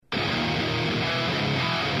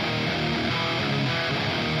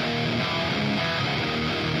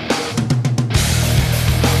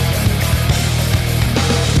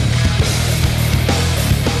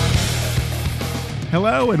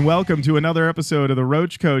Hello and welcome to another episode of the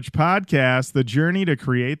Roach Coach podcast, the journey to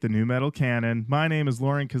create the new metal canon. My name is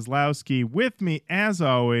Lauren Kozlowski. With me, as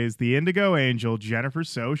always, the Indigo Angel, Jennifer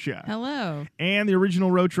Sosha. Hello. And the original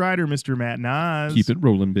Roach Rider, Mr. Matt Nas. Keep it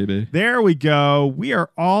rolling, baby. There we go. We are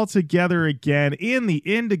all together again in the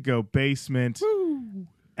Indigo basement. Woo.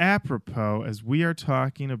 Apropos, as we are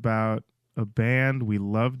talking about a band we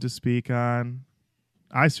love to speak on.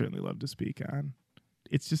 I certainly love to speak on.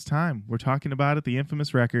 It's just time. We're talking about it, the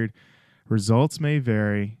infamous record, Results May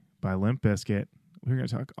Vary by Limp Bizkit. We're going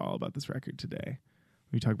to talk all about this record today.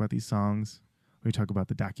 We talk about these songs. We talk about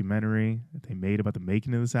the documentary that they made about the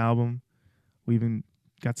making of this album. We even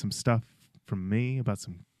got some stuff from me about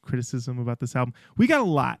some criticism about this album. We got a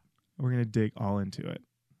lot. We're going to dig all into it.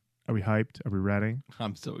 Are we hyped? Are we ready?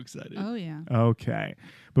 I'm so excited. Oh, yeah. Okay.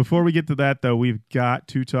 Before we get to that, though, we've got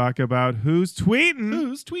to talk about who's tweeting.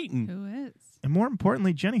 Who's tweeting? Who is? And more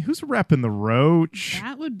importantly, Jenny, who's repping the Roach?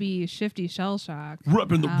 That would be Shifty Shellshock.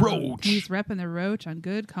 Repping the Roach. He's repping the Roach on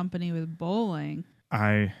Good Company with Bowling.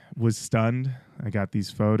 I was stunned. I got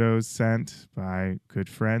these photos sent by good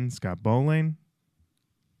friend Scott Bowling,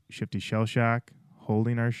 Shifty Shellshock,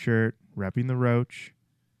 holding our shirt, repping the Roach.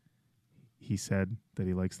 He said that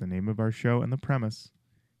he likes the name of our show and the premise.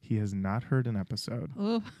 He has not heard an episode.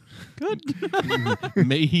 Oh, Good.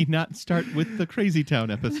 May he not start with the Crazy Town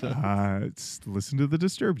episode. Listen to the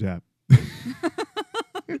Disturbed app.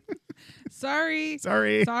 sorry.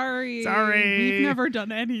 Sorry. We've never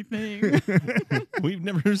done anything. We've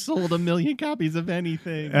never sold 1 million copies of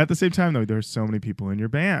anything. At the same time, though, there's so many people in your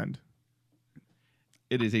band.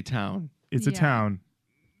 It is a town. It's a Yeah. town.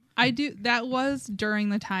 I do. That was during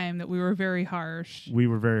the time that we were very harsh. We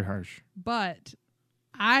were very harsh. But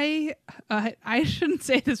I shouldn't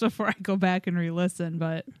say this before I go back and re-listen,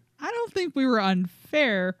 but I don't think we were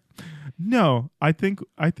unfair. No, I think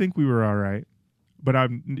we were all right. But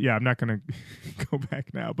I'm not going to go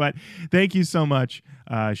back now. But thank you so much,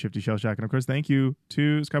 Shifty Shellshock. And, of course, thank you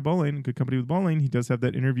to Scott Bowling, Good Company with Bowling. He does have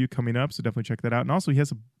that interview coming up, so definitely check that out. And also, he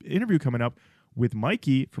has an interview coming up with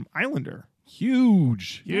Mikey from Islander.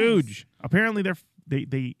 Huge. Huge. Apparently,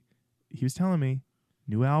 he was telling me,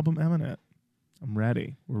 new album imminent. I'm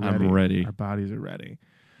ready. We're ready. I'm ready. Our bodies are ready.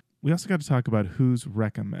 We also got to talk about who's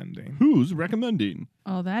recommending. Who's recommending?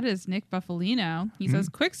 Oh, that is Nick Buffalino. He says,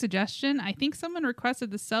 quick suggestion. I think someone requested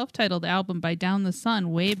the self-titled album by Down the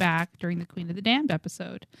Sun way back during the Queen of the Damned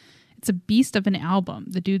episode. It's a beast of an album.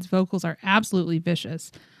 The dude's vocals are absolutely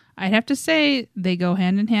vicious. I'd have to say they go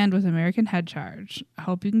hand in hand with American Head Charge. I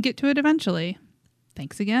hope you can get to it eventually.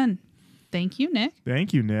 Thanks again. Thank you, Nick.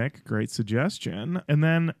 Thank you, Nick. Great suggestion. And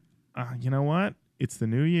then, you know what? It's the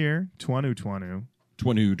new year, 2020.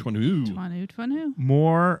 2020. Twanu.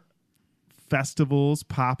 More festivals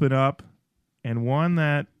popping up, and one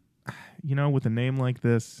that, with a name like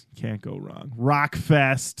this, can't go wrong.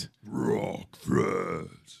 Rockfest.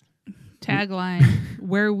 Rockfest. Tagline,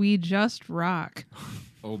 where we just rock.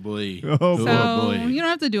 Oh, boy. Oh, So boy. you don't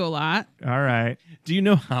have to do a lot. All right. Do you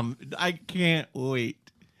know how... I can't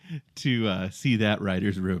wait to see that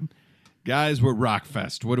writer's room. Guys, we're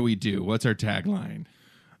Rockfest. What do we do? What's our tagline?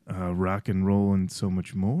 Rock and roll and so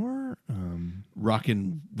much more. Rock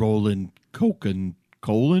and rollin', coke and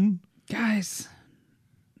colon? Guys,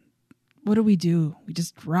 what do? We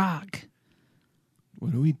just rock.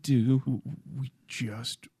 What do we do? We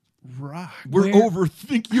just rock. We're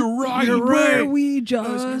overthink. You're right. You're right. We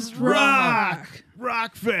just rock.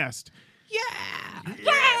 Rockfest. Yeah.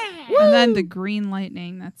 And then the green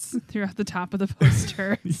lightning that's throughout the top of the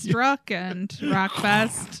poster. Struck and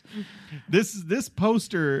Rockfest. This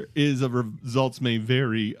poster is a Results May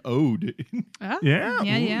Vary ode. Oh, Yeah.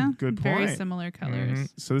 Yeah. Ooh, good point. Very similar colors. Mhm.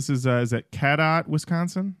 So this is at Cadott,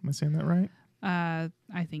 Wisconsin. Am I saying that right? I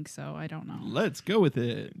think so. I don't know. Let's go with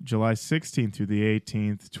it. July 16th through the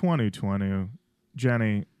 18th, 2020.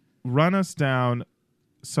 Jenny, run us down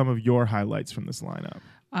some of your highlights from this lineup.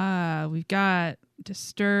 We've got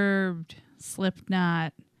Disturbed,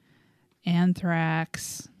 Slipknot,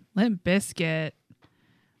 Anthrax, Limp Bizkit,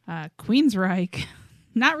 Queensryche.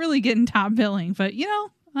 Not really getting top billing, but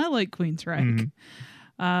I like Queensryche.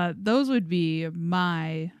 Those would be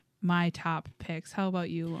my top picks. How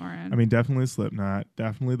about you, Lauren? I mean, definitely Slipknot,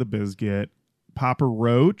 definitely the Bizkit, Papa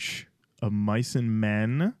Roach of Mice and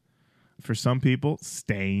Men. For some people,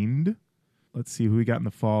 Stained. Let's see who we got in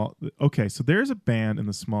the fall. Okay, so there's a band in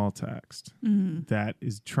the small text that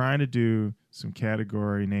is trying to do some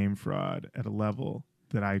category name fraud at a level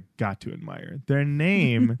that I got to admire. Their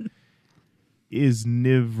name is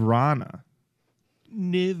Nirvana.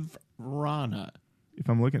 Nirvana. If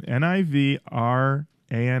I'm looking, Nivrana,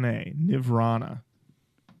 Nirvana.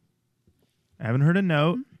 I haven't heard a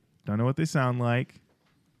note. Don't know what they sound like.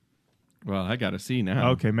 Well, I got to see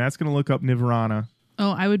now. Okay, Matt's going to look up Nirvana.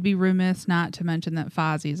 Oh, I would be remiss not to mention that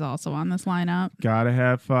Fozzie's also on this lineup. Gotta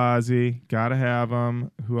have Fozzy. Gotta have him.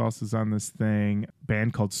 Who else is on this thing?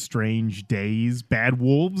 Band called Strange Days. Bad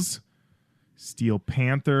Wolves. Steel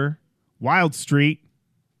Panther. Wild Street.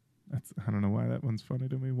 I don't know why that one's funny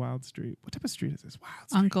to me. Wild Street. What type of street is this? Wild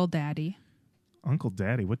Street. Uncle Daddy. Uncle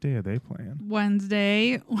Daddy. What day are they playing?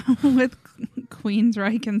 Wednesday with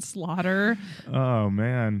Queensryche and Slaughter. Oh,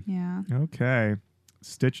 man. Yeah. Okay.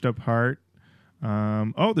 Stitched Up Heart.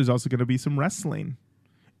 There's also going to be some wrestling.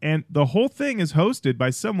 And the whole thing is hosted by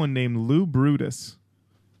someone named Lou Brutus.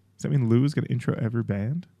 Does that mean Lou is going to intro every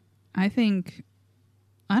band? I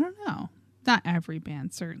don't know. Not every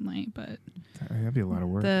band, certainly, but That'd be a lot of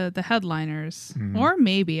work. the headliners. Or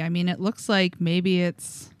maybe. It looks like maybe it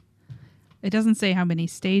doesn't say how many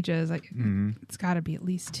stages. It's got to be at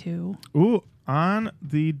least 2. Ooh, on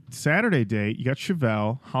the Saturday date, you got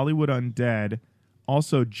Chevelle, Hollywood Undead,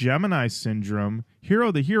 also Gemini Syndrome,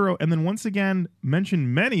 Hero the Hero, and then once again,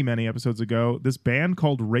 mentioned many, many episodes ago, this band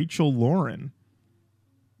called Rachel Lauren.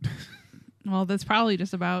 Well, that's probably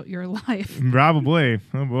just about your life. Probably.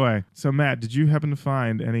 Oh, boy. So, Matt, did you happen to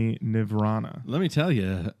find any Nirvana? Let me tell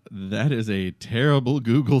you, that is a terrible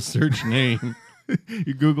Google search name.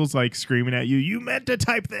 Your Google's like screaming at you, you meant to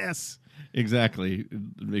type this. Exactly,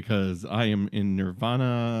 because I am in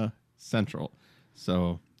Nirvana Central.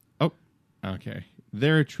 So, okay.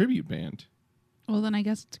 They're a tribute band. Well, then I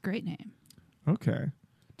guess it's a great name. Okay.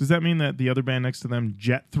 Does that mean that the other band next to them,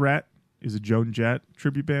 Jet Threat, is a Joan Jett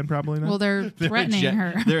tribute band probably then? Well, they're threatening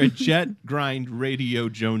her. They're a Jet Grind Radio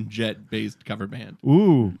Joan Jett-based cover band.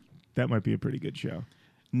 Ooh, that might be a pretty good show.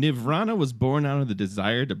 Nirvana was born out of the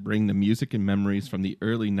desire to bring the music and memories from the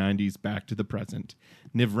early 90s back to the present.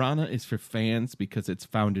 Nirvana is for fans because it's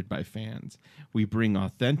founded by fans. We bring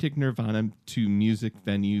authentic Nirvana to music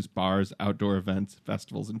venues, bars, outdoor events,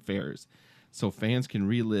 festivals, and fairs, so fans can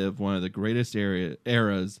relive one of the greatest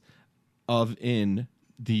eras in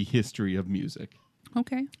the history of music.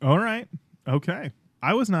 Okay. All right. Okay.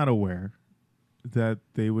 I was not aware that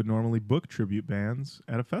they would normally book tribute bands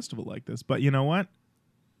at a festival like this. But you know what?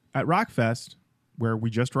 At Rockfest, where we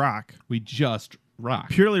just rock, We just rock.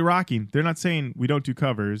 purely rocking, they're not saying we don't do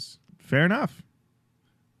covers. Fair enough.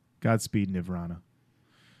 Godspeed, Nirvana.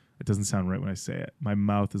 It doesn't sound right when I say it. My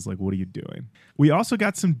mouth is like, what are you doing? We also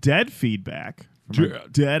got some Dead feedback from our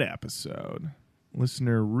Dead episode.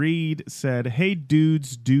 Listener Reed said, hey,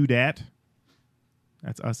 dudes, dudette.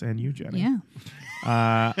 That's us and you, Jenny. Yeah.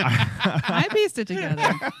 I pieced it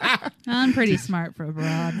together. I'm pretty smart for a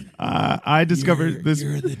broad. I discovered this.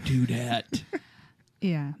 You're the dudette.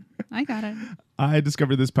 Yeah, I got it. I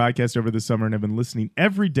discovered this podcast over the summer and have been listening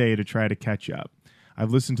every day to try to catch up.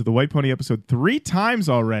 I've listened to the White Pony episode 3 times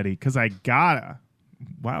already because I gotta.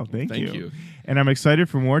 Wow, thank you. And I'm excited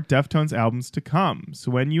for more Deftones albums to come. So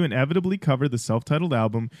when you inevitably cover the self-titled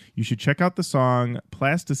album, you should check out the song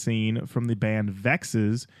Plasticine from the band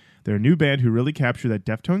Vexes. They're a new band who really capture that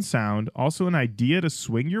Deftones sound. Also an idea to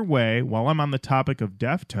swing your way while I'm on the topic of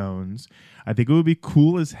Deftones. I think it would be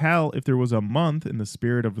cool as hell if there was a month in the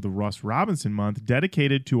spirit of the Russ Robinson month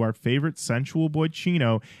dedicated to our favorite sensual boy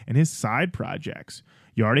Chino and his side projects.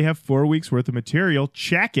 You already have 4 weeks worth of material.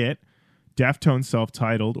 Check it. Deftones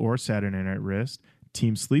self-titled or Saturday Night Wrist,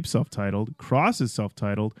 Team Sleep self-titled, Cross's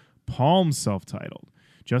self-titled, Palm's self-titled.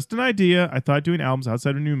 Just an idea. I thought doing albums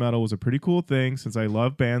outside of nu metal was a pretty cool thing since I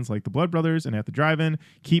love bands like the Blood Brothers and At the Drive-In.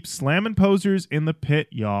 Keep slamming posers in the pit,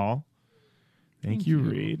 y'all. Thank you,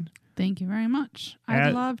 Reed. Thank you very much.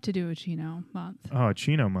 I'd love to do a Chino month. Oh,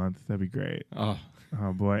 Chino month. That'd be great. Oh,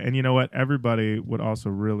 boy. And you know what? Everybody would also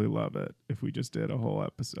really love it if we just did a whole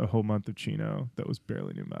episode, a whole month of Chino that was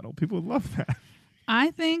barely nu metal. People would love that.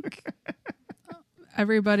 I think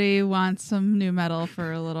everybody wants some new metal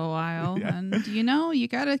for a little while. Yeah. And, you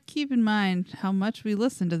got to keep in mind how much we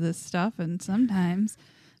listen to this stuff. And sometimes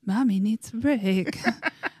mommy needs a break.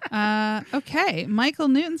 Okay. Michael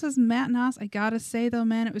Newton says, Matt Noss, I got to say, though,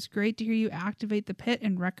 man, it was great to hear you activate the pit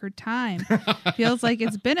in record time. Feels like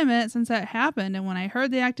it's been a minute since that happened. And when I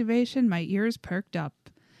heard the activation, my ears perked up.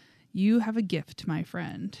 You have a gift, my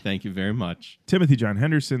friend. thank you very much. Timothy John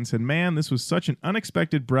Henderson said, man, this was such an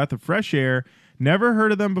unexpected breath of fresh air. Never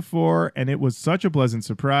heard of them before, and it was such a pleasant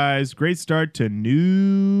surprise. Great start to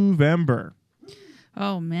November.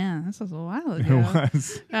 Oh, man, this was a while ago. It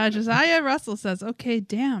was. Josiah Russell says, okay,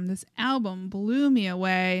 damn, this album blew me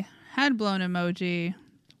away. Head blown emoji.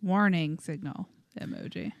 Warning signal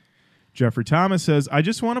emoji. Jeffrey Thomas says, I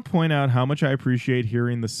just want to point out how much I appreciate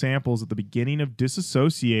hearing the samples at the beginning of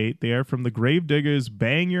Disassociate. They are from the Gravediggers'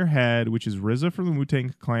 Bang Your Head, which is RZA from the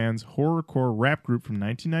Wu-Tang Clan's horrorcore rap group from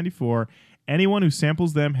 1994. Anyone who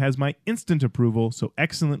samples them has my instant approval, so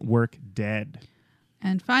excellent work, Dead.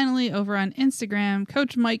 And finally, over on Instagram,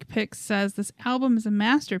 Coach Mike Picks says, this album is a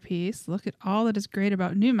masterpiece. Look at all that is great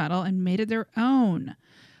about nu metal and made it their own.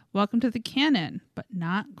 Welcome to the canon, but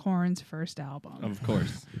not Korn's first album. Of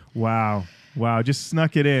course. Wow. Just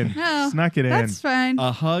snuck it in. No, snuck it in. That's fine.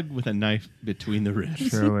 A hug with a knife between the ribs.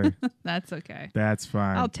 Surely. That's okay. That's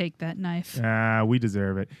fine. I'll take that knife. We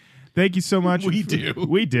deserve it. Thank you so much. We do.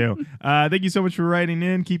 We do. Thank you so much for writing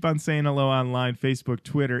in. Keep on saying hello online, Facebook,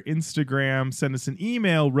 Twitter, Instagram. Send us an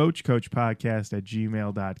email,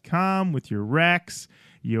 roachcoachpodcast@gmail.com with your recs,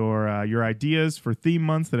 your ideas for theme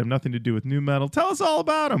months that have nothing to do with nu metal. Tell us all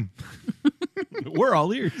about them. We're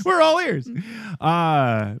all ears. We're all ears.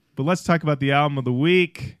 But let's talk about the album of the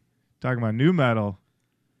week. Talking about nu metal.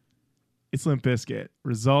 It's Limp Bizkit.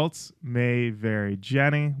 Results may vary.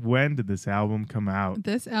 Jenny, when did this album come out?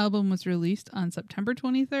 This album was released on September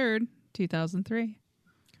 23rd, 2003.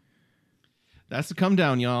 That's the come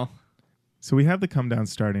down, y'all. So we have the come down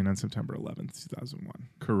starting on September 11th, 2001.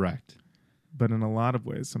 Correct. But in a lot of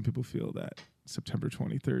ways, some people feel that September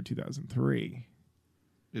 23rd, 2003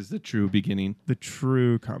 is the true beginning. The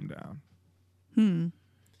true come down.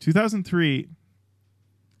 2003,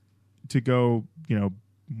 to go,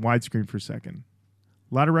 widescreen for a second.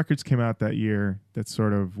 A lot of records came out that year that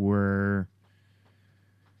sort of were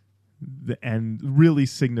the end, really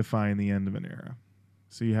signifying the end of an era.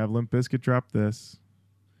 So you have Limp Bizkit drop this,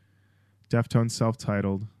 Deftones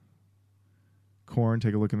self-titled, Korn,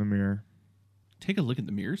 Take a Look in the Mirror. Take a Look at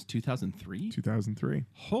the Mirrors, 2003? 2003.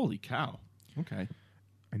 Holy cow. Okay.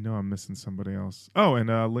 I know I'm missing somebody else. Oh, and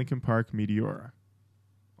Linkin Park, Meteora.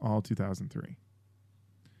 All 2003.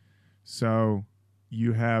 So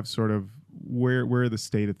you have sort of where are the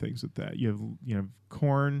state of things with that? You have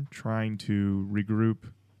Korn trying to regroup.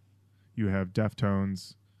 You have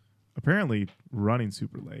Deftones apparently running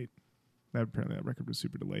super late. Apparently that record was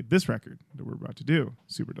super delayed. This record that we're about to do,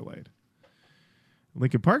 super delayed.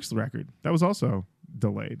 Linkin Park's record, that was also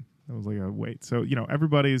delayed. That was like a wait. So,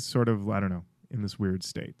 everybody's sort of, I don't know, in this weird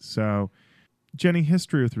state. So, Jenny,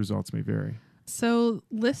 history with results may vary. So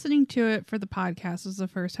listening to it for the podcast was the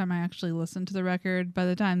first time I actually listened to the record. By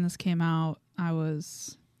the time this came out, I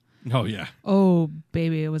was... Oh, yeah. Oh,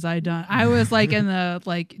 baby, was I done. I was in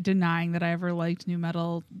the denying that I ever liked nu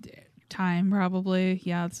metal time, probably.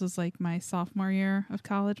 Yeah, this was my sophomore year of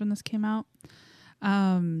college when this came out.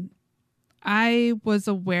 I was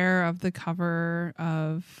aware of the cover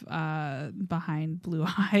of Behind Blue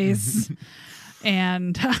Eyes.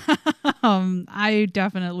 And I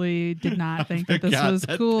definitely did not think that this was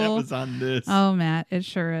cool. That was on this. Oh, Matt, it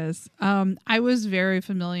sure is. I was very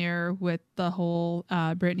familiar with the whole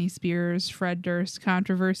Britney Spears, Fred Durst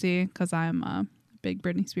controversy because I'm a big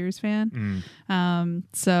Britney Spears fan.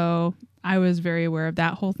 So I was very aware of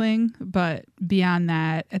that whole thing. But beyond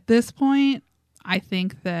that, at this point, I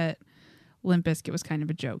think that Limp Bizkit was kind of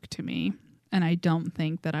a joke to me. And I don't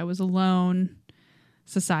think that I was alone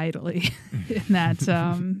societally in that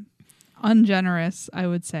ungenerous, I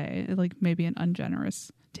would say, maybe an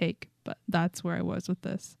ungenerous take, but that's where I was with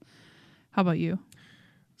this. How about you?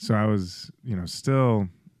 So I was, still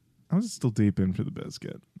deep in for the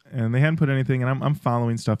Bizkit, and they hadn't put anything, and I'm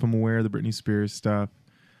following stuff. I'm aware of the Britney Spears stuff.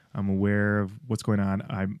 I'm aware of what's going on.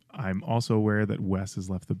 I'm also aware that Wes has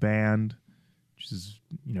left the band, which is,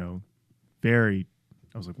 very,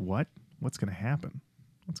 I was like, what? What's going to happen?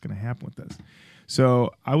 What's going to happen with this?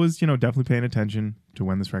 So I was, definitely paying attention to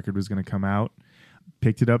when this record was going to come out.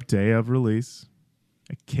 Picked it up day of release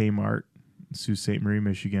at Kmart in Sault Ste. Marie,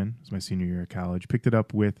 Michigan. It was my senior year of college. Picked it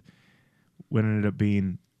up with what ended up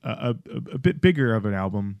being a bit bigger of an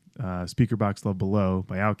album, Speaker Box Love Below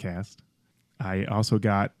by Outkast. I also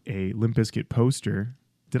got a Limp Bizkit poster.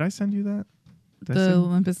 Did I send you that?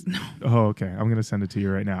 Limp Bizkit? No. Oh, okay. I'm going to send it to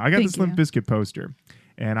you right now. I got this Limp Bizkit poster,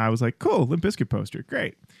 and I was like, cool, Limp Bizkit poster.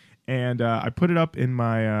 Great. And I put it up in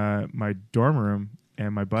my my dorm room,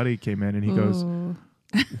 and my buddy came in, and he goes,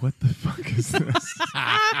 what the fuck is this?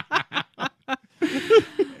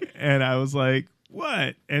 And I was like,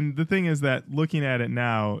 what? And the thing is that looking at it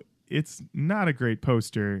now, it's not a great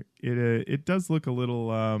poster. It does look a little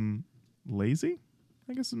lazy,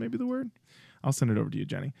 I guess is maybe the word. I'll send it over to you,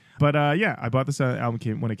 Jenny. But yeah, I bought this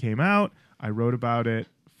album when it came out. I wrote about it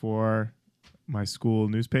for my school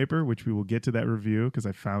newspaper, which we will get to that review because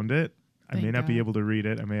I found it. I may not be able to read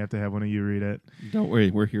it. I may have to have one of you read it. Don't worry,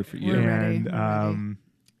 we're here for you. We're and ready.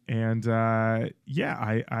 And I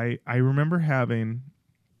remember having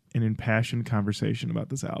an impassioned conversation about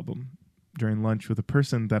this album during lunch with a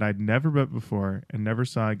person that I'd never met before and never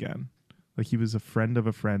saw again. Like, he was a friend of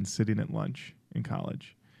a friend sitting at lunch in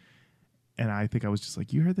college. And I think I was just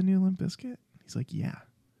like, you heard the new Limp Bizkit? He's like, yeah.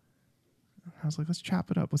 I was like, let's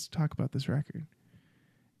chop it up. Let's talk about this record.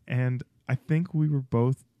 And I think we were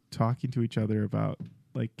both talking to each other about,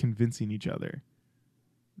 like, convincing each other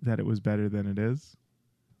that it was better than it is.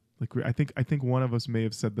 Like, I think one of us may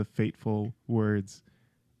have said the fateful words,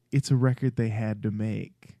 "It's a record they had to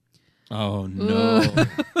make." Oh no!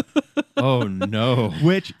 Oh no!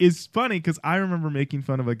 Which is funny because I remember making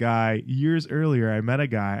fun of a guy years earlier. I met a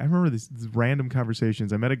guy. I remember these random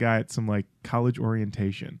conversations. I met a guy at some like college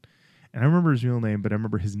orientation, and I remember his real name, but I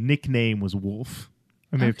remember his nickname was Wolf.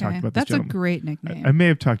 I may have talked about this. That's a great nickname. I may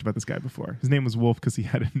have talked about this guy before. His name was Wolf because he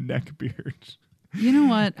had a neck beard. You know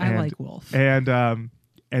what? I like Wolf. And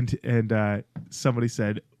somebody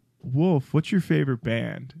said, "Wolf, what's your favorite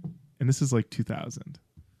band?" And this is like 2000,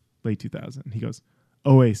 late 2000. He goes,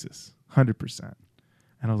 "Oasis, 100%."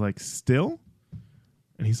 And I was like, "Still?"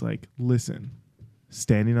 And he's like, "Listen,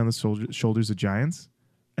 Standing on the Shoulders of Giants,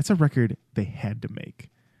 that's a record they had to make."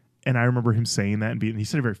 And I remember him saying that, and he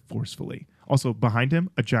said it very forcefully. Also, behind him,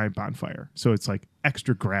 a giant bonfire. So it's like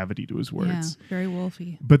extra gravity to his words. Yeah, very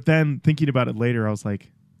wolfy. But then thinking about it later, I was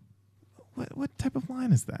like, what type of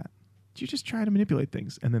line is that? Did you just try to manipulate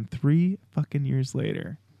things? And then 3 fucking years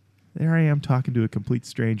later, there I am talking to a complete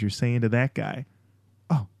stranger saying to that guy,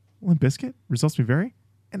 "Oh, Limp Bizkit, Results May Vary,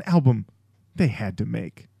 an album they had to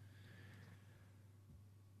make."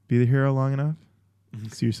 Be the hero long enough,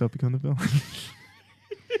 see yourself become the villain.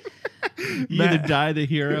 You either die the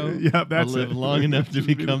hero or live long enough to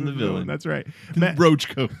become the villain. That's right. Matt, Roach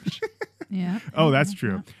Coach. Yeah. Oh, that's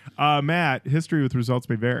true. Matt, history with Results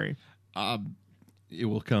May Vary. It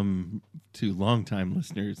will come to longtime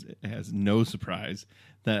listeners as no surprise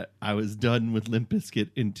that I was done with Limp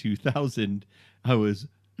Bizkit in 2000. I was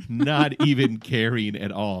not even caring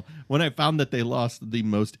at all. When I found that they lost the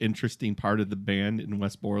most interesting part of the band in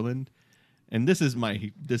West Borland, and this is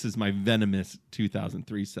my venomous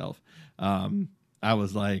 2003 self, I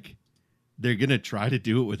was like, they're going to try to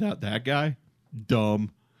do it without that guy?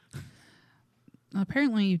 Dumb.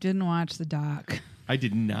 Apparently you didn't watch the doc. I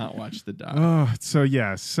did not watch the doc. Oh,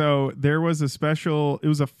 so there was a special, it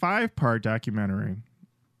was a 5-part documentary.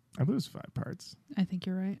 I believe it was 5 parts. I think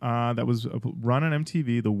you're right. That was run on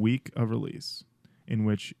MTV the week of release, in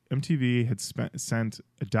which MTV had sent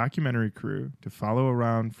a documentary crew to follow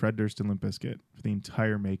around Fred Durst and Limp Bizkit for the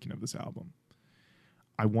entire making of this album.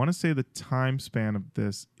 I want to say the time span of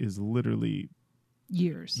this is literally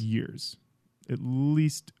years, at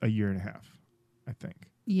least a year and a half, I think.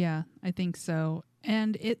 Yeah, I think so.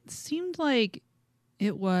 And it seemed like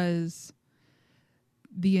it was,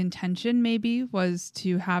 the intention maybe was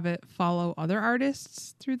to have it follow other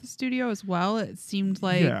artists through the studio as well. It seemed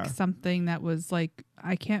like something that was like,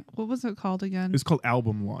 what was it called again? It's called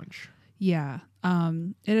Album Launch. Yeah.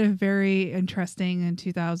 It had a very interesting in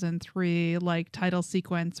 2003 like title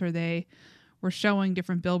sequence where they were showing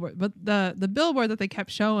different billboards. But the billboard that they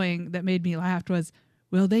kept showing that made me laugh was,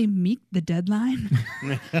 "Will they meet the deadline?"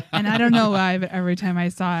 And I don't know why, but every time I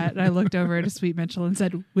saw it, I looked over to Sweet Mitchell and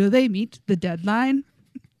said, "Will they meet the deadline?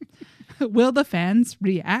 Will the fans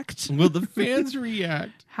react? Will the fans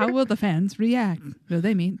react? How will the fans react? Will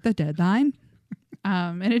they meet the deadline?"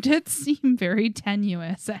 And it did seem very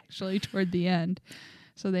tenuous, actually, toward the end.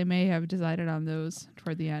 So they may have decided on those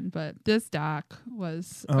toward the end. But this doc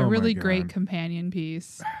was a really great companion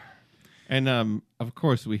piece. And, of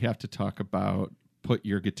course, we have to talk about Put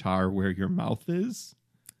Your Guitar Where Your Mouth Is.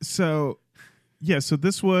 So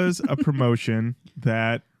this was a promotion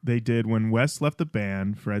that they did when Wes left the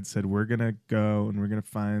band. Fred said, "We're going to go and we're going to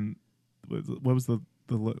find," what is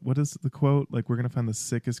the quote? Like, "We're going to find the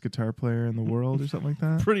sickest guitar player in the world," or something like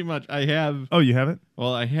that? Pretty much. I have... Oh, you have it?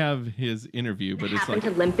 Well, I have his interview, but it's like... to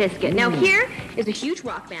Limp Bizkit. Now, here is a huge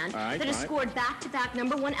rock band that has scored back-to-back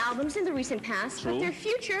 #1 albums in the recent past, but their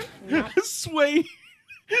future... Sway.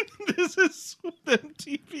 This is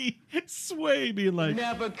MTV. Sway being like...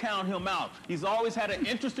 Never count him out. He's always had an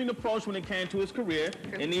interesting approach when it came to his career.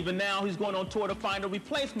 And even now, he's going on tour to find a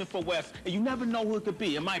replacement for Wes. And you never know who it could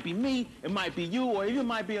be. It might be me, it might be you, or even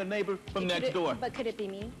might be a neighbor from next door. But could it be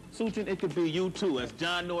me? Susan, it could be you too, as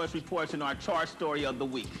John Norris reports in our chart story of the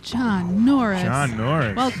week. John Norris.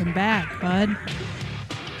 Welcome back, bud.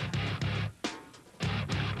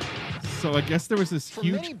 So I guess there was this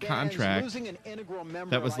huge contract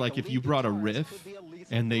that was like, if you brought a riff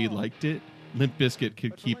and they liked it, Limp Bizkit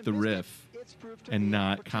could keep the riff and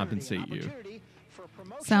not compensate you.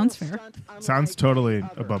 Sounds fair. Sounds totally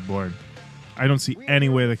above board. I don't see any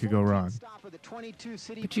way that could go wrong.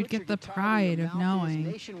 But you'd get the pride of knowing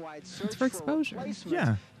it's for exposure.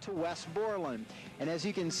 Yeah. To West Borland. And as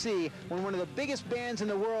you can see, when one of the biggest bands in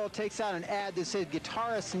the world takes out an ad that says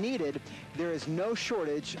guitarists needed, there is no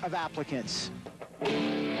shortage of applicants.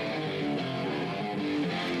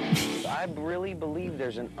 I really believe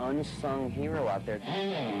there's an unsung hero out there.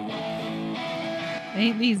 It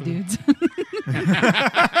ain't these dudes.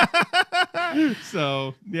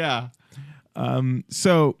 So, yeah.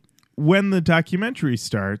 So when the documentary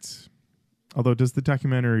starts, although does the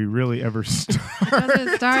documentary really ever start? Does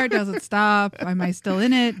it start? Does it stop? Am I still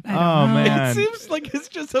in it? I don't know. Man. It seems like it's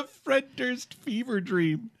just a Fred Durst fever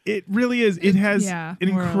dream. It really is. It has Yeah, an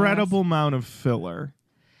more or incredible amount of filler.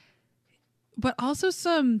 But also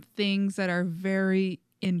some things that are very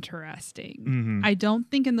interesting. Mm-hmm. I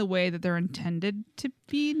don't think in the way that they're intended to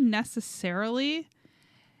be necessarily.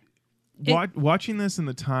 Watching this in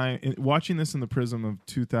the prism of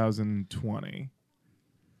 2020,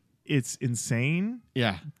 it's insane.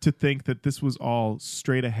 Yeah. To think that this was all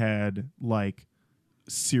straight ahead, like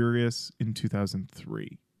serious in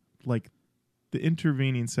 2003. Like the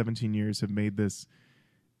intervening 17 years have made this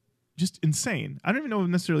just insane. I don't even know if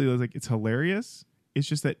necessarily like it's hilarious. It's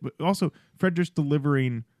just that, but also Fred Durst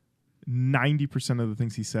delivering 90% of the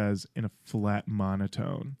things he says in a flat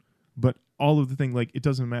monotone, but all of the thing, like, it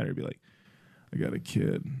doesn't matter. It'd be like, I got a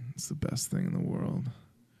kid. It's the best thing in the world.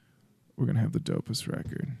 We're going to have the dopest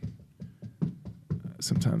record.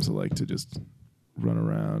 Sometimes I like to just run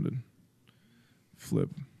around and flip.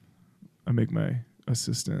 I make my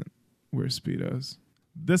assistant wear Speedos.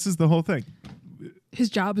 This is the whole thing. His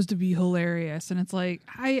job is to be hilarious, and it's like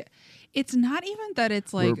it's not even that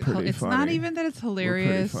it's like it's not even that it's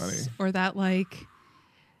hilarious or that like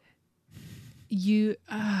you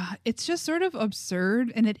it's just sort of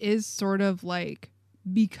absurd, and it is sort of like,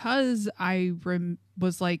 because I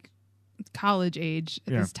was like college age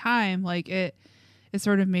at this time, like it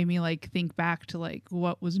sort of made me like think back to like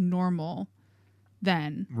what was normal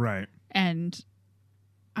then, right? And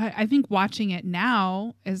I think watching it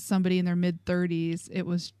now as somebody in their mid-30s, it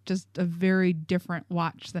was just a very different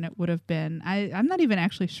watch than it would have been. I'm not even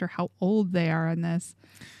actually sure how old they are in this.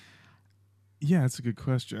 Yeah, that's a good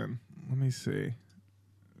question. Let me see.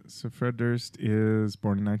 So Fred Durst is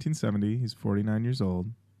born in 1970. He's 49 years old.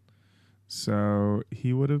 So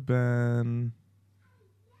he would have been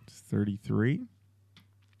 33.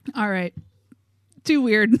 All right. Too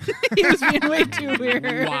weird. He was being way too weird.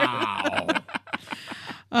 Wow.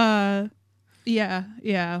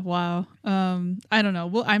 Yeah, wow. I don't know.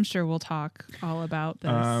 Well, I'm sure we'll talk all about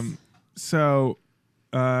this. So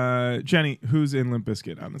Jenny, who's in Limp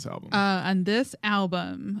Bizkit on this album? On this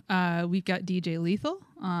album, we've got DJ Lethal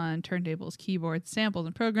on turntables, keyboards, samples,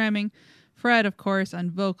 and programming. Fred, of course, on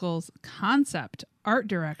vocals, concept, art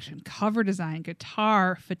direction, cover design,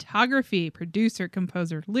 guitar, photography, producer,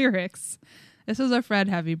 composer, lyrics. This was a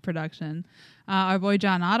Fred-heavy production. Our boy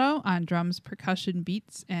John Otto on drums, percussion,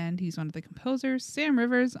 beats, and he's one of the composers. Sam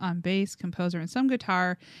Rivers on bass, composer, and some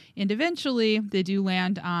guitar. And eventually, they do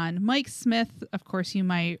land on Mike Smith. Of course, you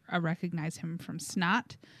might recognize him from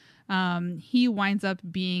Snot. He winds up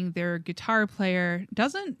being their guitar player.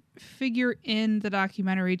 Doesn't figure in the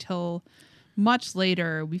documentary till much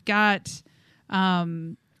later. We've got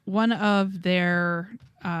one of their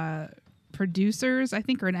producers, I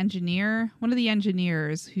think, or an engineer, one of the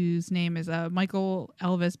engineers whose name is Michael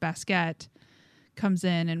Elvis Bizkit, comes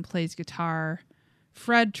in and plays guitar.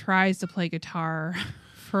 Fred tries to play guitar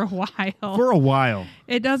for a while.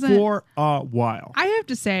 It doesn't. For a while. I have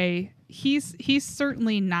to say, he's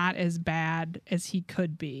certainly not as bad as he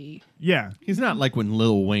could be. Yeah. He's not like when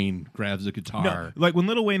Lil Wayne grabs a guitar. No, like when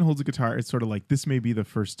Lil Wayne holds a guitar, it's sort of like this may be the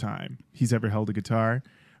first time he's ever held a guitar.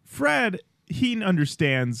 Fred, he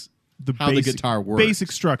understands the guitar works.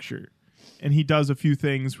 Basic structure. And he does a few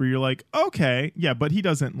things where you're like, okay, yeah, but he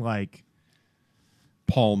doesn't like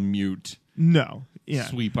palm mute. No. Yeah.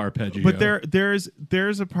 Sweep arpeggio. But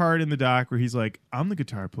there's a part in the doc where he's like, I'm the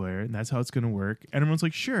guitar player and that's how it's gonna work. And everyone's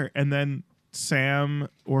like, sure. And then Sam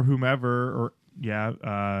or whomever or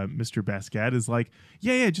Mr. Bizkit is like,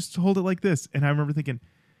 yeah, just hold it like this. And I remember thinking,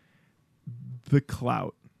 the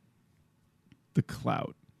clout.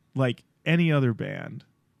 Like any other band.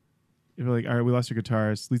 If you're like, all right, we lost your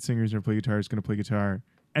guitarist, lead singer's never play guitar, is going to play guitar.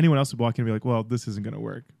 Anyone else would walk in and be like, well, this isn't going to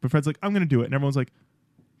work. But Fred's like, I'm going to do it. And everyone's like,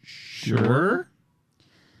 sure?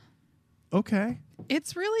 Okay.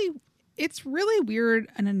 It's really weird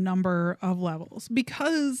on a number of levels,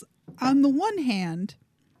 because on the one hand,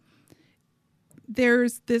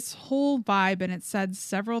 there's this whole vibe, and it's said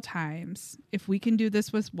several times, if we can do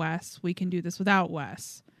this with Wes, we can do this without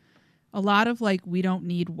Wes. A lot of like, we don't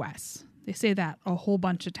need Wes. They say that a whole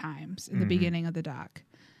bunch of times in the beginning of the doc.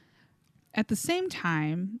 At the same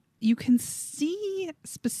time, you can see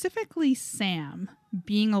specifically Sam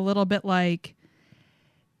being a little bit like,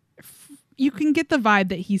 you can get the vibe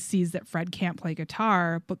that he sees that Fred can't play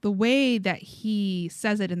guitar, but the way that he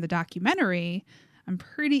says it in the documentary,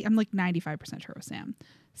 I'm like 95% sure with Sam,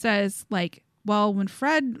 says like, well, when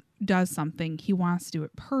Fred does something, he wants to do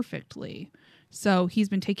it perfectly. So he's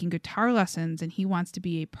been taking guitar lessons and he wants to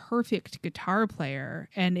be a perfect guitar player.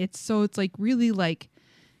 And it's like really like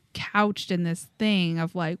couched in this thing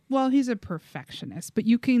of like, well, he's a perfectionist, but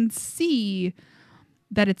you can see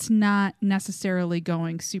that it's not necessarily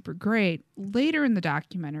going super great. Later in the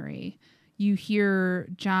documentary, you hear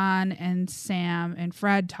John and Sam and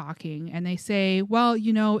Fred talking, and they say, well,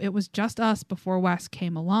 it was just us before Wes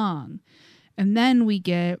came along. And then we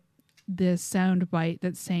get this sound bite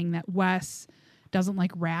that's saying that Wes doesn't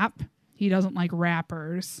like rap. He doesn't like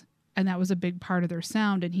rappers. And that was a big part of their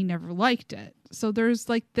sound, and he never liked it. So there's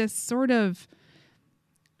like this sort of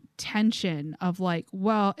tension of like,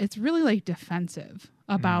 well, it's really like defensive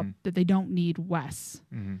about that they don't need Wes.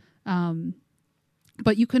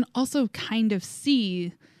 But you can also kind of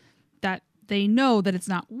see that they know that it's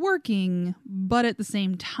not working, but at the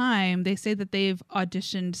same time, they say that they've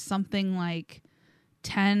auditioned something like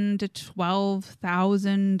 10 to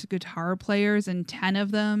 12,000 guitar players, and 10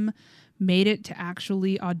 of them made it to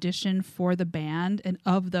actually audition for the band. And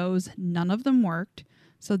of those, none of them worked.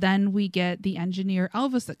 So then we get the engineer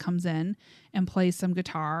Elvis that comes in and plays some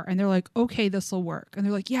guitar, and they're like, okay, this will work. And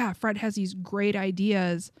they're like, yeah, Fred has these great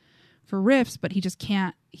ideas for riffs, but he just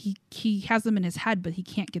can't, he has them in his head, but he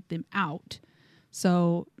can't get them out.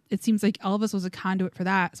 So it seems like Elvis was a conduit for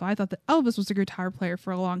that. So I thought that Elvis was a guitar player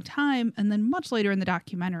for a long time. And then much later in the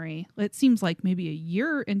documentary, it seems like maybe a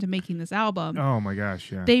year into making this album. Oh my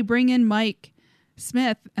gosh, yeah. They bring in Mike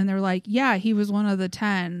Smith and they're like, yeah, he was one of the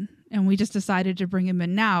 10. And we just decided to bring him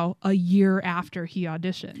in now, a year after he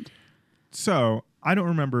auditioned. So I don't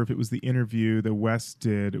remember if it was the interview that Wes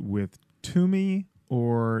did with Toomey,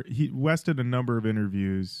 or Wes did a number of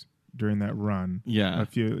interviews during that run a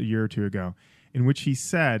year or two ago, in which he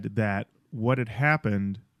said that what had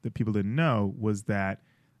happened that people didn't know was that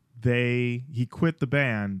he quit the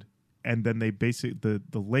band, and then the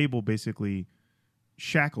label basically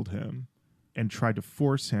shackled him and tried to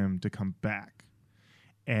force him to come back.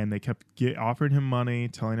 And they kept offering him money,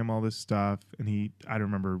 telling him all this stuff. And I don't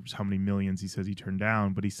remember how many millions he says he turned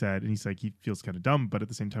down, but he's like, he feels kind of dumb. But at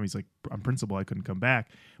the same time, he's like, on principle, I couldn't come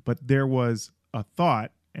back. But there was a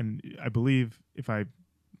thought, and I believe if I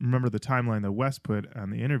remember the timeline that Wes put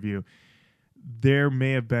on the interview, there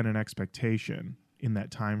may have been an expectation in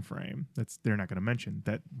that time frame they're not going to mention,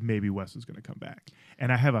 that maybe Wes was going to come back.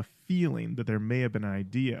 And I have a feeling that there may have been an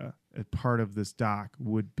idea as part of this doc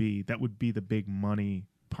would be the big money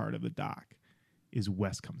part of the doc, is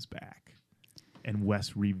Wes comes back and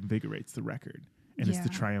Wes reinvigorates the record, and it's the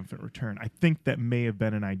triumphant return. I think that may have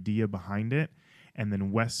been an idea behind it, and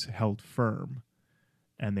then Wes held firm,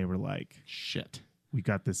 and they were like, shit, we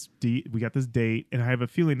got this date. And I have a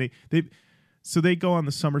feeling they go on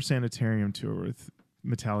the Summer Sanitarium tour with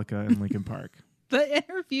Metallica and Linkin Park. The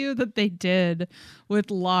interview that they did with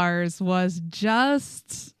Lars was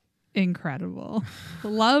just incredible.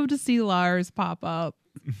 Love to see Lars pop up.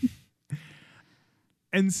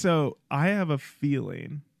 And so I have a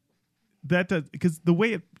feeling that because the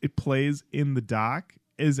way it plays in the doc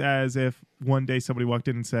is as if one day somebody walked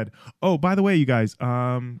in and said, oh, by the way, you guys,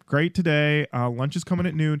 great today. Lunch is coming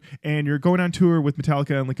at noon, and you're going on tour with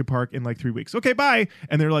Metallica and Linkin Park in like 3 weeks. Okay, bye.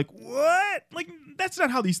 And they're like, what? Like, that's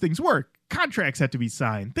not how these things work. Contracts have to be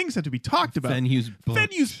signed. Things have to be talked about.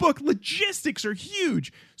 Venues booked. Logistics are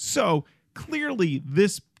huge. So clearly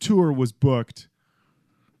this tour was booked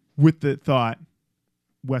with the thought,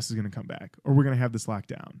 Wes is going to come back, or we're going to have this locked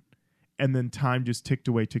down. And then time just ticked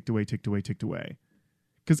away.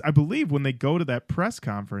 Because I believe when they go to that press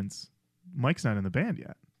conference, Mike's not in the band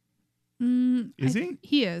yet. Is he?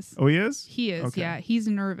 He is. Oh, he is? He is, okay. Yeah. He's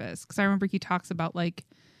nervous. Because I remember he talks about like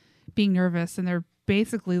being nervous, and they're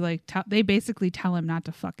basically like, they basically tell him not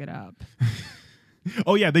to fuck it up.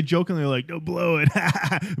 Oh, yeah. They jokingly are like, don't blow it.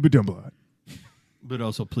 But don't blow it. But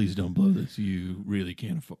also, please don't blow this. You really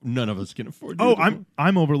can't afford. None of us can afford. Oh,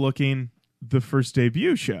 I'm overlooking the first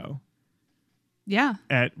debut show. Yeah.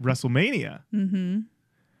 At WrestleMania. Mm-hmm.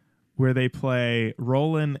 Where they play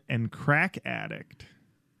Rollin' and Crack Addict,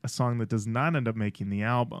 a song that does not end up making the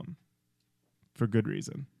album for good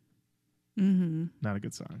reason. Mm-hmm. Not a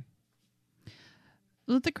good song.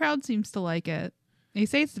 Well, the crowd seems to like it. They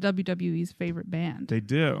say it's the WWE's favorite band. They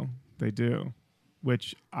do.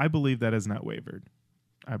 Which I believe that has not wavered.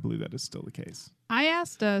 I believe that is still the case. I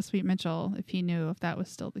asked Sweet Mitchell if he knew if that was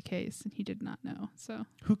still the case, and he did not know. So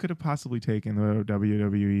who could have possibly taken the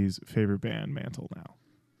WWE's favorite band mantle now?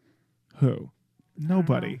 Who?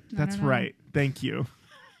 Nobody. That's right. Thank you.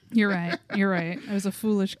 You're right. It was a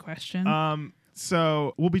foolish question.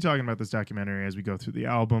 So we'll be talking about this documentary as we go through the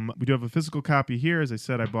album. We do have a physical copy here. As I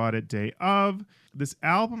said, I bought it day of. This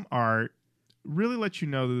album art really lets you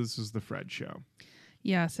know that this is the Fred show.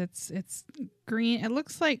 Yes, it's green. It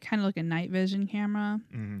looks like kind of like a night vision camera,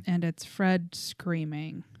 and it's Fred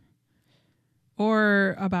screaming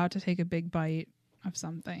or about to take a big bite of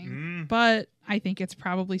something. But I think it's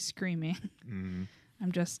probably screaming.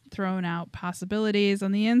 I'm just throwing out possibilities.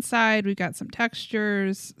 On the inside, we've got some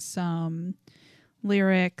textures, some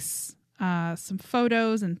lyrics, some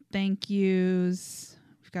photos and thank yous.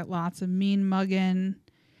 We've got lots of mean mugging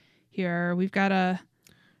here. We've got a...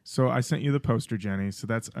 So I sent you the poster, Jenny. So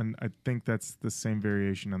that's I think that's the same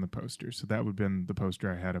variation on the poster. So that would have been the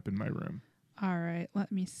poster I had up in my room. All right,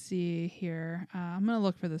 let me see here. I'm going to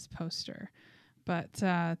look for this poster. But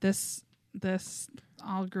this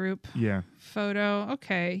all group photo.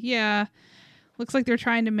 Okay, yeah. Looks like they're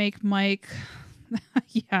trying to make Mike.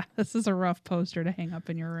 Yeah, this is a rough poster to hang up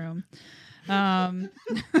in your room. I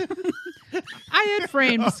had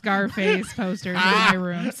framed Scarface posters in my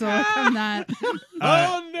room, so I'm not.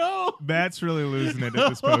 Oh no, Matt's really losing it at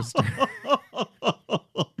this poster.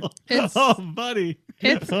 Buddy.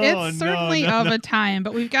 It's certainly of a time,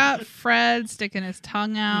 but we've got Fred sticking his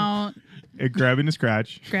tongue out. Grabbing his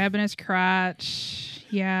crotch.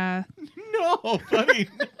 Yeah. No, buddy.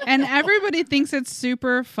 And everybody thinks it's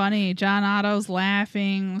super funny. John Otto's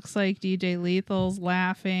laughing. Looks like DJ Lethal's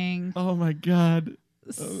laughing. Oh my God.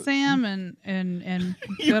 Sam and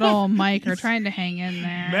good old Mike are trying to hang in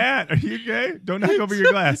there. Matt, are you okay? Don't knock over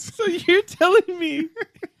your glass. So you're telling me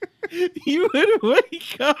you would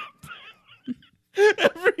wake up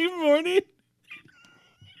every morning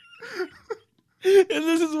and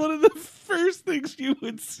this is one of the first things you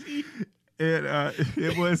would see?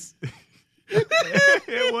 It was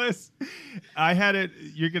it was I had it.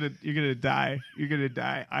 You're gonna die.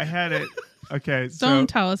 I had it. Okay, so don't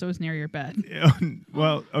tell us it was near your bed.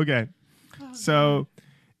 Well, okay. So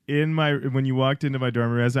when you walked into my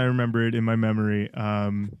dorm room, as I remember it in my memory,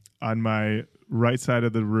 on my right side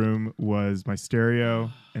of the room was my stereo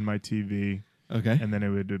and my TV. Okay. And then it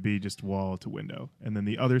would be just wall to window. And then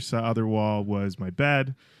the other wall was my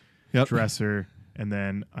bed, dresser, and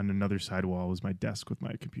then on another side wall was my desk with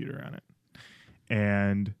my computer on it.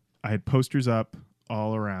 And I had posters up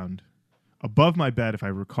all around. Above my bed, if I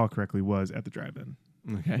recall correctly, was At the Drive-In.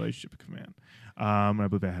 Okay. Relationship of Command. I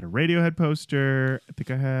believe I had a Radiohead poster. I think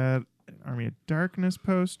I had an Army of Darkness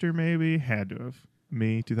poster, maybe. Had to have.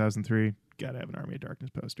 Me, 2003. Gotta have an Army of Darkness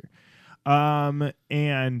poster.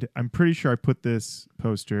 And I'm pretty sure I put this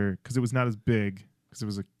poster, because it was not as big, because it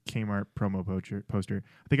was a Kmart promo poster.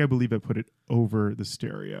 I believe I put it over the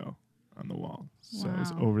stereo on the wall. So it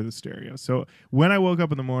was over the stereo. So when I woke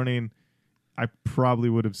up in the morning, I probably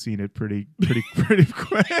would have seen it pretty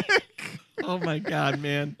quick. Oh my God,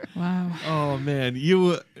 man. Wow. Oh man.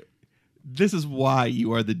 This is why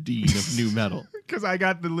you are the dean of new metal. Because I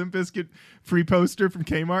got the Limp Bizkit free poster from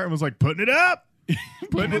Kmart and was like, putting it up.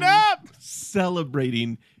 Putting it up.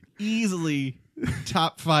 Celebrating easily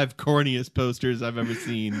top 5 corniest posters I've ever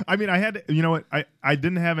seen. I mean, I had, you know what? I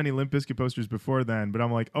didn't have any Limp Bizkit posters before then, but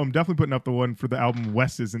I'm like, I'm definitely putting up the one for the album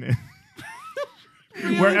Wes Isn't In.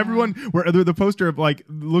 Where the poster of like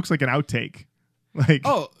looks like an outtake. Like,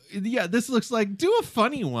 oh yeah, this looks like, do a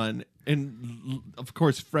funny one. And of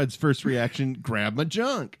course, Fred's first reaction, grab my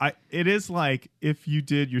junk. It is like if you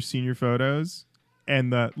did your senior photos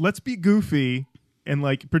and let's be goofy and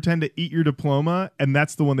like pretend to eat your diploma, and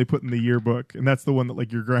that's the one they put in the yearbook, and that's the one that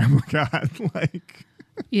like your grandma got. Like,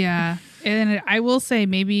 yeah. And I will say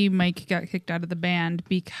maybe Mike got kicked out of the band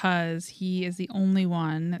because he is the only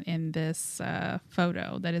one in this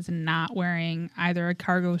photo that is not wearing either a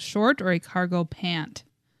cargo short or a cargo pant.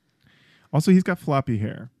 Also, he's got floppy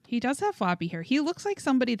hair. He does have floppy hair. He looks like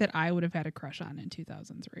somebody that I would have had a crush on in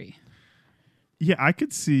 2003. Yeah, I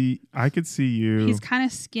could see you. He's kind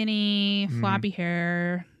of skinny, floppy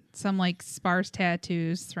hair, some like sparse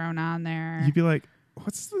tattoos thrown on there. You'd be like,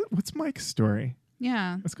 what's Mike's story?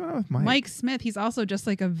 Yeah. What's going on with Mike? Mike Smith, he's also just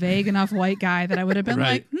like a vague enough white guy that I would have been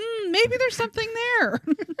right. like, maybe there's something there.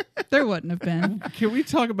 There wouldn't have been. Can we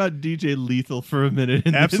talk about DJ Lethal for a minute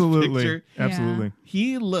in Absolutely. this picture? Absolutely. Yeah.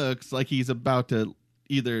 He looks like he's about to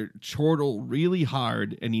either chortle really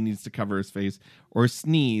hard and he needs to cover his face, or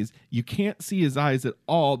sneeze. You can't see his eyes at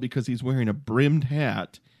all because he's wearing a brimmed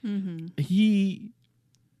hat. Mm-hmm. He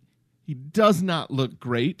does not look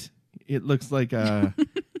great. It looks like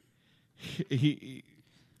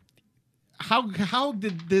How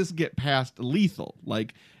did this get past Lethal?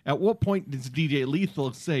 Like, at what point does DJ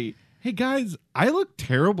Lethal say, "Hey guys, I look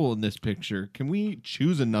terrible in this picture. Can we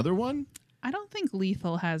choose another one?" I don't think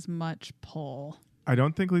Lethal has much pull. I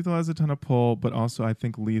don't think Lethal has a ton of pull, but also I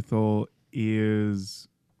think Lethal is...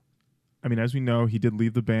 I mean, as we know, he did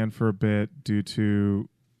leave the band for a bit due to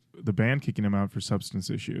the band kicking him out for substance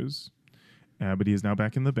issues, but he is now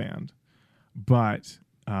back in the band. But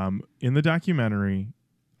in the documentary,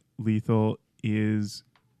 Lethal is,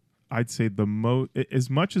 I'd say, the most... As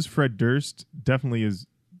much as Fred Durst definitely is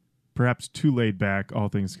perhaps too laid back, all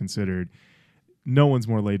things considered, no one's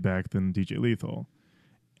more laid back than DJ Lethal.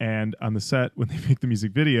 And on the set, when they make the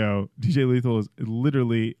music video, DJ Lethal is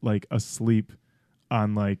literally like asleep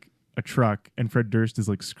on like a truck, and Fred Durst is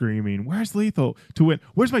like screaming, "Where's Lethal?" To when,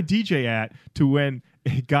 "Where's my DJ at?" To when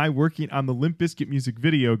a guy working on the Limp Bizkit music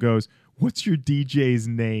video goes, "What's your DJ's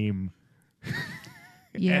name?"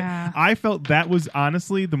 Yeah. And I felt that was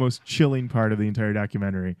honestly the most chilling part of the entire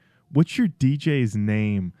documentary. What's your DJ's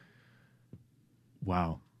name?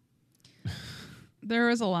 Wow. There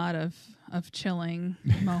was a lot of chilling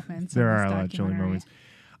moments. There in are this a lot of chilling moments.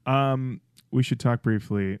 We should talk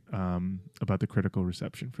briefly about the critical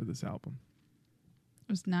reception for this album.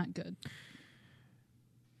 It was not good.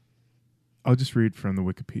 I'll just read from the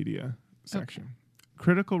Wikipedia section. Okay.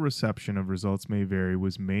 Critical reception of Results May Vary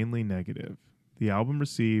was mainly negative. The album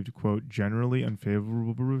received, quote, generally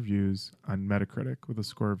unfavorable reviews on Metacritic with a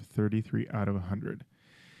score of 33 out of 100.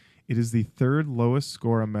 It is the third lowest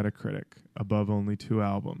score on Metacritic, above only two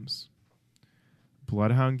albums: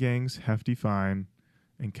 Bloodhound Gang's Hefty Fine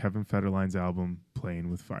and Kevin Federline's album Playing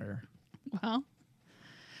with Fire. Well,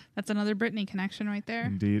 that's another Britney connection right there.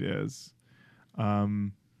 Indeed is.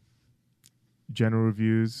 General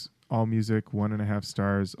reviews, AllMusic 1.5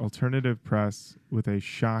 stars. Alternative Press with a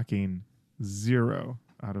shocking 0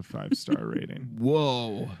 out of 5 star rating.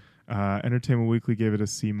 Whoa. Entertainment Weekly gave it a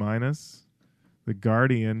C-. The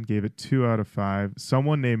Guardian gave it 2 out of 5.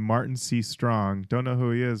 Someone named Martin C. Strong, don't know who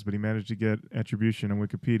he is, but he managed to get attribution on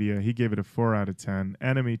Wikipedia. He gave it a 4 out of 10.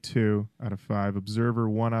 Enemy 2 out of 5. Observer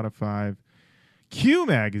 1 out of 5. Q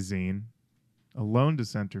Magazine, a lone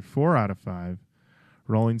dissenter, 4 out of 5.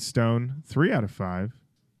 Rolling Stone 3 out of 5.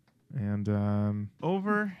 And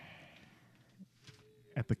over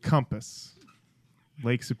at the Compass,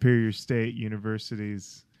 Lake Superior State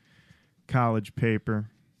University's college paper,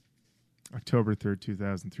 October 3rd,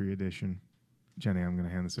 2003 edition. Jenny, I'm going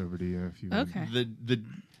to hand this over to you. If you okay.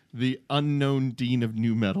 The unknown dean of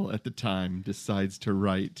nu metal at the time decides to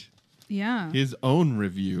write his own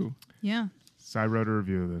review. Yeah. So I wrote a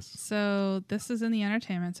review of this. So this is in the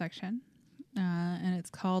entertainment section, and it's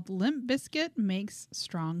called Limp Bizkit Makes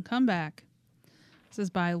Strong Comeback. This is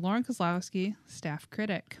by Lauren Kozlowski, staff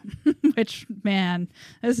critic, which, man,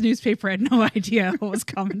 this newspaper had no idea what was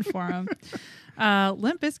coming for him.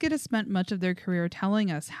 Limp Bizkit has spent much of their career telling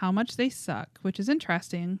us how much they suck, which is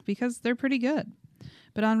interesting because they're pretty good.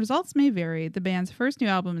 But on Results May Vary, the band's first new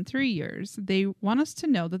album in 3 years, they want us to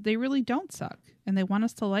know that they really don't suck, and they want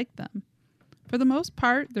us to like them. For the most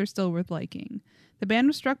part, they're still worth liking. The band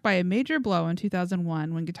was struck by a major blow in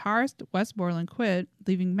 2001 when guitarist Wes Borland quit,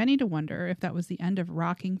 leaving many to wonder if that was the end of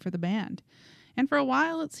rocking for the band. And for a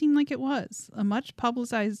while, it seemed like it was. A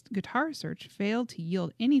much-publicized guitar search failed to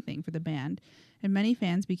yield anything for the band, and many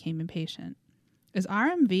fans became impatient. Is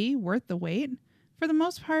RMV worth the wait? For the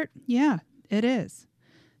most part, yeah, it is.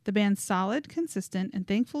 The band's solid, consistent, and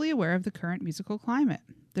thankfully aware of the current musical climate.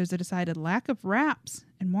 There's a decided lack of raps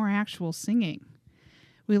and more actual singing.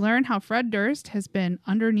 We learn how Fred Durst has been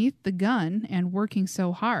underneath the gun and working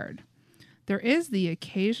so hard. There is the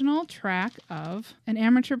occasional track of an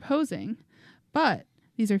amateur posing, but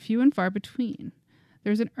these are few and far between.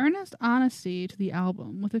 There's an earnest honesty to the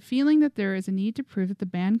album, with a feeling that there is a need to prove that the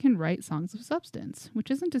band can write songs of substance, which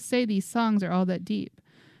isn't to say these songs are all that deep.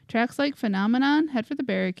 Tracks like Phenomenon, Head for the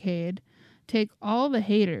Barricade, Take on All the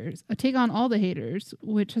Haters,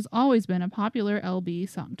 which has always been a popular LB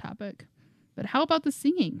song topic. But how about the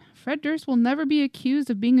singing? Fred Durst will never be accused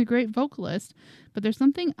of being a great vocalist, but there's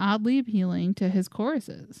something oddly appealing to his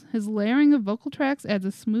choruses. His layering of vocal tracks adds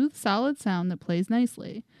a smooth, solid sound that plays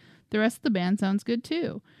nicely. The rest of the band sounds good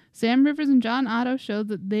too. Sam Rivers and John Otto showed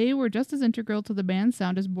that they were just as integral to the band's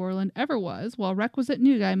sound as Borland ever was, while requisite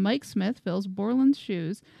new guy Mike Smith fills Borland's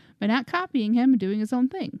shoes by not copying him and doing his own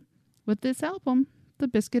thing. With this album, the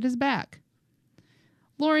Bizkit is back.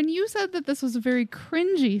 Lauren, you said that this was a very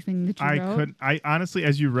cringy thing that you wrote. I honestly,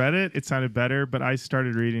 as you read it, it sounded better, but I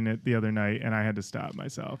started reading it the other night and I had to stop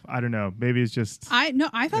myself. I don't know. Maybe it's just. I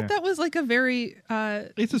thought that was like a very.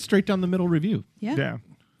 It's a straight down the middle review. Yeah. Yeah.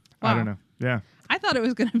 Wow. I don't know. Yeah. I thought it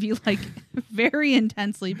was going to be like very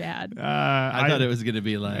intensely bad. I thought it was going to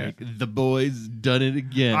be like the boys done it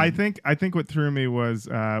again. I think what threw me was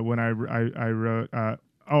when I wrote.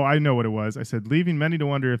 I know what it was. I said, leaving many to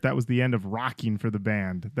wonder if that was the end of rocking for the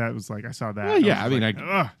band. That was like I saw that. Well, yeah,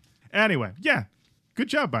 ugh. Anyway, yeah, good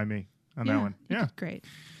job by me on that one. You Yeah, did great.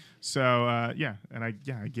 So and I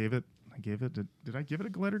gave it. Did I give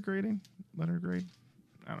it a letter grade?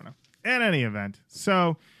 I don't know. In any event,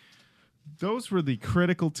 so those were the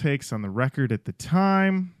critical takes on the record at the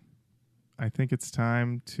time. I think it's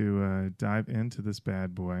time to dive into this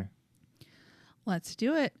bad boy. Let's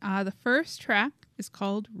do it. The first track is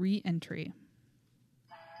called Re-Entry.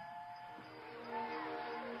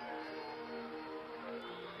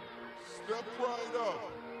 Step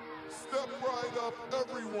right up,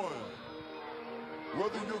 everyone.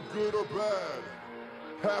 Whether you're good or bad,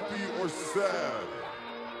 happy or sad,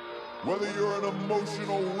 whether you're an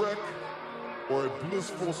emotional wreck or a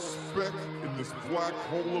blissful speck in this black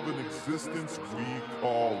hole of an existence we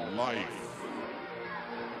call life.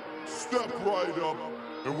 Step right up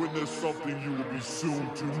and witness something you will be soon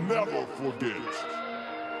to never forget.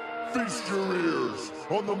 Feast your ears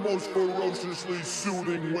on the most ferociously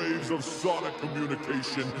soothing waves of sonic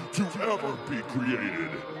communication to ever be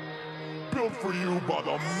created. Built for you by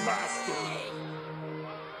the master.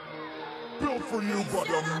 Built for you by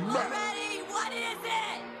the master. What is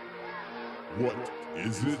it? What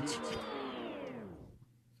is it?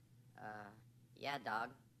 Yeah,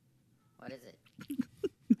 dog. What is it?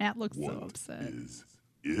 Matt looks so What upset. is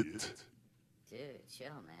it? Dude,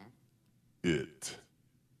 chill, man. It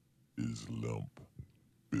is Limp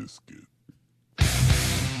Bizkit.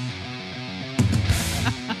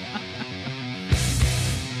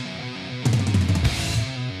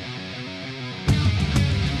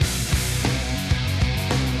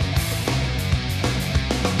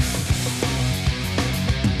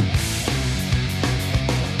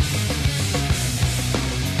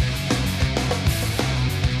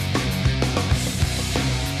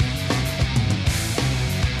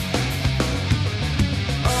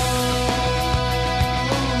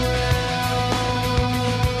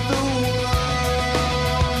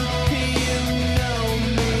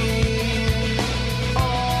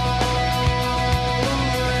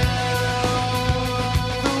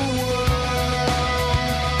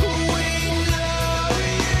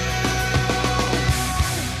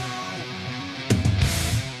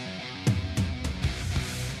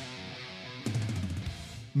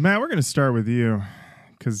 Matt, we're going to start with you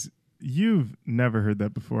because you've never heard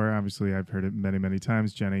that before. Obviously, I've heard it many, many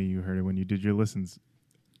times. Jenny, you heard it when you did your listens.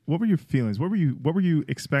 What were your feelings? What were you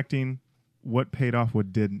expecting? What paid off?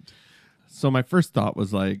 What didn't? So my first thought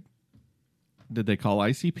was like, did they call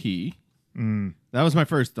ICP? That was my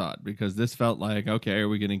first thought because this felt like, okay, are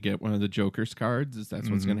we going to get one of the Joker's cards? Is that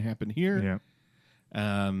what's going to happen here? Yeah.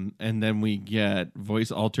 And then we get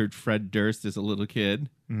voice-altered Fred Durst as a little kid.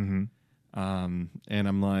 Mm-hmm. And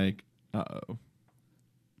I'm like, uh-oh.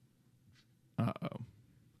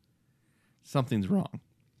 Something's wrong.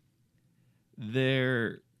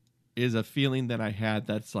 There is a feeling that I had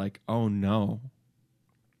that's like, oh no,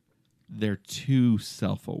 they're too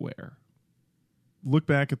self-aware. Look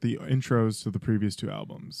back at the intros to the previous two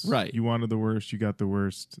albums. Right. You wanted the worst, you got the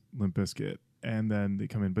worst, Limp Bizkit. And then they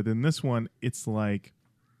come in. But in this one, it's like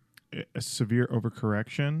a severe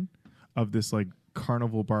overcorrection of this like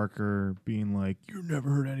Carnival Barker being like, you never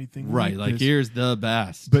heard anything Right, like this. here's the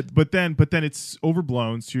best. But then it's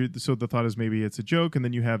overblown. So the thought is maybe it's a joke, and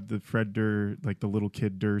then you have the Fred Durst, like the little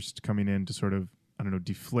kid Durst, coming in to sort of, I don't know,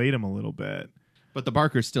 deflate him a little bit. But the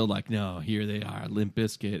Barker's still like, no, here they are, Limp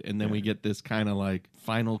Bizkit. And then we get this kind of like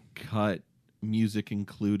final cut, music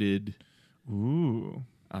included riff.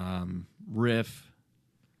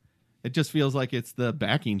 It just feels like it's the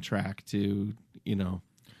backing track to, you know,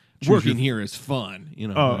 working here is fun. You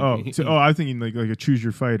know. I was thinking like a Choose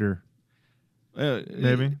Your Fighter.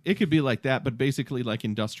 Maybe. It could be like that, but basically like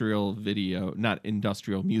industrial video, not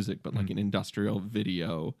industrial music, but like an industrial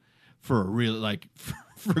video for a real, like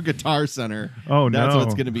for Guitar Center. Oh, no. That's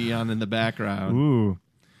what's going to be on in the background. Ooh.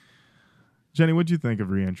 Jenny, what'd you think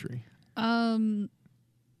of Re-Entry? I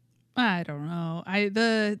don't know.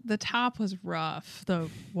 The top was rough.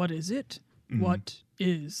 What is it? Mm-hmm. What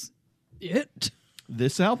is it?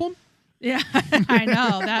 This album? Yeah, I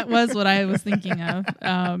know. That was what I was thinking of.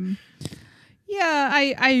 Yeah,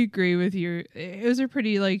 I agree with you. It was a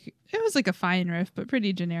pretty it was like a fine riff, but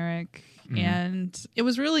pretty generic. And it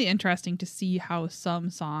was really interesting to see how some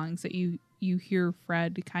songs that you hear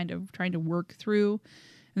Fred kind of trying to work through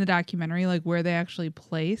in the documentary, like where they actually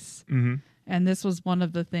place. And this was one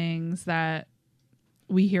of the things that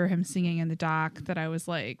we hear him singing in the doc that I was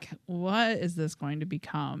like, what is this going to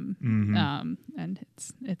become? And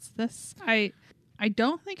it's this. I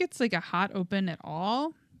don't think it's like a hot open at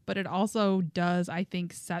all, but it also does, I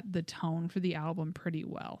think, set the tone for the album pretty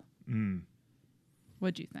well.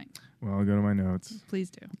 What'd you think? Well, I'll go to my notes. Please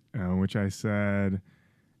do. Which I said,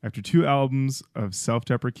 after 2 albums of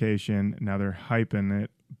self-deprecation, now they're hyping it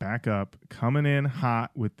back up, coming in hot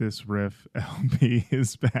with this riff. LB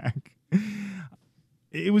is back.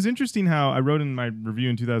 It was interesting how I wrote in my review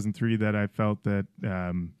in 2003 that I felt that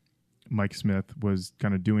Mike Smith was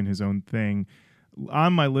kind of doing his own thing.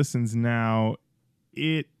 On my listens now,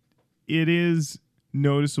 it is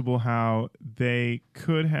noticeable how they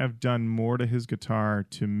could have done more to his guitar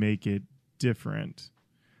to make it different,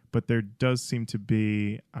 but there does seem to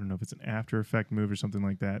be, I don't know if it's an After Effect move or something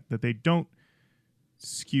like that they don't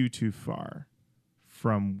skew too far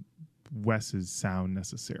from Wes's sound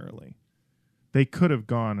necessarily. They could have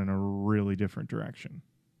gone in a really different direction.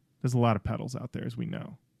 There's a lot of pedals out there, as we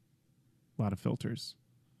know. A lot of filters.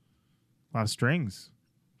 A lot of strings.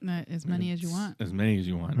 As many as you want. As many as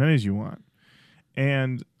you want. As many as you want.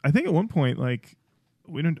 And I think at one point,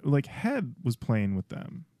 Head was playing with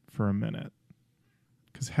them for a minute,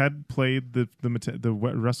 because Head played the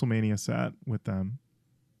WrestleMania set with them.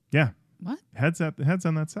 Yeah, what? Head's on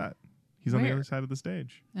that set. He's on the Where? other side of the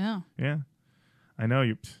stage. Oh, Yeah, I know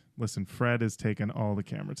you. Listen, Fred has taken all the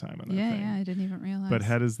camera time on that thing. yeah, I didn't even realize. But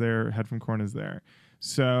Head is there. Head from Korn is there.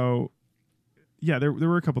 So yeah, there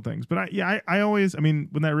were a couple things, but I always, when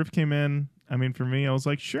that riff came in, for me, I was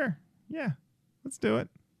like, sure, yeah. Let's do it.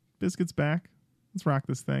 Bizkit's back. Let's rock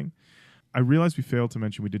this thing. I realized we failed to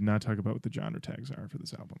mention we did not talk about what the genre tags are for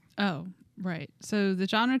this album. Oh, right. So the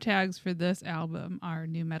genre tags for this album are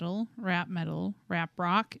new metal, rap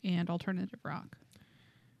rock, and alternative rock.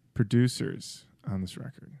 Producers on this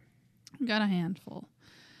record. Got a handful.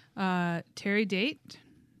 Terry Date,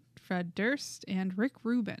 Fred Durst, and Rick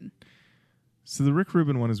Rubin. So the Rick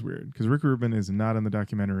Rubin one is weird, because Rick Rubin is not in the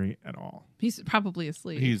documentary at all. He's probably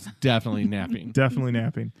asleep. He's definitely napping. Definitely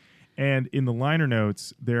napping. And in the liner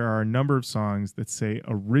notes, there are a number of songs that say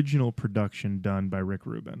original production done by Rick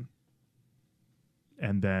Rubin,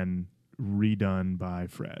 and then redone by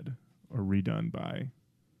Fred, or redone by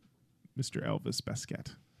Mr. Elvis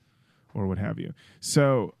Bizkit, or what have you.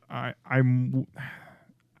 So I'm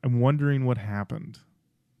wondering what happened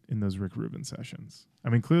in those Rick Rubin sessions.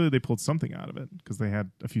 Clearly they pulled something out of it, because they had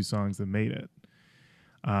a few songs that made it.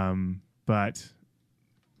 But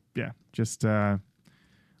yeah, just a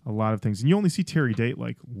lot of things. And you only see Terry Date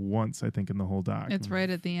once, I think, in the whole doc. It's right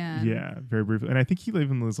at the end. Yeah, very briefly. And I think he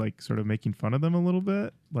even was sort of making fun of them a little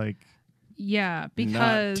bit. Yeah,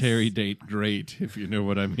 because not Terry Date great, if you know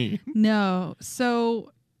what I mean. No.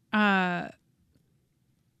 So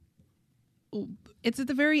it's at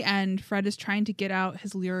the very end. Fred is trying to get out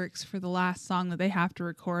his lyrics for the last song that they have to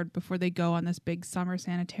record before they go on this big summer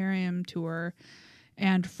sanitarium tour.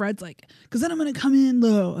 And Fred's like, because then I'm going to come in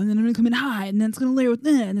low, and then I'm going to come in high, and then it's going to layer with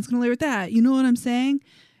that, and it's going to layer with that. You know what I'm saying?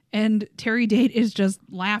 And Terry Date is just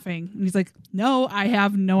laughing. And he's like, no, I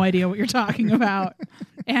have no idea what you're talking about.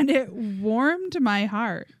 And it warmed my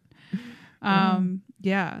heart.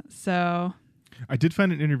 Yeah, so... I did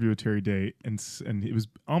find an interview with Terry Date, and it was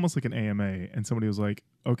almost like an AMA, and somebody was like,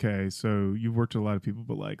 okay, so you've worked with a lot of people,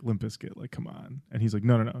 but Limp Bizkit, come on. And he's like,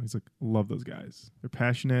 no. He's like, love those guys. They're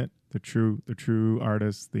passionate. They're true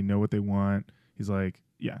artists. They know what they want. He's like,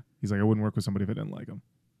 yeah. He's like, I wouldn't work with somebody if I didn't like them.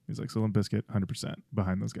 He's like, so Limp Bizkit, 100%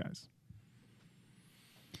 behind those guys.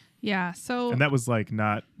 Yeah, so... And that was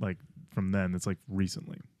not from then. It's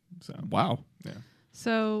recently. So wow. Yeah.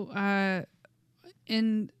 So I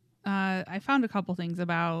found a couple things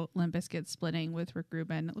about Limp Bizkit splitting with Rick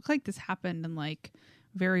Rubin. It looked like this happened in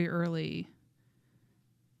very early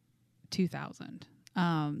 2000.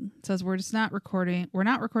 Says we're not recording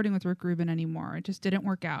with Rick Rubin anymore. It just didn't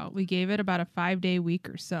work out. We gave it about a 5-day week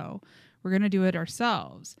or so. We're going to do it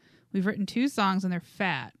ourselves. We've written 2 songs and they're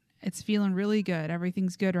fat. It's feeling really good.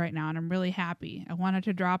 Everything's good right now and I'm really happy. I wanted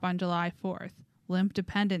to drop on July 4th. Limp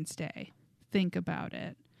Dependence Day. Think about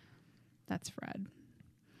it. That's Fred.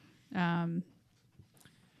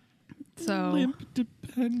 So Limp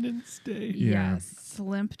Dependence Day. Yeah. Yes,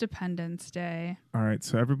 Limp Dependence Day. All right,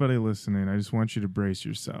 so everybody listening, I just want you to brace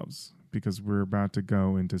yourselves, because we're about to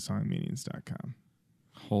go into songmeanings.com.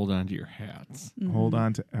 Hold on to your hats. Mm-hmm. Hold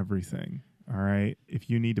on to everything, All right. If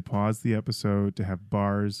you need to pause the episode to have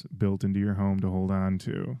bars built into your home to hold on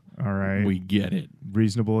to, all right. We get it.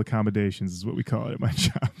 Reasonable accommodations is what we call it at my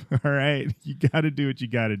job. All right. You got to do what you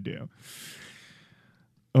got to do.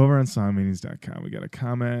 Over on songmeanings.com, we got a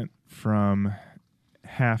comment from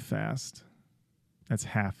Half Fast. That's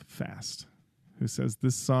Half Fast. Who says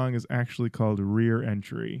this song is actually called Rear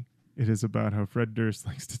Entry. It is about how Fred Durst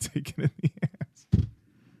likes to take it in the ass.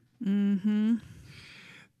 Mm-hmm.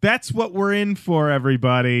 That's what we're in for,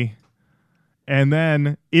 everybody. And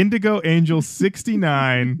then Indigo Angel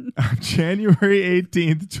 69 on January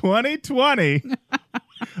 18th, 2020.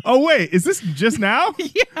 Oh, wait. Is this just now?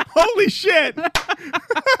 Yeah. Holy shit.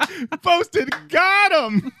 Posted. Got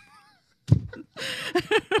him.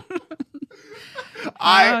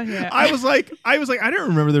 I was like, I don't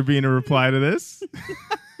remember there being a reply to this.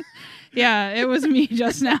 Yeah, it was me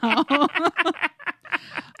just now.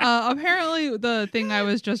 Apparently, the thing I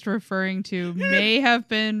was just referring to may have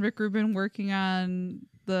been Rick Rubin working on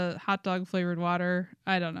the hot dog flavored water.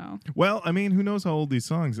 I don't know. Well, I mean, who knows how old these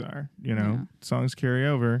songs are? You know, Yeah. songs carry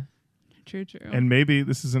over. True. And maybe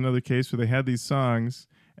this is another case where they had these songs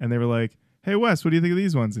and they were like, "Hey, Wes, what do you think of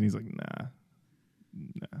these ones?" And he's like,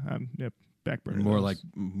 "Nah, yep, back burner. More those." like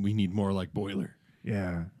we need more like Boiler.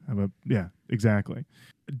 Yeah, yeah, exactly.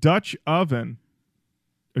 Dutch Oven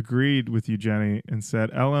agreed with you, Jenny, and said,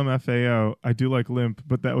 LMFAO, I do like Limp,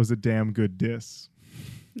 but that was a damn good diss.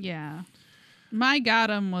 Yeah. My got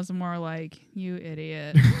him was more like, you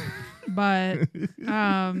idiot. But,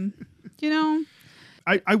 you know.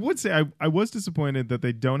 I would say I was disappointed that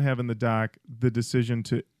they don't have in the doc the decision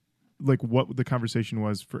to, like, what the conversation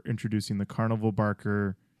was for introducing the Carnival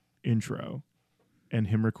Barker intro and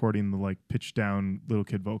him recording the, like, pitched down little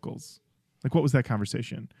kid vocals. Like, what was that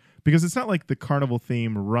conversation? Because it's not like the Carnival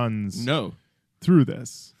theme runs through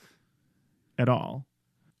this at all.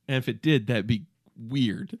 And if it did, that'd be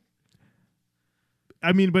weird.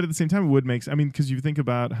 I mean, but at the same time, it would make... I mean, because you think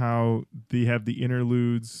about how they have the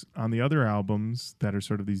interludes on the other albums that are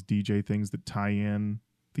sort of these DJ things that tie in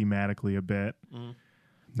thematically a bit. Mm.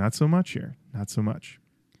 Not so much here. Not so much.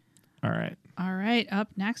 All right. All right. Up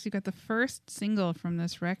next, you got the first single from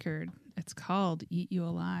this record. It's called Eat You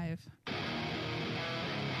Alive.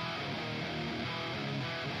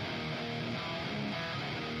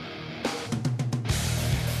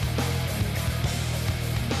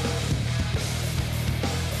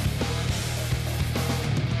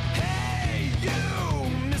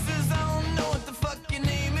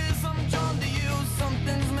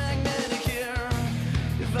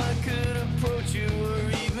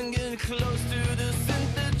 Close to the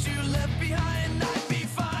scent that you left behind, I'd be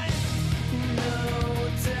fine. No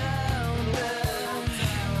doubt that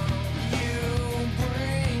you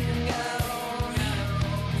bring out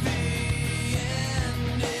the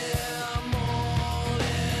end. I'm all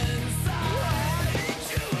inside. I'd eat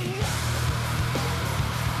you alive.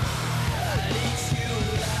 I'd eat you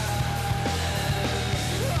alive.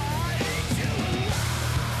 I'd eat you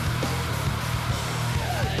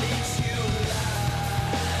alive. I'd eat you alive.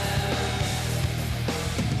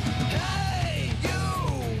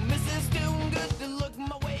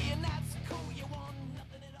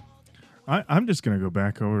 I'm just going to go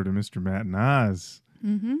back over to Mr. Matt Nas.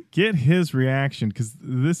 Mm-hmm. Get his reaction, because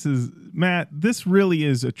this is... Matt, this really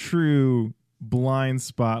is a true blind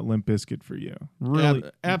spot Limp Bizkit for you. Really,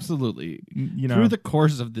 absolutely. You know, through the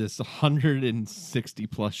course of this 160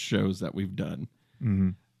 plus shows that we've done,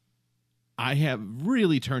 I have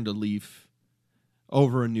really turned a leaf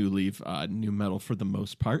over a new leaf, new metal for the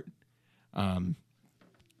most part.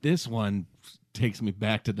 This one takes me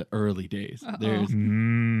back to the early days. There's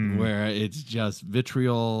where it's just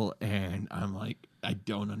vitriol, and I'm like, I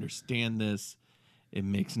don't understand this. It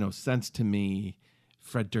makes no sense to me.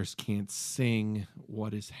 Fred Durst can't sing.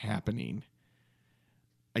 What is happening?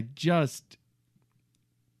 I just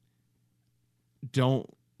don't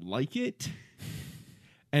like it.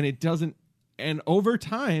 And it doesn't. And over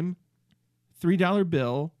time, $3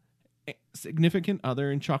 Bill, Significant Other,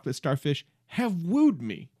 and Chocolate Starfish have wooed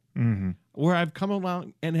me. Where I've come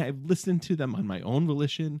along and have listened to them on my own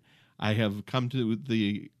volition. I have come to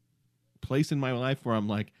the place in my life where I'm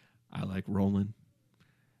like, I like Rollin',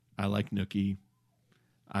 I like Nookie,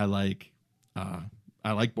 I like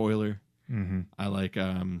Boiler, I like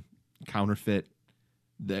Counterfeit.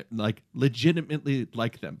 That, like, legitimately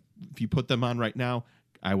like them. If you put them on right now,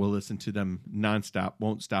 I will listen to them nonstop.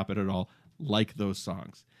 Won't stop it at all. Like those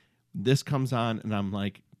songs. This comes on and I'm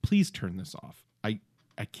like, please turn this off.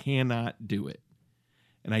 I cannot do it.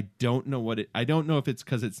 And I don't know what I don't know if it's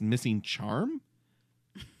because it's missing charm.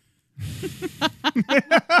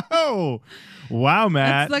 Oh, Wow,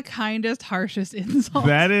 Matt. That's the kindest, harshest insult.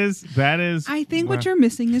 That is. I think what you're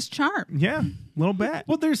missing is charm. Yeah, a little bit.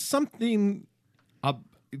 Well, there's something.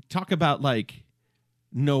 Talk about like,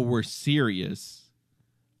 no, we're serious.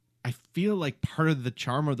 I feel like part of the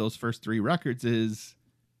charm of those first 3 records is,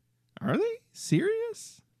 are they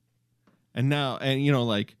serious? And now,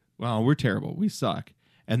 like, well, we're terrible, we suck.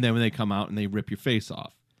 And then when they come out and they rip your face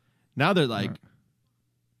off, now they're like,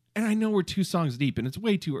 and I know we're 2 songs deep and it's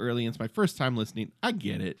way too early and it's my first time listening. I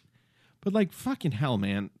get it. But like, fucking hell,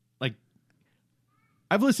 man. Like,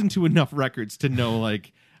 I've listened to enough records to know,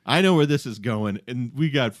 like, I know where this is going and we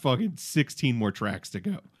got fucking 16 more tracks to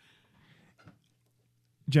go.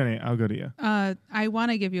 Jenny, I'll go to you. I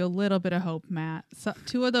want to give you a little bit of hope, Matt. So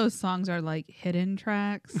 2 of those songs are like hidden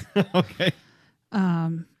tracks. Okay.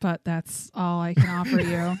 But that's all I can offer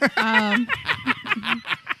you.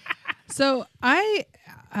 So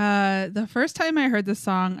the first time I heard this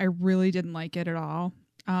song, I really didn't like it at all.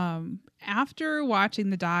 After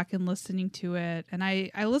watching the doc and listening to it, and I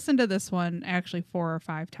listened to this one actually 4 or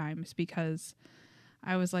 5 times because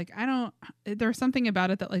I was like, there was something about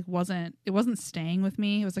it that like wasn't staying with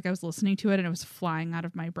me. It was like I was listening to it and it was flying out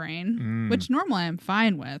of my brain, which normally I'm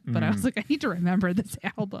fine with, but I was like, I need to remember this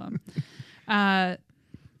album. I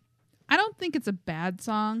don't think it's a bad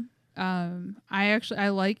song. I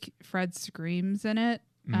like Fred's screams in it.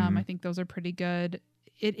 I think those are pretty good.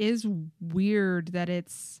 It is weird that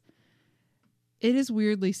it is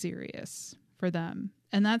weirdly serious for them.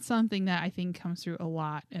 And that's something that I think comes through a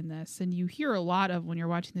lot in this. And you hear a lot of when you're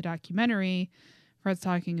watching the documentary, Fred's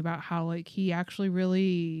talking about how like he actually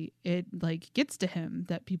really, it like gets to him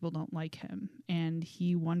that people don't like him. And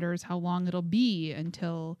he wonders how long it'll be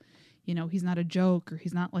until, he's not a joke or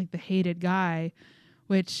he's not like the hated guy,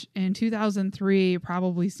 which in 2003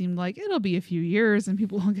 probably seemed like it'll be a few years and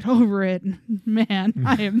people will get over it. And man,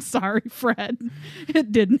 I am sorry, Fred.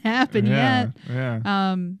 It didn't happen yet.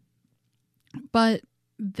 Yeah. But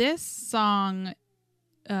this song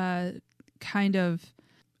kind of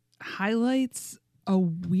highlights a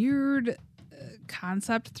weird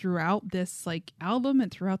concept throughout this like album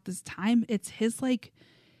and throughout this time. It's his like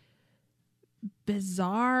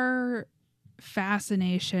bizarre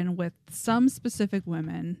fascination with some specific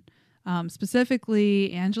women.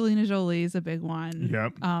 Specifically, Angelina Jolie is a big one.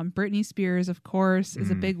 Yep. Britney Spears, of course,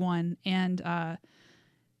 is a big one. And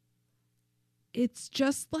it's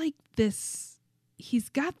just like this. He's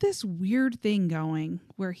got this weird thing going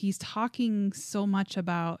where he's talking so much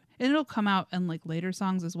about, and it'll come out in like later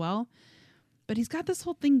songs as well, but he's got this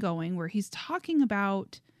whole thing going where he's talking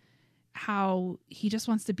about how he just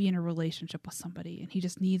wants to be in a relationship with somebody and he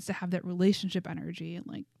just needs to have that relationship energy, and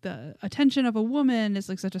like the attention of a woman is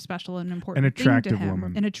like such a special and important thing to him.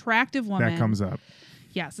 An attractive woman that comes up.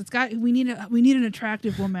 Yes, we need an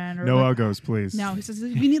attractive woman. Or no like, uggos, please. No, he says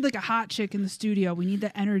we need like a hot chick in the studio. We need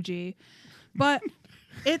the energy. But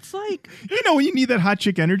it's like, when you need that hot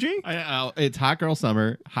chick energy. It's hot girl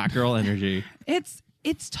summer, hot girl energy. It's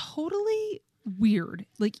totally weird.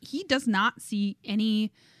 Like he does not see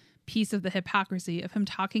any piece of the hypocrisy of him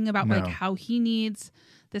talking about like how he needs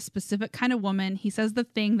this specific kind of woman. He says the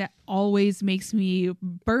thing that always makes me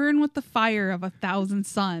burn with the fire of 1,000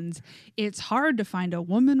 suns. It's hard to find a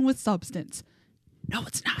woman with substance. No,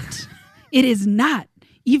 it's not. It is not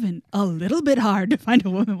even a little bit hard to find a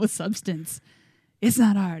woman with substance. It's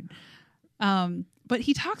not hard. But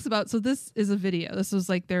he talks about, so this is a video. This was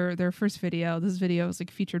like their first video. This video was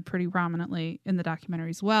like featured pretty prominently in the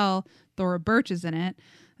documentary as well. Thora Birch is in it.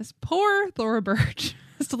 This poor Thora Birch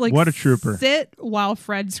has to like what a trooper. Sit while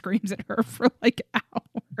Fred screams at her for like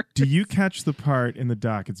hours. Do you catch the part in the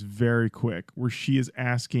doc? It's very quick where she is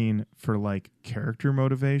asking for like character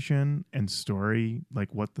motivation and story,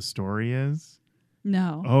 like what the story is.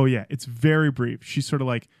 No. Oh yeah, it's very brief. She's sort of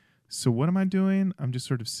like, so what am I doing? I'm just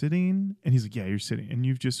sort of sitting. And he's like, yeah, you're sitting. And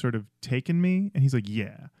you've just sort of taken me. And he's like,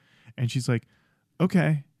 yeah. And she's like,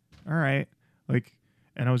 okay, all right. Like,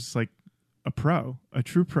 and I was just like, a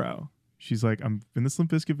true pro. She's like, I'm in this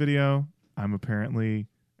Limp Bizkit video. I'm apparently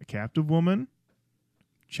a captive woman.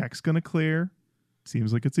 Check's going to clear.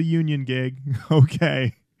 Seems like it's a union gig.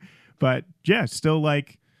 Okay. But yeah, still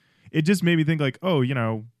like, it just made me think like, oh,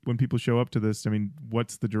 when people show up to this, I mean,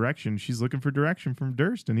 what's the direction? She's looking for direction from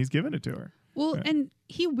Durst, and he's giving it to her. Well, yeah. And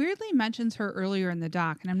he weirdly mentions her earlier in the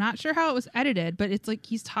doc, and I'm not sure how it was edited, but it's like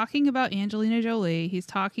he's talking about Angelina Jolie. He's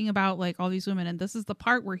talking about like all these women, and this is the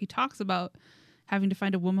part where he talks about having to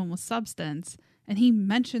find a woman with substance, and he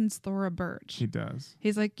mentions Thora Birch. He does.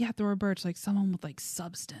 He's like, yeah, Thora Birch, like someone with like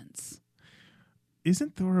substance.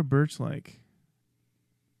 Isn't Thora Birch like...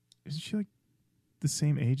 Isn't she like the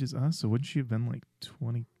same age as us, so wouldn't she have been like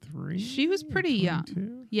 23? She was pretty young.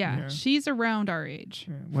 22? Yeah, she's around our age,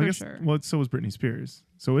 Well, I for guess, sure. Well, so was Britney Spears.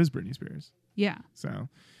 So is Britney Spears. Yeah. So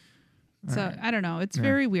I don't know. It's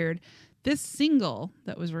very weird. This single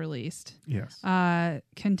that was released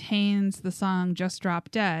contains the song Just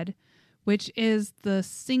Drop Dead, which is the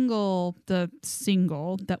single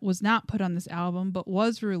that was not put on this album, but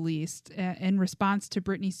was released in response to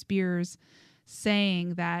Britney Spears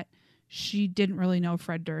saying that she didn't really know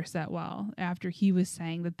Fred Durst that well after he was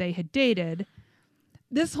saying that they had dated.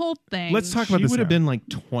 This whole thing. Let's talk about She this. would have now. been like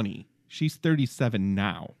 20. She's 37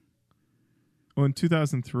 now. Well, in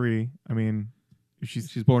 2003, I mean,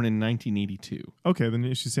 she's born in 1982. Okay, then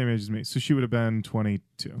she's the same age as me. So she would have been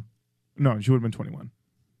 22. No, she would have been 21.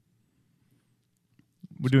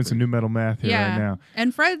 We're doing some new metal math here right now.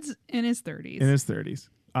 And Fred's in his 30s. In his 30s.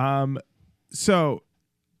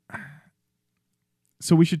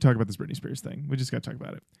 So we should talk about this Britney Spears thing. We just got to talk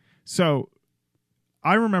about it. So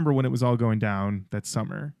I remember when it was all going down that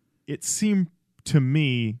summer, it seemed to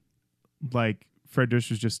me like Fred Durst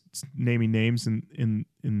was just naming names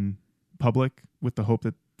in public with the hope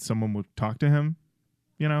that someone would talk to him.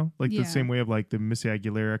 You know, like the same way of like the Missy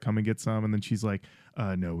Aguilera come and get some. And then she's like,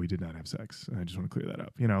 no, we did not have sex. I just want to clear that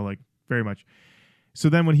up. You know, like very much. So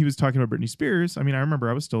then when he was talking about Britney Spears, I mean, I remember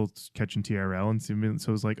I was still catching TRL. And so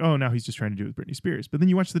it was like, oh, now he's just trying to do it with Britney Spears. But then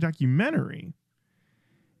you watch the documentary.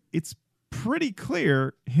 It's pretty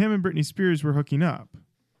clear him and Britney Spears were hooking up.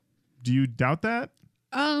 Do you doubt that?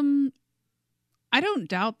 I don't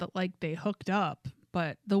doubt that like they hooked up,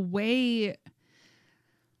 but the way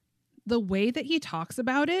that he talks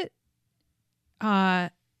about it,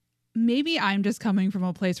 maybe I'm just coming from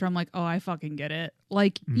a place where I'm like, oh, I fucking get it.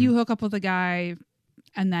 Like you hook up with a guy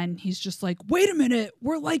and then he's just like, wait a minute,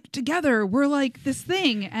 we're like together. We're like this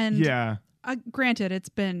thing. And granted, it's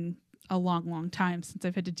been a long, long time since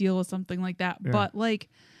I've had to deal with something like that. Yeah. But like,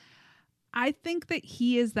 I think that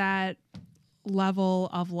he is that level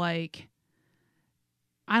of like,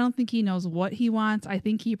 I don't think he knows what he wants. I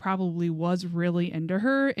think he probably was really into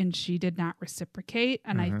her and she did not reciprocate.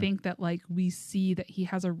 And I think that like we see that he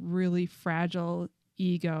has a really fragile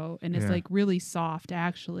ego and is like really soft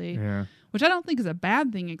actually, which I don't think is a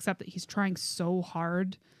bad thing, except that he's trying so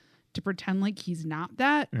hard to pretend like he's not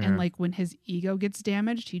that. And like when his ego gets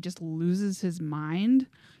damaged, he just loses his mind,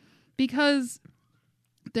 because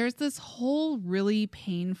there's this whole really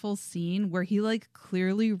painful scene where he like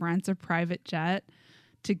clearly rents a private jet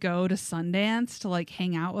to go to Sundance to like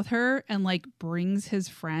hang out with her and like brings his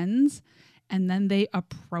friends, and then they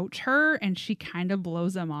approach her and she kind of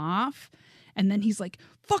blows him off. And then he's like,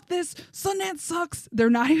 fuck this, Sundance sucks. They're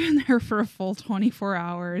not even there for a full 24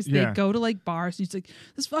 hours. They go to like bars. He's like,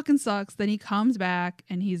 this fucking sucks. Then he comes back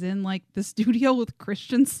and he's in like the studio with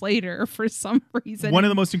Christian Slater for some reason. One of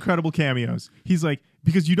the most incredible cameos. He's like,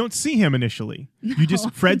 because you don't see him initially. No. You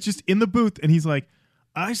just, Fred's just in the booth and he's like,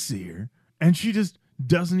 I see her. And she just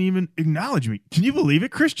doesn't even acknowledge me. Can you believe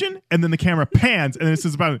it, Christian? And then the camera pans and it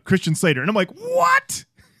says about Christian Slater. And I'm like, what?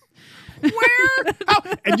 Where? How?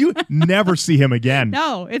 And you never see him again.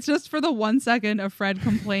 No, it's just for the 1 second of Fred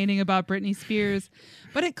complaining about Britney Spears.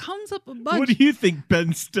 But it comes up a bunch. What do you think,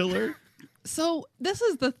 Ben Stiller? So this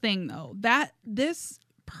is the thing, though, that this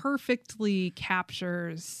perfectly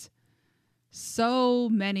captures so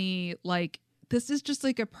many, like, this is just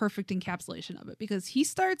like a perfect encapsulation of it, because he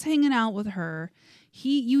starts hanging out with her.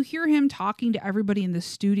 You hear him talking to everybody in the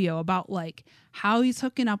studio about like how he's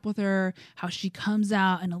hooking up with her, how she comes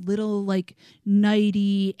out in a little like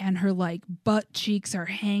nightie and her like butt cheeks are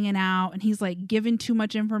hanging out, and he's like giving too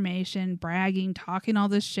much information, bragging, talking all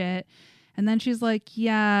this shit. And then she's like,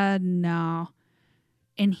 yeah, no.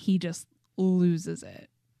 And he just loses it.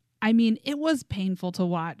 I mean, it was painful to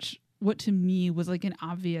watch what to me was like an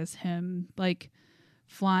obvious him like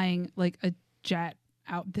flying like a jet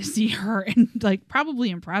out to see her and like probably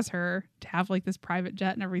impress her to have like this private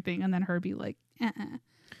jet and everything, and then her be like,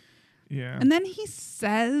 yeah. And then he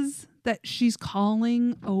says that she's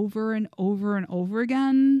calling over and over and over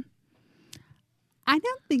again. I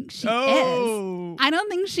don't think she is. I don't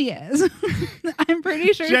think she is. I'm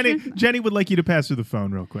pretty sure Jenny would like you to pass her the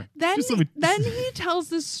phone real quick. Then he tells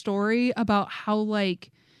this story about how like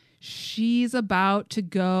she's about to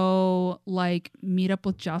go like meet up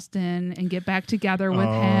with Justin and get back together with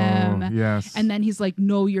him. Yes. And then he's like,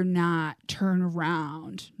 no, you're not. Turn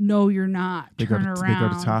around. No, you're not. Turn around. They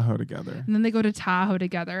go to Tahoe together. And then they go to Tahoe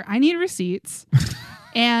together. I need receipts.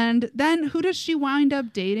 And then who does she wind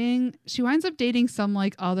up dating? She winds up dating some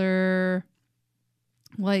like other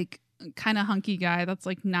like kind of hunky guy that's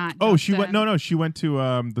like not. Oh, Justin. She went to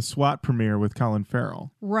the SWAT premiere with Colin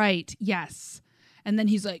Farrell. Right. Yes. And then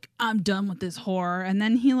he's like, I'm done with this whore. And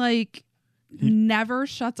then he like never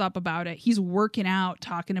shuts up about it. He's working out,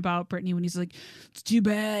 talking about Britney when he's like, it's too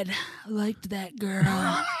bad. I liked that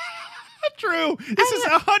girl. True. This is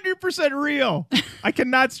 100% real. I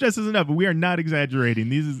cannot stress this enough, but we are not exaggerating.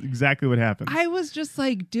 This is exactly what happened. I was just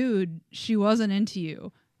like, dude, she wasn't into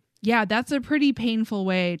you. Yeah, that's a pretty painful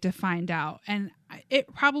way to find out. And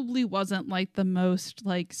it probably wasn't like the most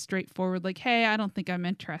like straightforward, like, hey, I don't think I'm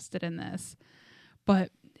interested in this.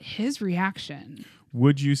 But his reaction.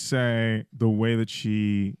 Would you say the way that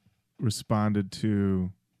she responded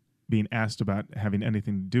to being asked about having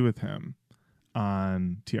anything to do with him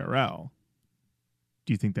on TRL,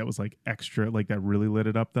 do you think that was like extra, like that really lit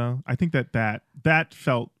it up though? I think that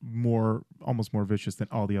felt almost more vicious than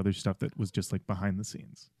all the other stuff that was just like behind the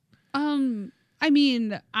scenes. I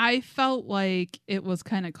mean, I felt like it was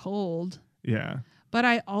kind of cold. Yeah. But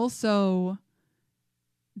I also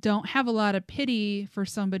don't have a lot of pity for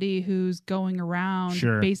somebody who's going around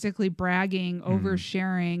basically bragging,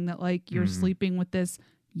 oversharing that like you're sleeping with this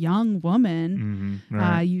young woman,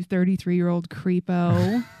 right. You 33-year-old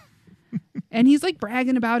creepo. And he's like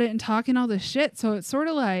bragging about it and talking all this shit. So it's sort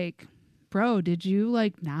of like, bro, did you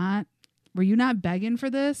like were you not begging for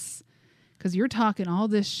this? Because you're talking all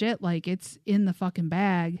this shit like it's in the fucking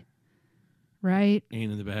bag. Right?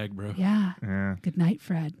 Ain't in the bag, bro. Yeah. Yeah. Good night,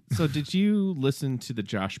 Fred. So did you listen to the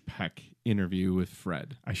Josh Peck interview with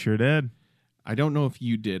Fred? I sure did. I don't know if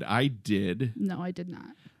you did. I did. No, I did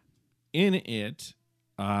not. In it,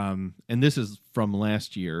 and this is from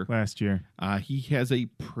last year. He has a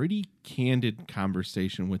pretty candid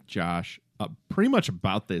conversation with Josh pretty much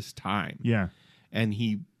about this time. Yeah. And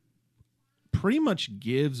he pretty much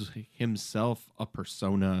gives himself a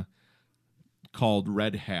persona called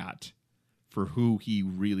Red Hat for who he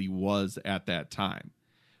really was at that time,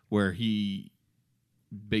 where he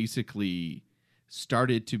basically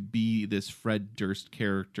started to be this Fred Durst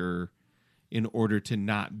character in order to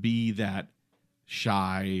not be that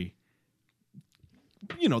shy,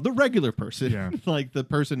 the regular person, yeah. like the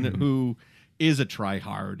person who is a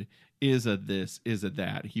try-hard, is a this, is a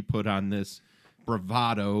that. He put on this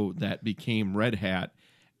bravado that became Red Hat,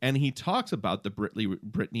 and he talks about the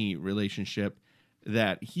Britney relationship,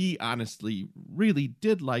 that he honestly really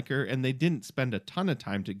did like her, and they didn't spend a ton of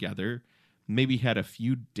time together. Maybe had a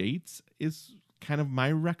few dates is kind of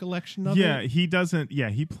my recollection of it. Yeah, he doesn't. Yeah,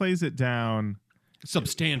 he plays it down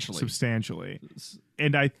substantially.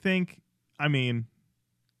 And I think, I mean,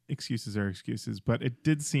 excuses are excuses, but it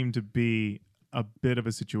did seem to be a bit of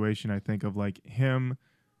a situation, I think, of like him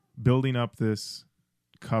building up this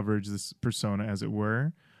coverage, this persona, as it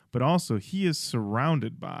were, but also he is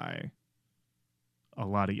surrounded by a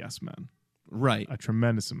lot of yes men. Right. A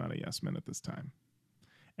tremendous amount of yes men at this time.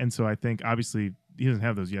 And so I think obviously he doesn't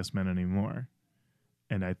have those yes men anymore.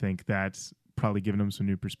 And I think that's probably given him some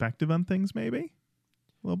new perspective on things, maybe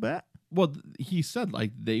a little bit. Well, he said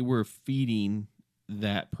like they were feeding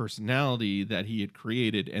that personality that he had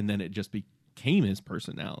created, and then it just became his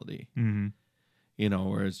personality. Mm-hmm.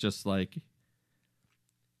 Where it's just like,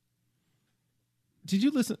 did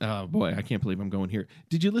you listen? Oh boy, I can't believe I'm going here.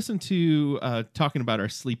 Did you listen to talking about our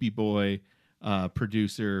sleepy boy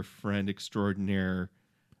producer, friend extraordinaire,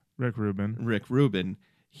 Rick Rubin?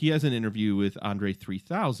 He has an interview with Andre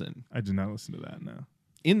 3000. I did not listen to that, no.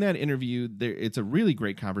 In that interview, it's a really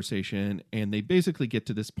great conversation, and they basically get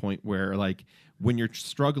to this point where, like, when you're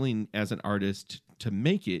struggling as an artist to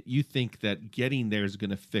make it, you think that getting there is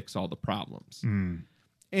going to fix all the problems.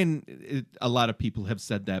 And a lot of people have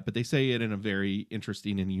said that, but they say it in a very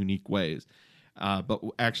interesting and unique ways. But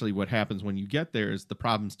actually what happens when you get there is the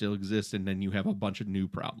problem still exists, and then you have a bunch of new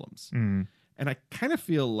problems. And I kind of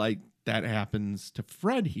feel like that happens to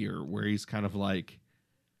Fred here, where he's kind of like,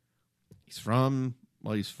 he's from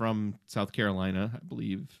South Carolina, I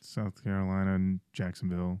believe. South Carolina and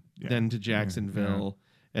Jacksonville. Yeah. Then to Jacksonville,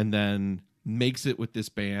 and then makes it with this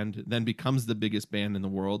band, then becomes the biggest band in the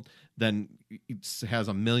world, then has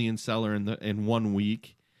a million seller in 1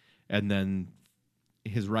 week, and then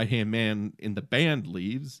his right-hand man in the band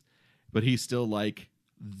leaves, but he's still like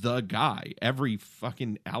the guy. Every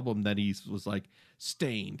fucking album that he was like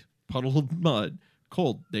Stained, Puddle of Mud,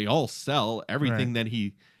 Cold, they all sell. Everything that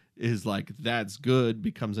he is like, that's good,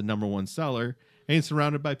 becomes a number one seller, and he's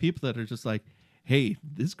surrounded by people that are just like, hey,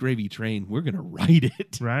 this Gravy Train, we're gonna ride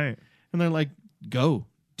it. Right. And they're like, go,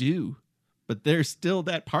 do. But there's still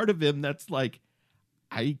that part of him that's like,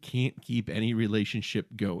 I can't keep any relationship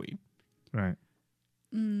going. Right.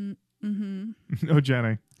 Mm-hmm. No,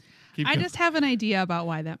 Jenny. I just have an idea about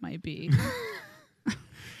why that might be.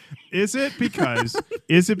 Is it because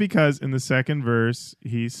in the second verse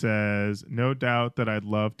he says, "No doubt that I'd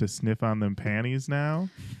love to sniff on them panties now"?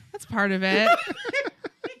 That's part of it.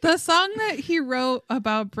 The song that he wrote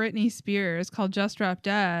about Britney Spears called Just Drop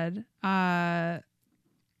Dead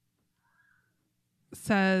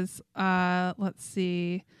says, let's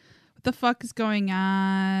see. What the fuck is going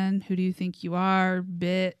on? Who do you think you are,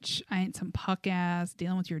 bitch? I ain't some puck ass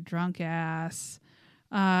dealing with your drunk ass.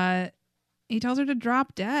 He tells her to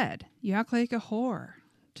drop dead. You act like a whore.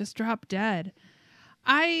 Just drop dead.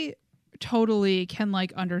 I totally can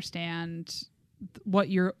like understand what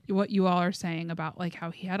you all are saying about like how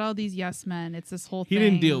he had all these yes men. It's this whole thing. He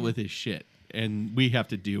didn't deal with his shit, and we have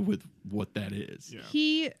to deal with what that is. Yeah.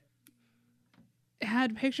 He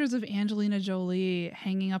had pictures of Angelina Jolie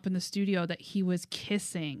hanging up in the studio that he was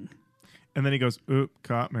kissing. And then he goes, "Oop,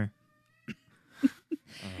 caught me.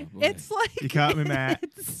 It's like You caught me, Matt.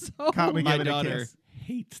 It's so Caught me My giving a daughter kiss."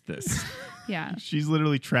 hates this. yeah. She's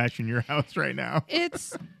literally trashing your house right now.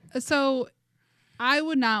 It's so I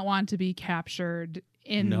would not want to be captured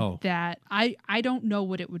in No. that. I don't know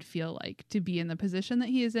what it would feel like to be in the position that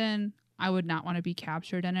he is in. I would not want to be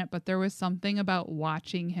captured in it, but there was something about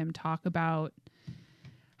watching him talk about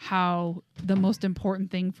how the most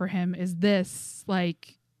important thing for him is this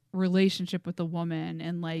like relationship with a woman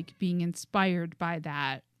and like being inspired by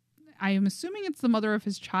that. I am assuming it's the mother of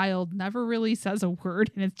his child, never really says a word,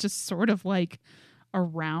 and it's just sort of like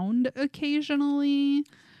around occasionally.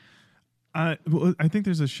 Well, I think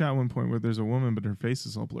there's a shot at one point where there's a woman, but her face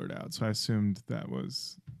is all blurred out. So I assumed that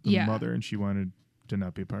was the Yeah. mother, and she wanted to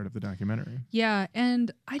not be part of the documentary. Yeah,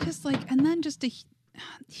 and I just like, and then just to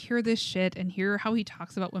hear this shit and hear how he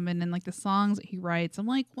talks about women and like the songs that he writes, I'm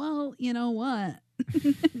like, well, you know what?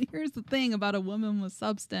 Here's the thing about a woman with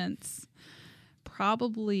substance.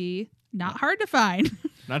 Probably not hard to find.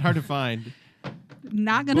 Not hard to find,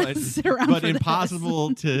 Not gonna sit around but for this.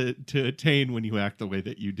 impossible to attain when you act the way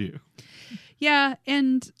that you do. Yeah,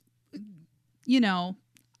 and you know,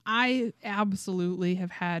 I absolutely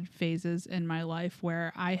have had phases in my life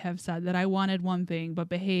where I have said that I wanted one thing but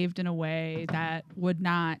behaved in a way that would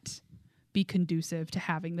not be conducive to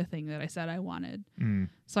having the thing that I said I wanted.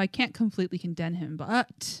 So I can't completely condemn him,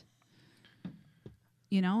 but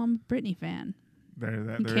you know, I'm a Britney fan.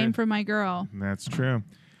 He came for my girl. That's true.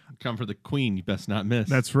 Come for the queen, you best not miss.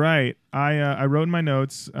 That's right. I wrote in my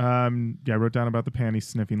notes. I wrote down about the panty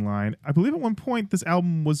sniffing line. I believe at one point this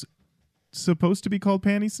album was supposed to be called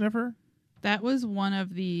Panty Sniffer. That was one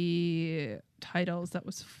of the titles that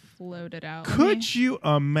was floated out. Could you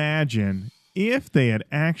imagine if they had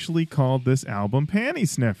actually called this album Panty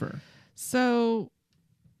Sniffer? So,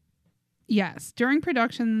 yes, during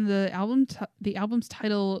production, the album's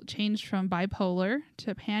title changed from Bipolar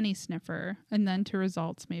to Panty Sniffer, and then to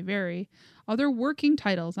Results May Vary. Other working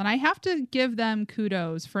titles, and I have to give them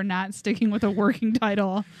kudos for not sticking with a working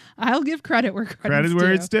title. I'll give credit where credit's Where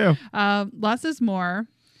due. it's due. Less is More,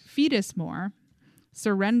 Fetus More,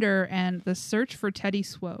 Surrender, and The Search for Teddy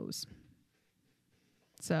Swoes.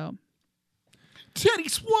 So, Teddy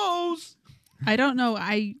Swoes. I don't know.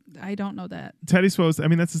 I don't know that. Teddy Swoes. I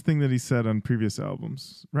mean, that's the thing that he said on previous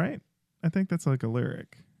albums, right? I think that's like a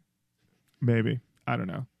lyric. Maybe. I don't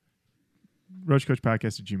know.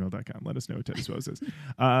 RoachCoachPodcast@gmail.com. Let us know what Teddy Swoes is.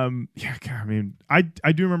 Yeah, God, I mean, I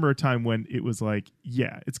do remember a time when it was like,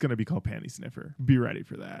 yeah, it's going to be called Panty Sniffer. Be ready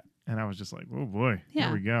for that. And I was just like, oh boy, Yeah,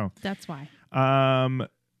 here we go. That's why.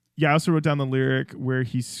 Yeah, I also wrote down the lyric where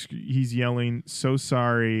he's yelling, "So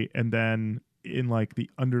sorry," and then in like the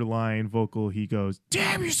underlying vocal, he goes,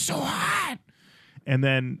 "Damn, you're so hot." And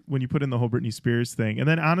then when you put in the whole Britney Spears thing, and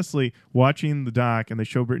then honestly, watching the doc and they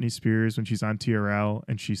show Britney Spears when she's on TRL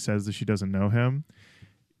and she says that she doesn't know him,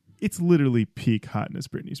 it's literally peak hotness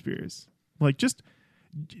Britney Spears. Like, just,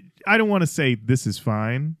 I don't want to say this is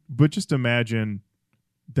fine, but just imagine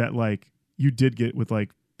that like you did get with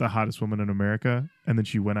like the hottest woman in America, and then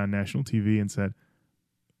she went on national TV and said,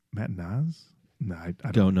 "Matt Nas? No, I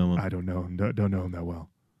Don't know him. I don't know him. Don't know him that well.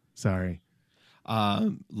 Sorry."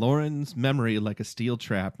 Lauren's memory, like a steel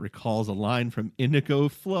trap, recalls a line from Indigo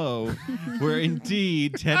Flow, where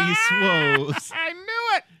indeed Teddy Swoes I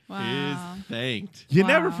knew it. Wow. is thanked. You Wow.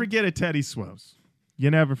 never forget a Teddy Swoes. You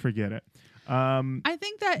never forget it. I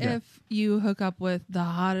think that Yeah. if you hook up with the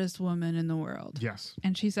hottest woman in the world, Yes.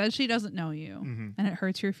 and she says she doesn't know you, Mhm. and it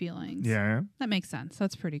hurts your feelings, Yeah. that makes sense.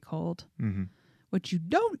 That's pretty cold. Mm-hmm. What you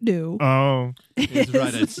don't do Oh, Is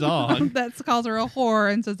write a song. that calls her a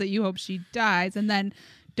whore and says that you hope she dies, and then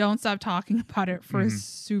don't stop talking about it for a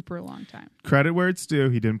super long time. credit where it's due.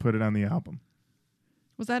 He didn't put it on the album.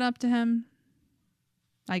 Was that up to him?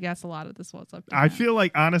 I guess a lot of this was up to I him. feel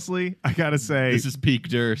like, honestly, I gotta say, This is peak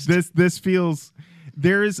Durst. This feels.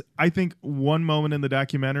 There is, I think, one moment in the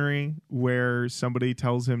documentary where somebody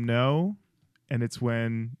tells him no, and it's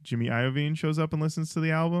when Jimmy Iovine shows up and listens to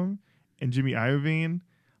the album. And Jimmy Iovine,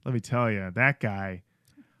 let me tell you, that guy,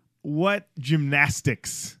 what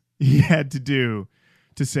gymnastics he had to do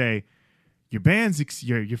to say, your fans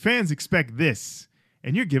expect this,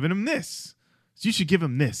 and you're giving them this, so you should give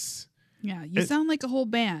them this. Yeah, you sound like a whole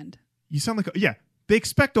band. You sound like they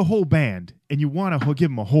expect a whole band, and you want to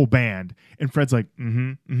give them a whole band. And Fred's like,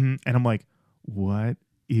 and I'm like, what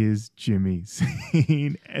is Jimmy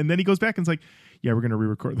saying? And then he goes back and is like, yeah, we're gonna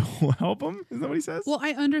re-record the whole album. Is that what he says? Well,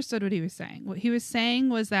 I understood what he was saying. What he was saying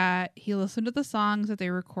was that he listened to the songs that they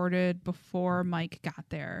recorded before Mike got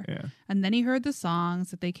there, and then he heard the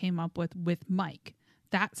songs that they came up with Mike.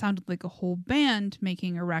 That sounded like a whole band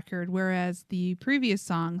making a record, whereas the previous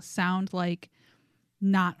songs sound like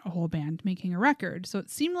not a whole band making a record. So it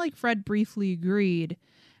seemed like Fred briefly agreed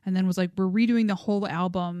and then was like, we're redoing the whole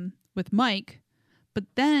album with Mike. But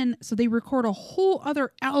then, so they record a whole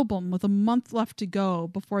other album with a month left to go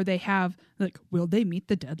before they have, like, will they meet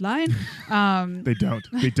the deadline? They don't.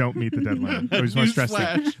 They don't meet the deadline. I just want to stress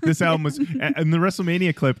that. This album was, and the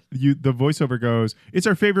WrestleMania clip, the voiceover goes, it's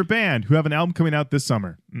our favorite band who have an album coming out this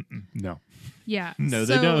summer. No. Yeah. No,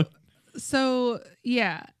 they don't. So,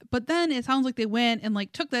 yeah. But then it sounds like they went and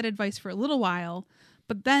like took that advice for a little while,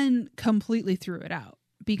 but then completely threw it out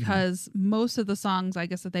because most of the songs, I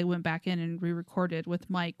guess, that they went back in and re-recorded with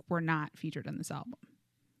Mike were not featured in this album.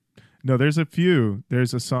 No, there's a few.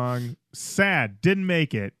 There's a song, Sad, didn't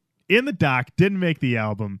make it. In the doc, didn't make the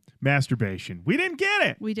album. Masturbation. We didn't get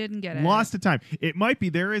it. We didn't get it. Lost to time. It might be.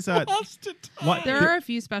 There is a. Lost to time. There are a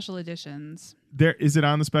few special editions. There is it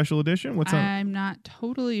on the special edition? What's on? I'm not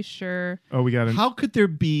totally sure. Oh, we got it. How could there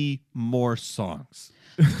be more songs?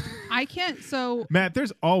 I can't. So Matt,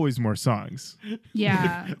 there's always more songs.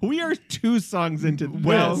 yeah. We are 2 songs into this.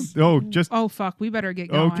 Well, oh fuck, we better get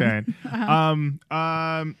going. Okay.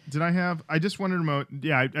 Did I have? I just wanted to note.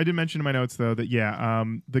 Yeah, I did mention in my notes though that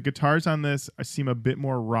the guitars on this seem a bit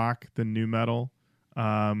more rock than nu metal.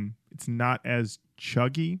 It's not as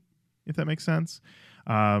chuggy, if that makes sense.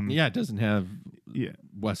 It doesn't have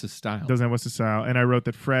Wes's style. Doesn't have Wes's style, and I wrote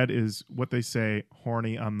that Fred is what they say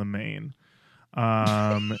horny on the main.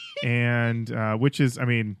 And which is, I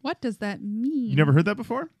mean, what does that mean? You never heard that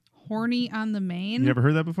before? Horny on the main? You never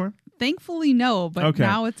heard that before? Thankfully, no, but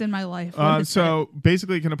now it's in my life. So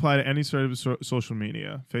basically it can apply to any sort of social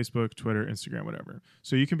media, Facebook, Twitter, Instagram, whatever.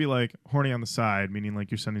 So you can be like horny on the side, meaning like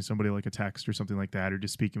you're sending somebody like a text or something like that, or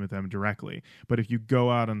just speaking with them directly. But if you go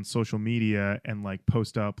out on social media and like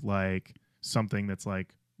post up like something that's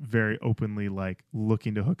like very openly like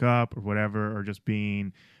looking to hook up or whatever, or just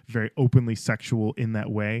being very openly sexual in that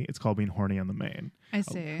way, it's called being horny on the main. I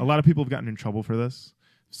see. A lot of people have gotten in trouble for this,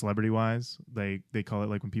 celebrity wise. They call it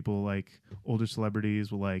like when people like older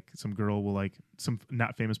celebrities will like some girl will like some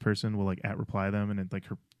not famous person will like at reply them, and it, like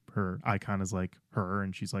her icon is like her,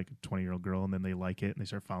 and she's like a 20-year-old girl, and then they like it and they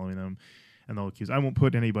start following them, and they'll accuse. I won't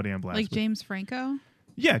put anybody on blast. Like James Franco?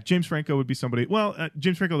 Yeah, James Franco would be somebody. Well,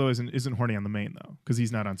 James Franco though isn't horny on the main though, because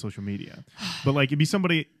he's not on social media. But like it'd be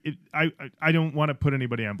somebody. I don't want to put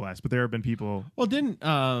anybody on blast, but there have been people. Well, didn't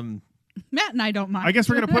Matt and I don't mind. I guess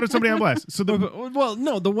we're gonna put somebody on blast. So the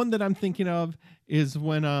the one that I'm thinking of is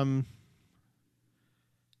when oh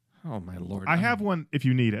my lord, I have one if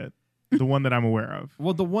you need it. The one that I'm aware of.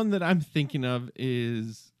 Well, the one that I'm thinking of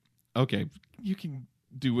is okay. You can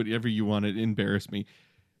do whatever you want to embarrass me.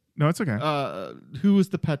 No, it's okay. Who was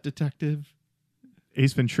the pet detective?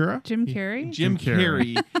 Ace Ventura? Jim Carrey? Jim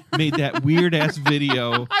Carrey made that weird ass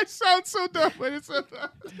video. I sound so dumb when it said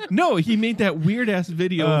that. No, he made that weird ass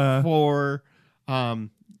video for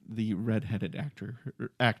the redheaded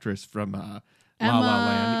actress from La La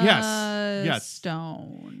Land. Yes.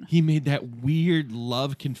 Stone. He made that weird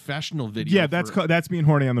love confessional video. Yeah, that's being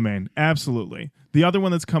horny on the main. Absolutely. The other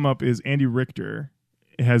one that's come up is Andy Richter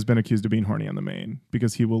has been accused of being horny on the main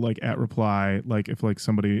because he will like at reply like if like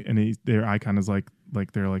somebody and their icon is like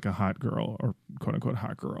they're like a hot girl or quote unquote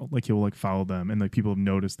hot girl, like he will like follow them, and like people have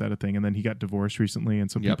noticed that a thing, and then he got divorced recently,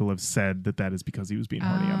 and some people have said that is because he was being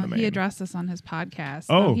horny on the main. He addressed this on his podcast.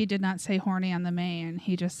 Oh, he did not say horny on the main.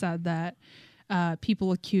 He just said that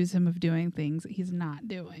people accuse him of doing things that he's not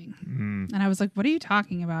doing. And I was like, what are you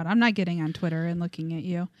talking about? I'm not getting on Twitter and looking at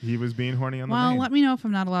you. He was being horny on the main. Well, let me know if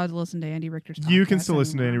I'm not allowed to listen to Andy Richter's podcast. You can still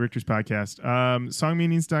listen to Andy Richter's podcast.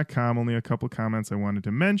 Songmeanings.com, only a couple comments I wanted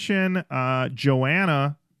to mention.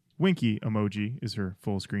 Joanna, winky emoji is her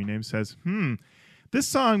full screen name, says, This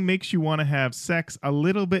song makes you want to have sex a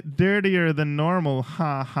little bit dirtier than normal,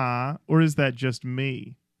 ha ha. Or is that just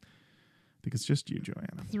me? I think it's just you,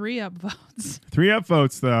 Joanna. 3 upvotes. 3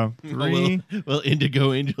 upvotes, though. 3. Well,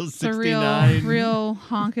 Indigo Angel It's a 69. real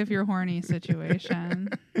honk if you're horny situation.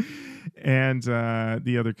 And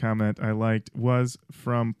the other comment I liked was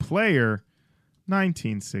from Player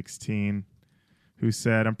 1916, who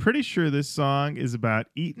said, I'm pretty sure this song is about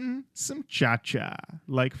eating some cha-cha.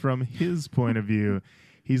 Like, from his point of view,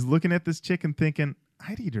 he's looking at this chick and thinking,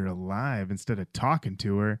 I'd eat her alive instead of talking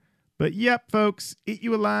to her. But yep, folks, Eat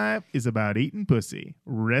You Alive is about eating pussy.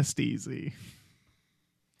 Rest easy.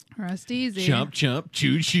 Rest easy. Chomp, chomp,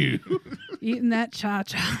 choo, choo. Eating that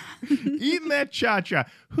cha-cha. Eating that cha-cha.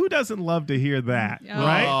 Who doesn't love to hear that, Oh.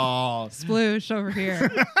 right? Oh, Sploosh over here.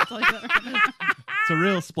 it's a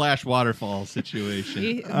real splash waterfall situation.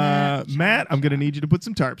 Eating that Matt, I'm going to need you to put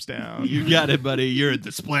some tarps down. You got it, buddy. You're at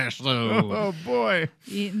the splash zone. Oh, boy.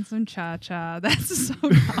 Eating some cha-cha. That's so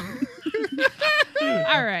dumb.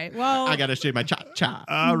 All right. Well, I got to shave my cha-cha.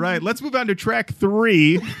 All right, let's move on to track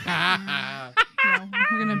 3. no,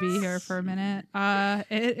 we're going to be here for a minute.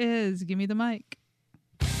 It is Give Me the Mic.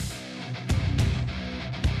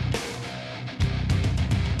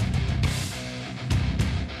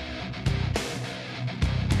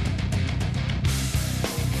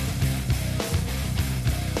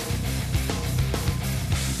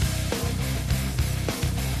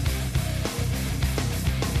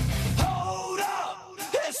 Hold up!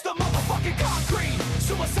 It's the motherfucking concrete!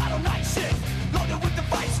 Suicidal night shift! Loaded with the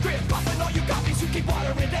fight script! Popping all you copies who keep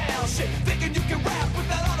watering down shit! Thinking you can rap with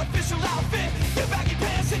that artificial outfit! Your baggy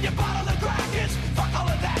pants and your bottle of crackers! Fuck all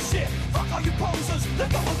of that shit! Fuck all you posers!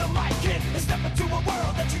 Let go of the mic, kid! And step into a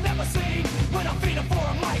world that you never seen! When I'm feeding for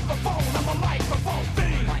a microphone, I'm a microphone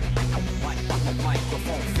fiend!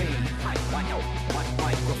 Microphone fiend!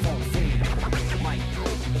 Microphone fiend!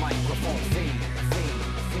 Microphone fiend!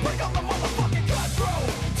 Bring on the motherfucking cutthroat!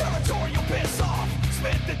 Territorial piss off!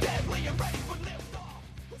 Spit the deadly and ready for liftoff!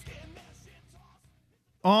 Who's getting that shit tossed?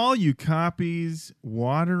 All you copies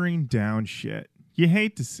watering down shit. You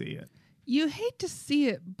hate to see it. You hate to see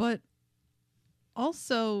it, but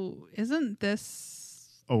also, isn't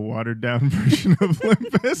this... A watered down version of Limp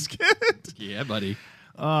Bizkit. Yeah, buddy.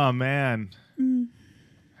 Oh, man.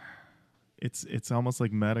 It's almost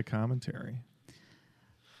like meta commentary.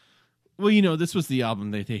 Well, you know, this was the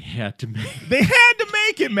album that they had to make. They had to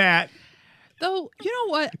make it, Matt. Though, you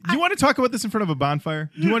know what? Do you want to talk about this in front of a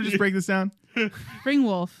bonfire? Do you want to just break this down? Bring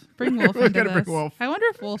Wolf. Bring Wolf We into gotta bring this. Wolf. I wonder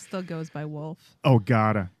if Wolf still goes by Wolf. Oh,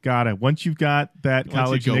 gotta. Once you've got that Once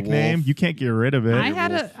college you go nickname, Wolf. you can't get rid of it. I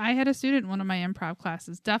had a student in one of my improv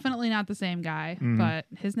classes. Definitely not the same guy, but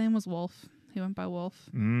his name was Wolf. He went by Wolf.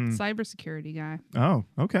 Cybersecurity guy. Oh,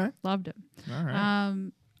 okay. Loved him. All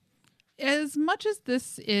right. As much as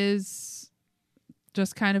this is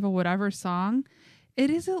just kind of a whatever song,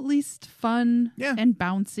 it is at least fun and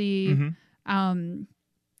bouncy. Mhm.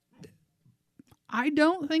 I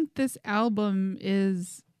don't think this album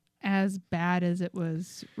is as bad as it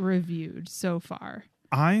was reviewed so far.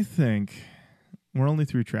 I think we're only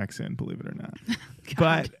 3 tracks in, believe it or not.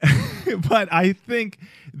 But I think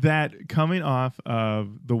that coming off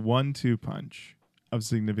of the 1-2 punch of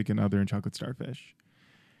Significant Other and Chocolate Starfish,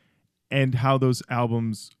 and how those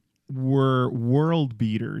albums were world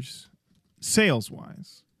beaters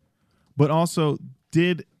sales-wise, but also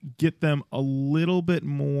did get them a little bit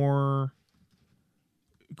more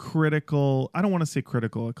critical, I don't want to say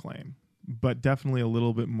critical acclaim, but definitely a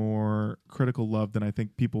little bit more critical love than I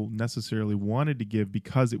think people necessarily wanted to give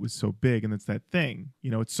because it was so big. And it's that thing, you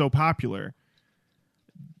know, it's so popular.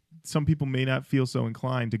 Some people may not feel so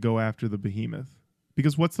inclined to go after the behemoth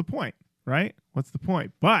because what's the point, right? What's the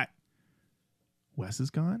point? But Wes is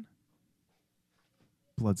gone.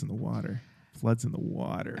 Blood's in the water. Flood's in the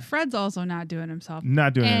water. Fred's also not doing himself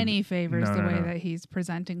Not doing any favors No, the no, way no. that he's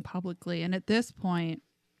presenting publicly. And at this point,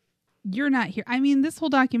 you're not here. I mean, this whole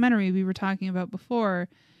documentary we were talking about before,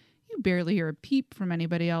 you barely hear a peep from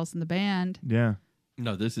anybody else in the band. Yeah.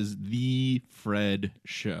 No, this is the Fred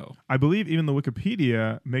show. I believe even the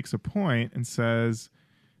Wikipedia makes a point and says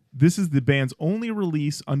this is the band's only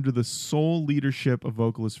release under the sole leadership of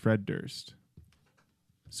vocalist Fred Durst.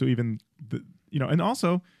 So even the, you know, and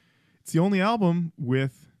also it's the only album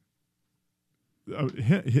with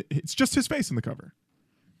it's just his face in the cover.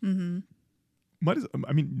 Mm-hmm.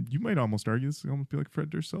 I mean, you might almost argue this would almost be like Fred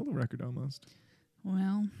Durst's solo record almost.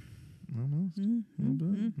 Well, Almost.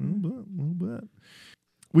 Little bit.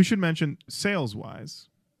 We should mention, sales-wise,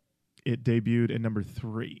 it debuted at number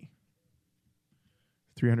 3.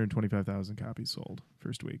 325,000 copies sold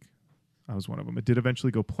first week. I was one of them. It did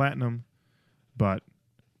eventually go platinum but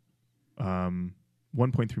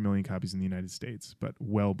 1.3 million copies in the United States, but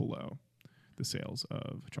well below the sales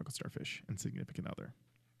of Chocolate Starfish and Significant Other.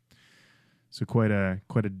 So quite a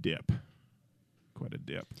dip. Quite a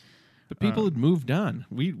dip. But people had moved on.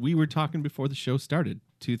 We were talking before the show started.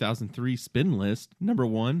 2003 spin list, number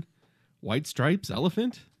 1, White Stripes,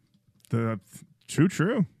 Elephant.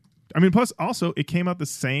 True. I mean, plus also it came out the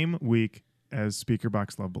same week as Speaker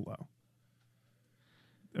Box Love Below.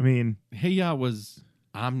 I mean, Hey Ya was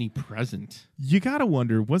omnipresent. you gotta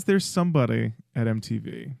wonder, was there somebody at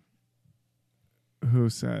MTV who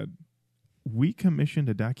said, we commissioned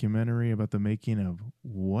a documentary about the making of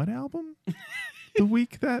what album the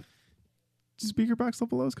week that Speaker Box Love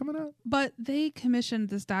Below is coming out? But they commissioned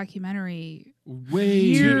this documentary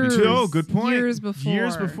Way good point. Years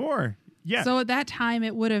before. Yeah. So at that time,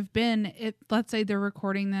 it would have been, let's say they're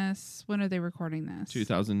recording this. When are they recording this?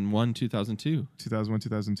 2001, 2002. 2001,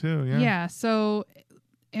 2002, yeah. Yeah. So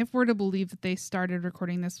if we're to believe that they started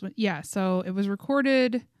recording this, so it was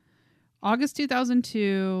recorded August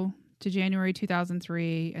 2002 to January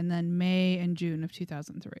 2003, and then May and June of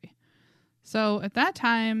 2003. So at that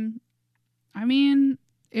time, I mean,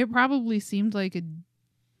 it probably seemed like a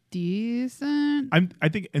decent. I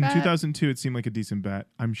think in bet. 2002 it seemed like a decent bet.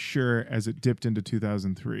 I'm sure as it dipped into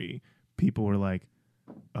 2003, people were like,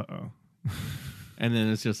 "Uh-oh." And then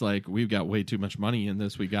it's just like, we've got way too much money in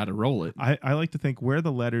this. We got to roll it. I like to think, where are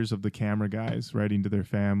the letters of the camera guys writing to their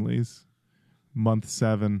families? Month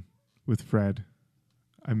 7 with Fred.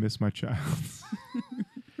 I miss my child.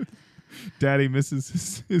 Daddy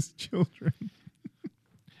misses his children.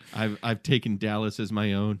 I've taken Dallas as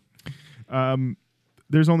my own.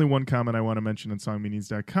 There's only one comment I want to mention on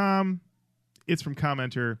songmeanings.com. It's from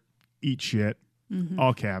commenter Eat Shit,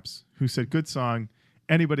 all caps, who said, good song.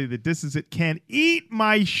 Anybody that disses it can eat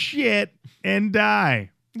my shit and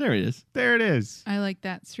die. There it is. There it is. I like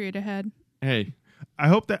that straight ahead. Hey. I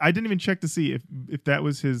hope that I didn't even check to see if that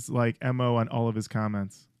was his like MO on all of his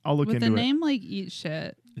comments. I'll look With into a it. name like Eat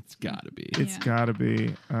Shit. It's got to be. It's gotta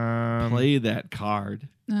be. Play that card.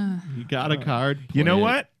 You got a card? You know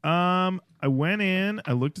Play it. what? I went in,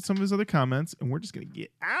 I looked at some of his other comments, and we're just gonna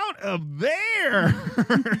get out of there,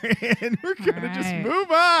 and we're gonna just move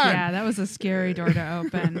on. Yeah, that was a scary door to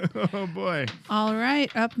open. Oh boy! All right,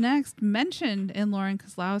 up next, mentioned in Lauren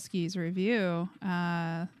Kozlowski's review,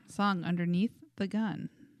 song "Underneath the Gun."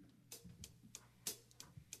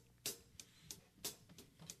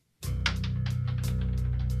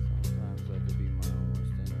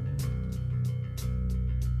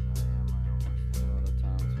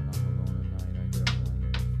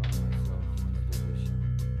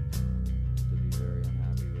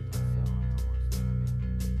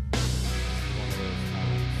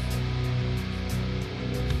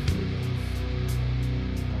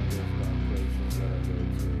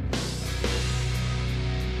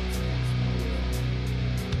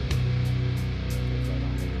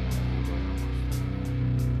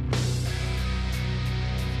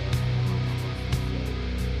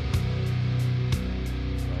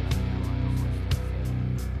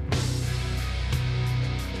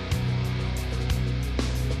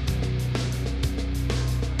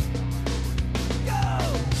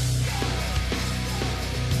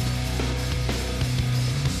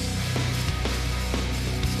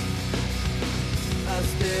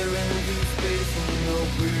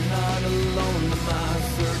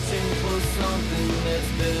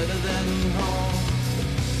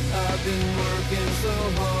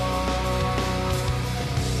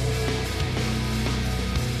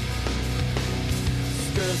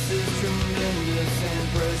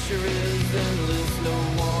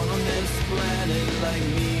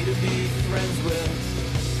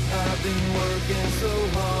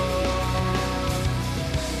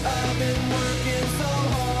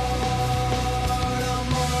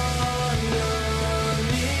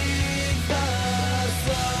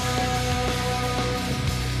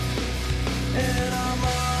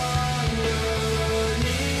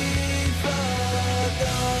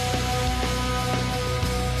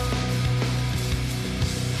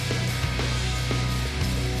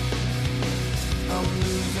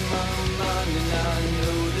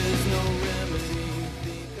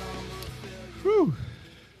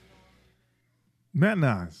 Matt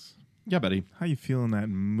Nas. Yeah, buddy. How you feeling, that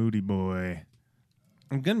moody boy?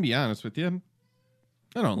 I'm going to be honest with you.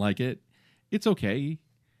 I don't like it. It's okay.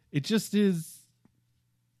 It just is.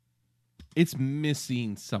 It's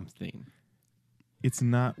missing something. It's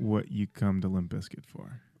not what you come to Limp Bizkit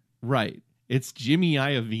for. Right. It's Jimmy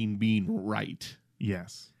Iovine being right.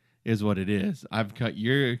 Yes. Is what it is. I've cut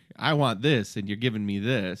I want this and you're giving me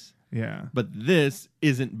this. Yeah. But this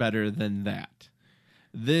isn't better than that.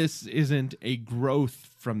 This isn't a growth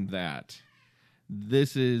from that.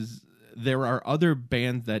 There are other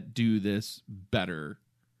bands that do this better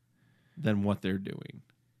than what they're doing.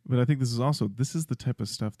 But I think this is the type of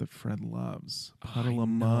stuff that Fred loves. Puddle of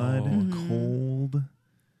mud, cold.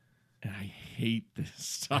 And I hate this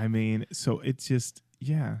stuff. I mean, so it's just,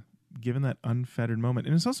 given that unfettered moment.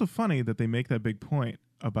 And it's also funny that they make that big point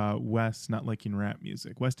about Wes not liking rap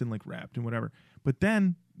music. Wes didn't like rap and whatever. But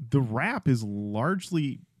then the rap is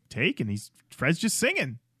largely taken. Fred's just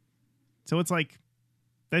singing. So it's like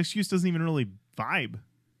that excuse doesn't even really vibe.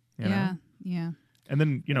 You know? Yeah. And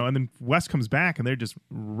then Wes comes back and they're just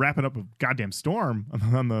wrapping up a goddamn storm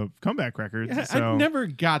on the comeback records. Yeah, so I never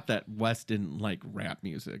got that Wes didn't like rap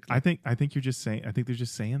music. I think you're just saying. I think they're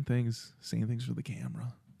just saying things for the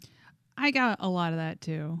camera. I got a lot of that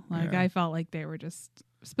too. Like I felt like they were just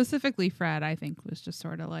specifically Fred. I think was just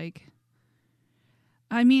sort of like.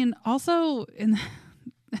 I mean, also in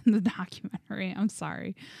the documentary. I'm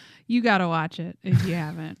sorry, you got to watch it if you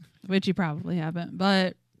haven't, which you probably haven't,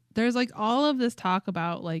 but. There's like all of this talk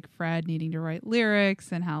about like Fred needing to write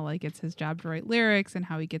lyrics and how like it's his job to write lyrics and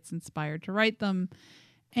how he gets inspired to write them.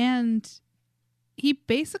 And he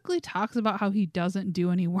basically talks about how he doesn't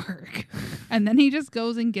do any work. And then he just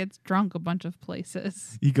goes and gets drunk a bunch of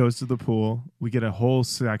places. He goes to the pool. We get a whole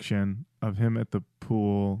section of him at the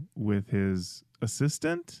pool with his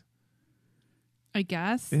assistant. I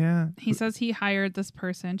guess. Yeah. He says he hired this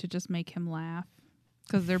person to just make him laugh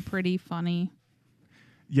because they're pretty funny.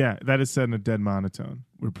 Yeah, that is said in a dead monotone.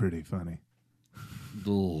 We're pretty funny.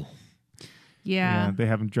 Yeah. They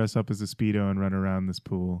have him dress up as a Speedo and run around this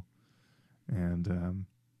pool. And,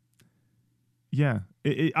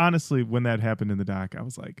 it honestly, when that happened in the doc, I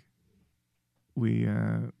was like, we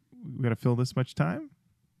got to fill this much time?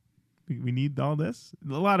 We need all this?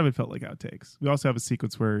 A lot of it felt like outtakes. We also have a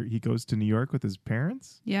sequence where he goes to New York with his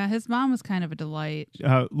parents. Yeah, his mom was kind of a delight.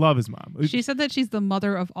 Love his mom. She said that she's the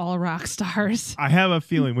mother of all rock stars. I have a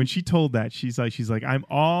feeling when she told that, she's like, I'm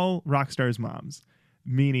all rock stars' moms,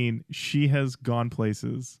 meaning she has gone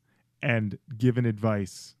places and given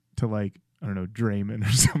advice to like, I don't know, Draymond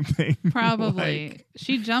or something. Probably. Like,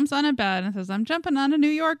 she jumps on a bed and says, I'm jumping on a New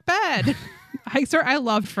York bed. I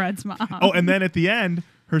loved Fred's mom. Oh, and then at the end,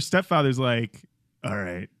 her stepfather's like, all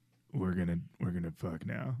right, we're gonna fuck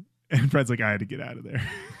now. And Fred's like, I had to get out of there.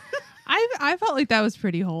 I felt like that was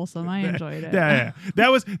pretty wholesome. I enjoyed it. Yeah. That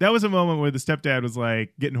was a moment where the stepdad was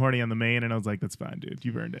like getting horny on the main, and I was like, that's fine, dude.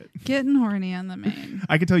 You've earned it. Getting horny on the main.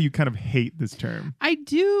 I can tell you kind of hate this term. I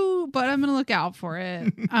do, but I'm gonna look out for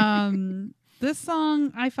it. This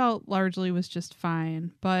song I felt largely was just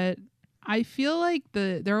fine, but I feel like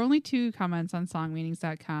there are only 2 comments on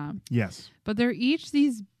songmeanings.com. Yes. But they're each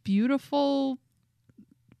these beautifully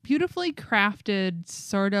crafted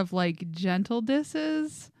sort of like gentle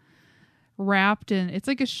disses wrapped in, it's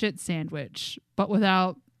like a shit sandwich, but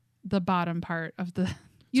without the bottom part of the,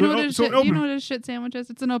 you know what a shit sandwich is?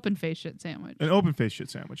 It's an open face shit sandwich. An open face shit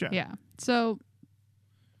sandwich, yeah. Yeah. So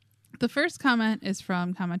the first comment is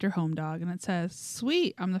from commenter Homedog, and it says,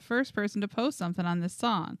 sweet, I'm the first person to post something on this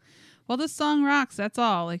song. Well, this song rocks, that's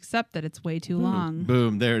all, except that it's way too long.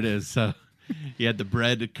 Boom, there it is. So you had the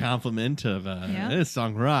bread compliment of this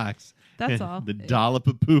song rocks. That's all. The dollop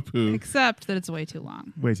of poo-poo. Except that it's way too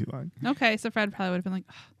long. Way too long. Okay, so Fred probably would have been like,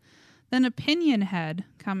 ugh. Then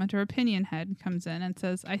commenter Opinion Head comes in and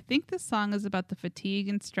says, I think this song is about the fatigue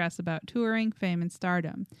and stress about touring, fame, and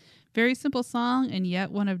stardom. Very simple song, and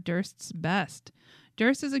yet one of Durst's best.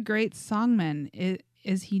 Durst is a great songman.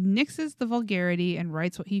 He nixes the vulgarity and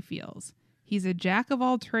writes what he feels. He's a jack of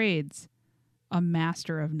all trades, a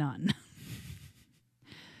master of none.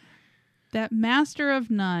 That master of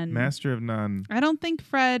none. Master of none. I don't think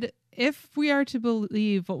Fred, if we are to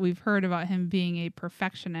believe what we've heard about him being a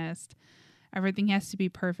perfectionist, everything has to be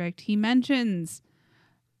perfect. He mentions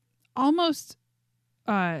almost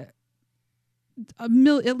at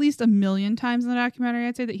least a million times in the documentary,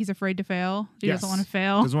 I'd say, that he's afraid to fail. He doesn't want to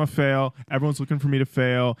fail. Doesn't want to fail. Everyone's looking for me to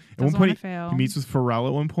fail. At one point, he meets with Pharrell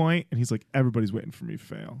at one point, and he's like, everybody's waiting for me to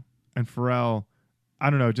fail. And Pharrell, I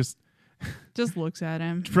don't know, just looks at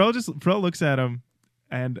him. Pharrell looks at him,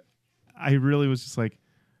 and I really was just like,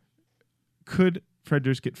 could Fred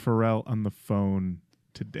Durst get Pharrell on the phone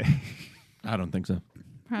today? I don't think so.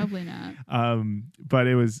 Probably not. But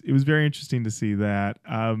it was very interesting to see that.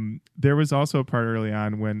 There was also a part early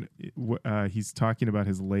on when he's talking about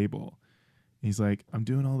his label. He's like, I'm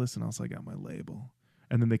doing all this and also I got my label.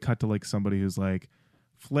 And then they cut to like somebody who's like,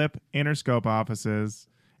 Flip, Interscope offices.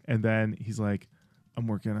 And then he's like, I'm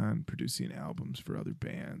working on producing albums for other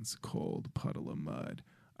bands, Cold, Puddle of Mud.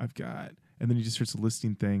 I've got, and then he just starts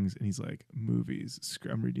listing things, and he's like, movies,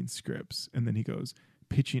 I'm reading scripts, and then he goes,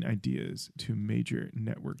 pitching ideas to major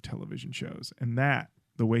network television shows. And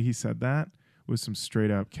the way he said that was some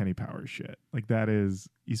straight up Kenny Powers shit. Like, that is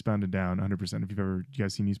Eastbound and Down 100%. If you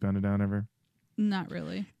guys seen Eastbound and Down ever? Not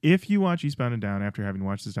really. If you watch Eastbound and Down after having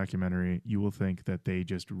watched this documentary, you will think that they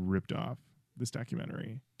just ripped off this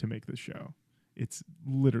documentary to make this show. It's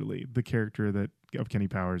literally the character of Kenny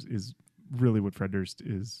Powers is really what Fred Durst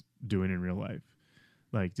is doing in real life.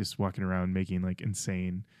 Like, just walking around making like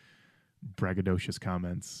insane braggadocious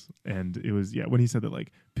comments. And it was, when he said that,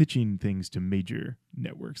 like, pitching things to major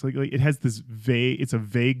networks, like it has this it's a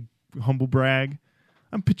vague humble brag.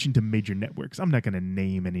 I'm pitching to major networks. I'm not going to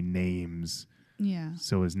name any names. Yeah.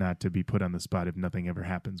 So as not to be put on the spot if nothing ever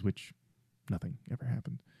happens, which nothing ever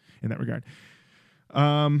happened in that regard.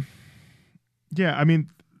 Yeah, I mean,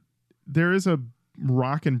 there is a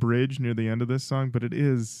rockin' bridge near the end of this song, but it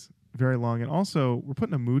is very long. And also, we're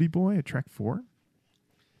putting a Moody Boy at track 4.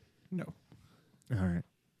 No. All right.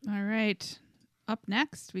 All right. Up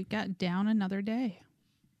next, we've got Down Another Day.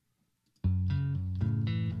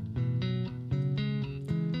 And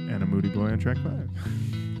a Moody Boy on track 5.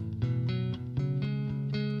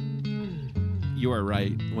 You are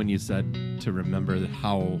right when you said to remember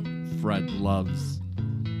how Fred loves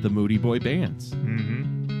the Moody Boy bands.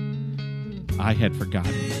 Mm-hmm. I had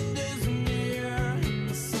forgotten.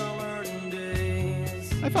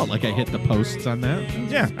 I felt like I hit the posts on that.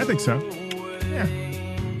 Yeah, I think so. Yeah.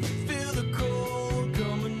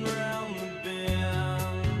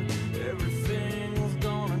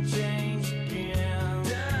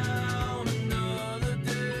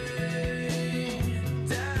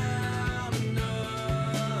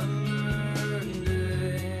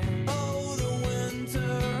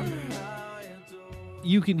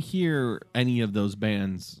 You can hear any of those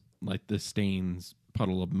bands, like the Stains,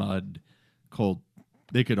 Puddle of Mud, Cold,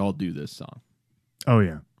 they could all do this song. Oh,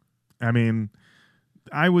 yeah. I mean,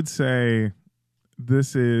 I would say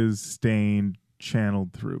this is Stained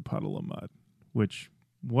channeled through Puddle of Mud, which,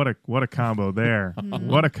 what a combo there.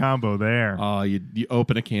 What a combo there. Oh, you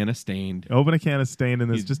open a can of Stained. Open a can of Stained,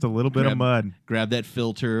 and there's just a little bit of mud. Grab that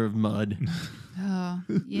filter of mud. Oh,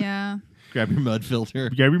 yeah. Grab your mud filter.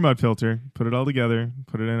 Grab your mud filter. Put it all together.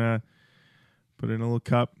 Put it in a little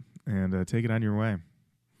cup, and take it on your way.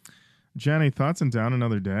 Jenny, thoughts on Down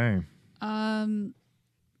Another Day?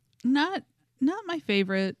 Not my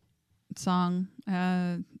favorite song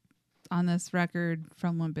on this record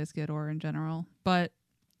from Limp Bizkit or in general, but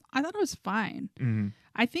I thought it was fine. Mm-hmm.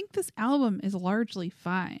 I think this album is largely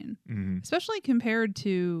fine, especially compared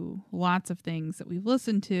to lots of things that we've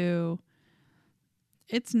listened to.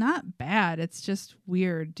 It's not bad. It's just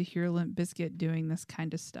weird to hear Limp Bizkit doing this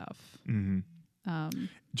kind of stuff. Mm-hmm.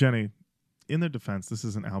 Jenny, in their defense, this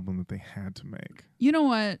is an album that they had to make. You know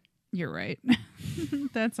what? You're right.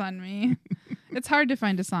 That's on me. It's hard to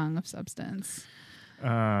find a song of substance.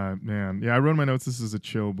 Man. Yeah, I wrote in my notes, this is a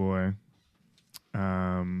chill boy.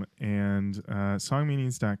 And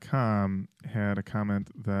songmeanings.com had a comment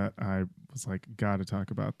that I was like, gotta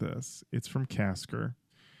talk about this. It's from Casker.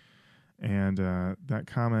 And that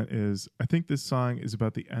comment is, I think this song is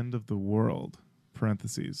about the end of the world,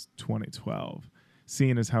 parentheses, 2012.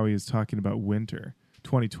 Seeing as how he is talking about winter.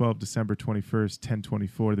 2012, December 21st,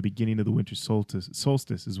 1024, the beginning of the winter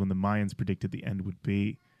solstice is when the Mayans predicted the end would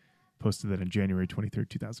be. Posted that on January 23rd,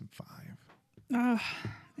 2005.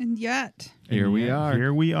 And yet. Here we are.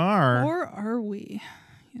 Here we are. Or are we?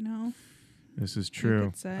 You know? This is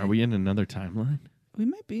true. Are we in another timeline? We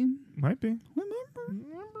might be. Might be. I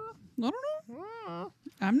don't know.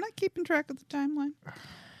 I'm not keeping track of the timeline.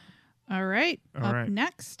 All right. Up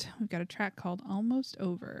next, we've got a track called Almost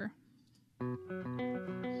Over. Learned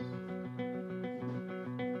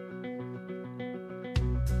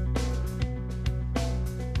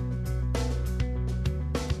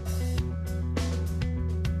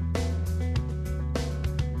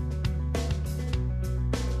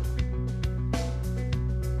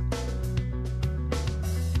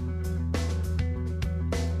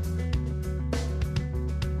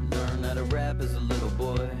how to rap as a little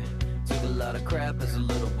boy. Took a lot of crap as a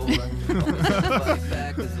little boy.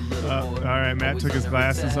 Back as a little boy. All right, Matt took his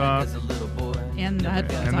glasses off. And the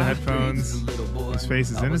headphones. And the headphones. His face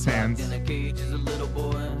is in his hands. In a cage as a little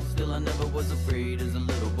boy. Still I never was afraid as a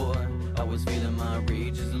little boy. I was feeling my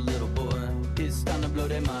rage as a little boy. It's time to blow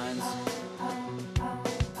their minds. Learned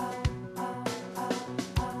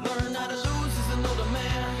how to lose as an older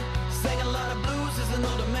man. Sang a lot of blues as an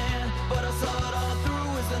older man. But I saw it all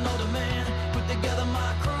through as an older man. Put together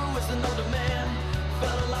my crew as an older man.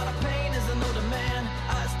 Felt a lot of pain as an older man.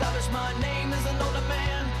 I established my name as an older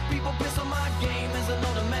man. people piss on my game as an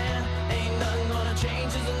older man. Ain't nothing gonna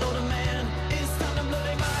change as an older man. It's time to blow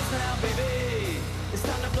their minds now, baby. It's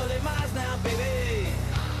time to blow their minds now, baby.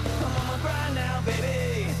 I'm on my grind now,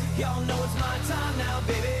 baby. Y'all know it's my time now,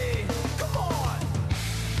 baby. Come on.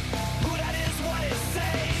 Who that is, what it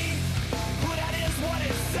say? Who that is, what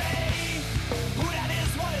it say? Who that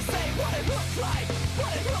is, what it say? What it looks like?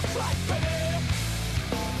 What it looks like, baby.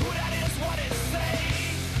 Who that is, what it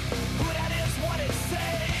say? Who that is, what it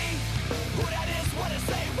say? Who that is, what it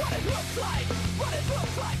say? What it looks like? What it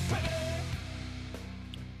looks like, baby.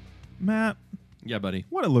 Matt, Yeah, buddy.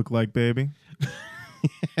 what it look like, baby?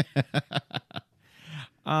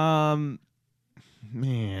 Man.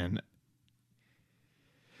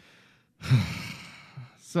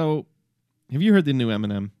 So, have you heard the new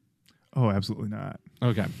Eminem? Oh, absolutely not.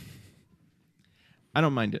 Okay. I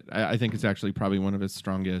don't mind it. I think it's actually probably one of his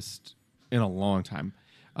strongest in a long time.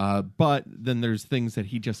 But then there's things that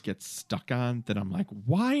he just gets stuck on that I'm like,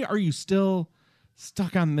 why are you still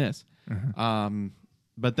stuck on this?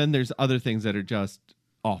 But then there's other things that are just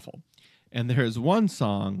awful. And there's one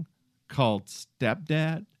song called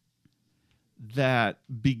Stepdad that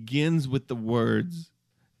begins with the words,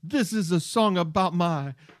 "This is a song about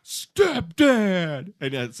my stepdad."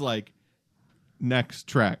 And it's like, next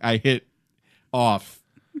track. I hit off.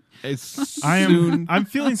 I'm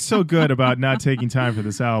feeling so good about not taking time for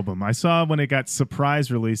this album. I saw when it got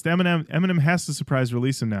surprise released. Eminem has to surprise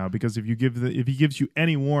release him now, because if he gives you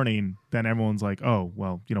any warning, then everyone's like, oh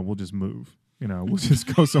well, we'll just move. We'll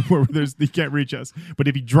just go somewhere where he can't reach us. But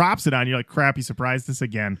if he drops it on you, like, crap, he surprised us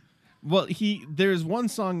again. Well, there's one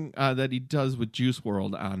song that he does with Juice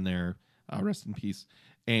WRLD on there, rest in peace,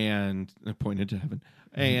 and I pointed to heaven,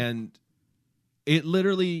 and it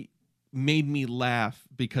literally made me laugh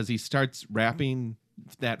because he starts rapping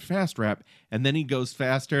that fast rap, and then he goes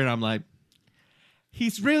faster, and I'm like,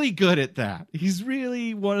 he's really good at that. He's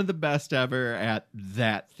really one of the best ever at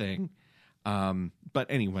that thing. But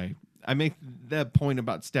anyway, I make that point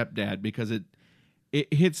about Stepdad because it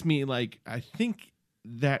hits me like, I think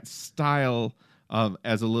that style of,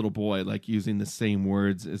 as a little boy, like using the same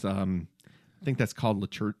words is, I think that's called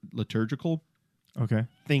liturgical. Okay.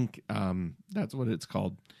 I think that's what it's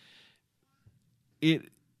called. It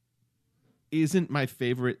isn't my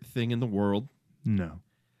favorite thing in the world. No.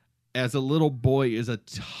 As a little boy, is a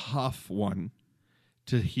tough one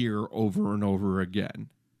to hear over and over again.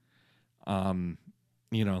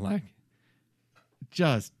 Like,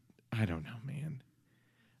 just, I don't know, man.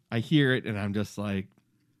 I hear it and I'm just like,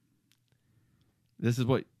 this is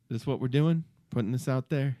what we're doing, putting this out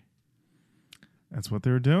there. That's what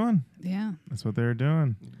they were doing. Yeah. That's what they were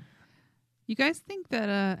doing. You guys think that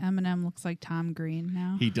Eminem looks like Tom Green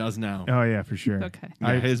now? He does now. Oh yeah, for sure. Okay.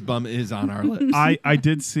 Yeah, his bum is on our lips. I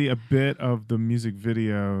did see a bit of the music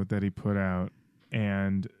video that he put out,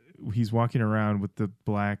 and he's walking around with the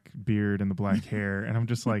black beard and the black hair, and I'm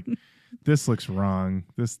just like, this looks wrong.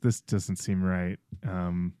 This doesn't seem right.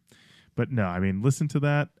 But no, I mean, listen to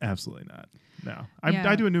that. Absolutely not. No,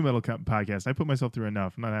 I do a new metal podcast. I put myself through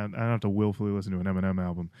enough. I don't have to willfully listen to an Eminem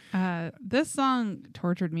album. This song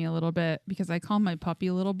tortured me a little bit because I call my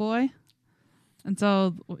puppy Little Boy. And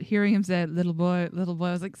so hearing him say little boy, I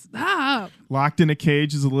was like, stop. Locked in a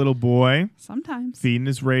cage as a little boy. Sometimes. Feeding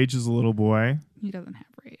his rage as a little boy. He doesn't have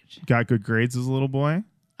rage. Got good grades as a little boy.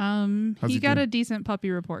 He got a decent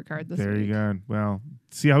puppy report card this week. There you go. Well,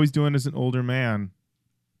 see how he's doing as an older man.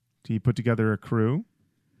 He put together a crew.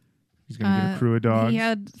 He's going to get a crew of dogs. He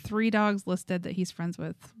had 3 dogs listed that he's friends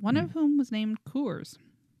with, one of whom was named Coors.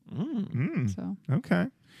 So okay.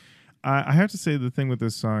 I have to say the thing with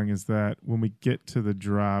this song is that when we get to the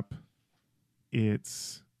drop, it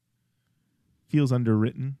feels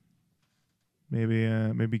underwritten.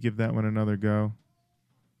 Maybe give that one another go.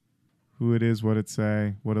 Who it is, what it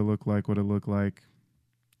say, what it look like.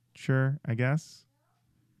 Sure, I guess.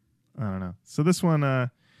 I don't know. So this one,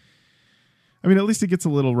 at least it gets a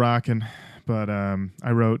little rocking, but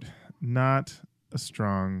I wrote not a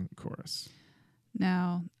strong chorus.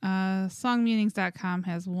 Now, songmeanings.com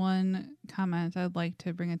has one comment I'd like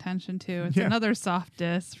to bring attention to. It's another soft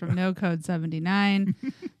diss from No Code 79.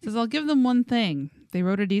 It says, I'll give them one thing. They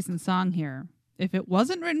wrote a decent song here. If it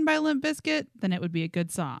wasn't written by Limp Bizkit, then it would be a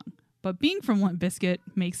good song. But being from Limp Bizkit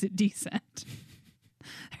makes it decent.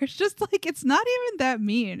 There's just like, it's not even that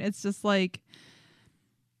mean. It's just like,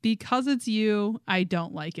 because it's you, I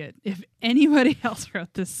don't like it. If anybody else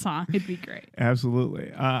wrote this song, it'd be great.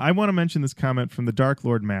 Absolutely. I want to mention this comment from the Dark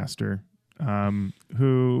Lord Master,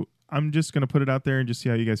 who I'm just going to put it out there and just see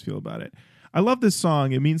how you guys feel about it. I love this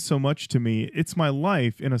song. It means so much to me. It's my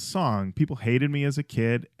life in a song. People hated me as a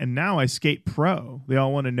kid, and now I skate pro. They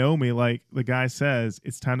all want to know me. Like the guy says,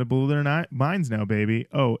 it's time to blow their minds now, baby.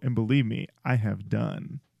 Oh, and believe me, I have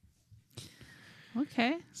done.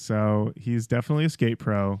 Okay. So he's definitely a skate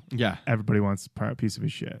pro. Yeah. Everybody wants a piece of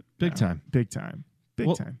his shit. Big time. Big time.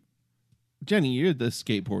 Big time. Jenny, you're the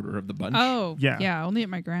skateboarder of the bunch. Oh, Yeah. yeah. Only at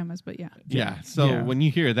my grandma's, but yeah. Yeah. So when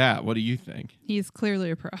you hear that, what do you think? He's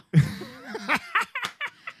clearly a pro.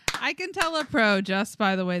 I can tell a pro just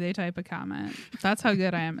by the way they type a comment. That's how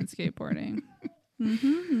good I am at skateboarding.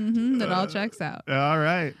 That all checks out. All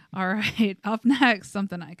right. All right. Up next,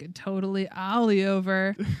 something I could totally ollie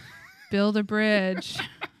over. Build a bridge.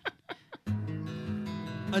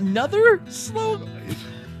 Another slow...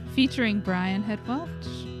 Featuring Brian Head Welch.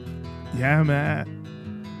 Yeah, Matt.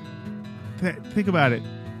 Think about it.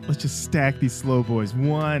 Let's just stack these slow boys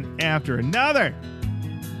one after another.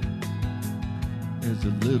 There's a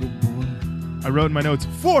little boy. I wrote in my notes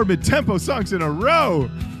 4 mid-tempo songs in a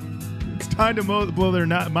row. It's time to blow their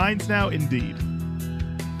minds now, indeed.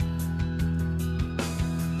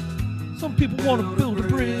 Some people want to build a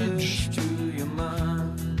bridge.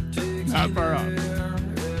 Not far off.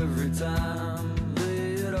 Every time,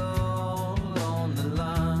 lay it all on the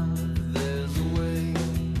line. There's a way.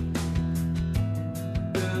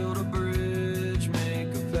 Build a bridge,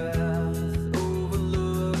 make a path,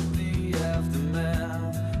 overlook the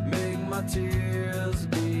aftermath. Make my tears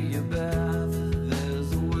be a bath.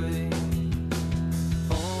 There's a way.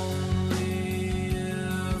 Only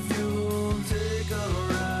if you'll take a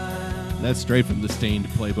ride. That's straight from the Stained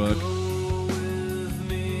playbook.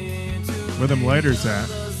 Where them lighters at?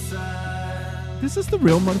 This is the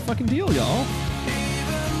real motherfucking deal, y'all.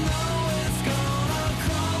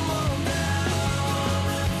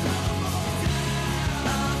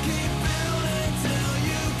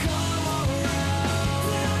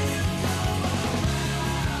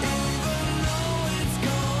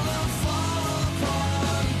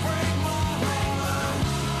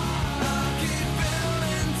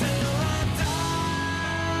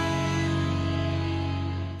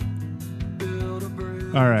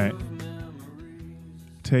 All right.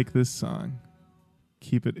 Take this song.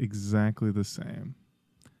 Keep it exactly the same.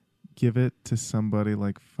 Give it to somebody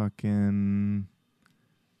like fucking...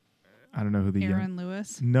 I don't know who the... Aaron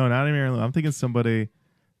Lewis? No, not even Aaron Lewis. I'm thinking somebody...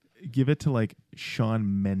 Give it to like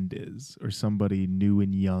Shawn Mendes or somebody new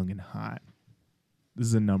and young and hot. This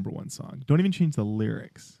is a #1 song. Don't even change the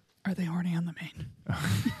lyrics. Are they horny on the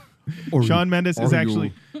main? Shawn Mendes is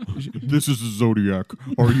actually... This is the Zodiac.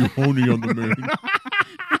 Are you horny on the main?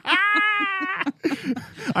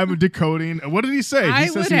 I'm decoding. What did he say? He I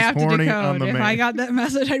says would he's have to horny decode. on the If main. I got that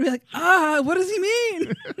message, I'd be like, what does he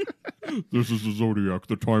mean? This is the Zodiac.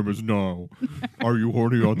 The time is now. Are you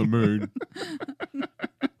horny on the main?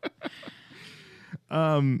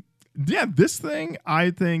 Yeah, this thing,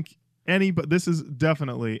 I think this is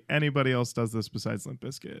definitely anybody else does this besides Limp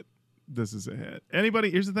Bizkit. This is a hit. Anybody,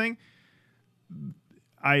 here's the thing.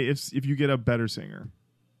 If you get a better singer,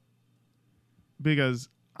 because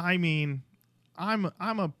I mean, I'm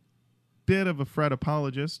a bit of a Fred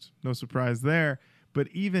apologist, no surprise there. But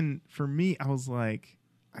even for me, I was like,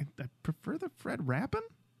 I prefer the Fred rapping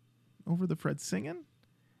over the Fred singing.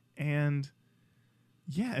 And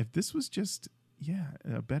yeah, if this was just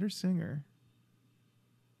a better singer,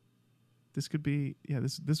 this could be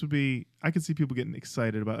this would be. I could see people getting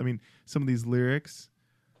excited about. I mean, some of these lyrics,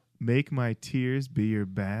 "Make my tears be your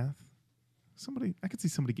bath." I could see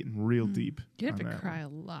somebody getting real deep. You have on to that cry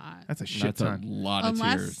one. a lot. That's a shit ton. A lot of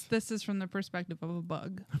Unless tears. this is from the perspective of a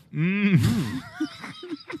bug.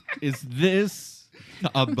 Is this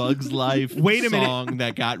a Bug's Life Wait a minute. song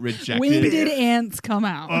that got rejected? When did ants come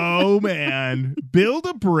out? Oh man, build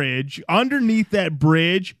a bridge. Underneath that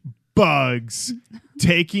bridge, bugs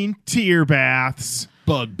taking tear baths.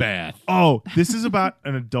 Bug bath. Oh, this is about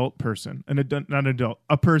an adult person,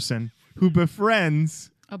 a person who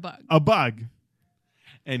befriends A bug. a bug.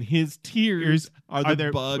 And his tears are the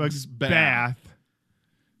their bug's bath.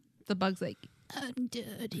 The bug's like, I'm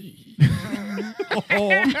dirty.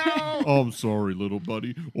 I'm sorry, little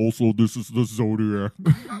buddy. Also, this is the Zodiac.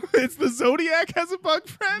 It's the Zodiac has a bug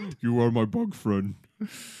friend. You are my bug friend.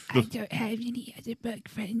 I don't have any other bug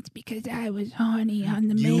friends because I was horny on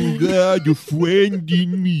the You main. got a friend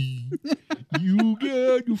in me. You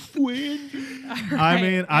got a friend.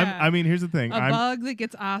 I mean, here's the thing. A bug that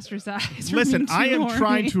gets ostracized. for Listen, being I too am horny.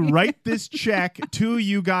 trying to write this check to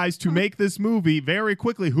you guys to make this movie very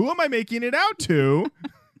quickly. Who am I making it out to?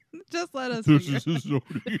 Just let us. This figure. is the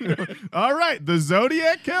Zodiac. All right, the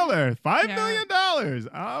Zodiac Killer, $5 million.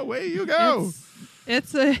 Away you go.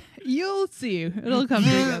 You'll see. It'll come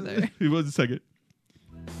together. It was a second.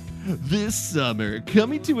 This summer,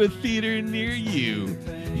 coming to a theater near you.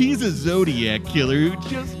 He's a Zodiac killer who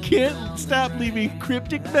just can't stop leaving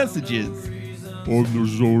cryptic messages. I'm the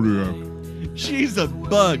Zodiac. She's a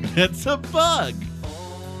bug that's a bug.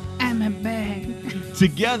 I'm a bag.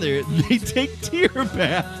 Together, they take tear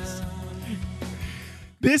baths.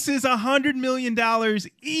 This is $100 million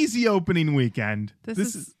easy opening weekend.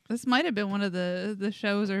 This might have been one of the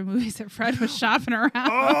shows or movies that Fred was shopping around.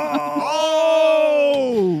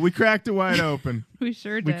 Oh, we cracked it wide open. We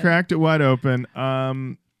sure did. We cracked it wide open.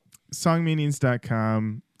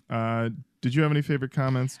 Songmeanings.com. Did you have any favorite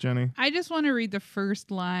comments, Jenny? I just want to read the first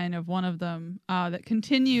line of one of them that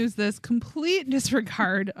continues this complete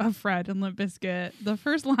disregard of Fred and Limp Bizkit. The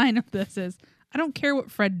first line of this is, I don't care what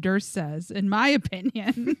Fred Durst says, in my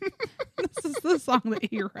opinion. This is the song that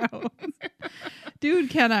he wrote. Dude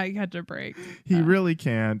cannot catch a break. He really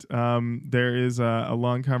can't. There is a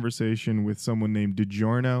long conversation with someone named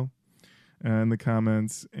DiGiorno in the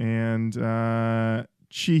comments, and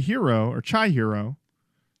Chihiro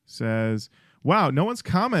says, wow, no one's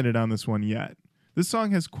commented on this one yet. This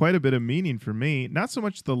song has quite a bit of meaning for me, not so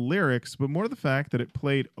much the lyrics, but more the fact that it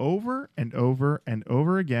played over and over and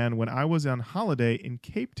over again when I was on holiday in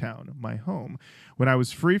Cape Town, my home, when I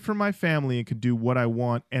was free from my family and could do what I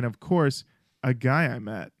want, and of course, a guy I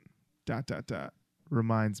met, ...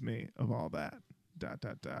 reminds me of all that, ...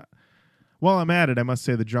 While I'm at it, I must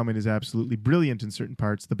say the drumming is absolutely brilliant in certain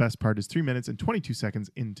parts. The best part is 3 minutes and 22 seconds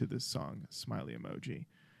into this song. Smiley emoji.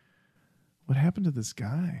 What happened to this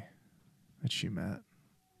guy that she met?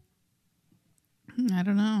 I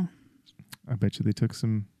don't know. I bet you they took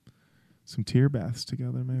some tear baths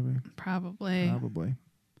together, maybe. Probably.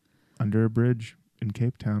 Under a bridge in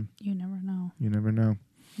Cape Town. You never know. You never know.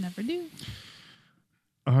 Never do.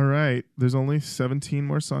 All right. There's only 17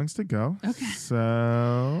 more songs to go. Okay.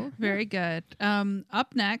 So. Very good.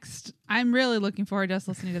 Up next, I'm really looking forward to us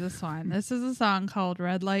listening to this one. This is a song called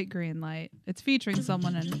Red Light, Green Light. It's featuring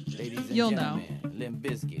someone, and you'll know. Limp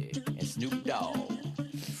Bizkit and Snoop Dogg.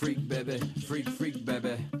 Freak, baby. Freak, freak,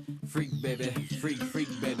 baby. Freak, baby. Freak,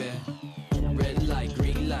 freak, baby. Red light,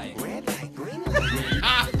 green light. Red light, green light. Red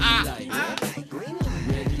light, green light.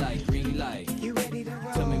 Red light, green light. You ready to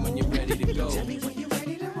roll? Tell me when you're ready to go. Tell me when you're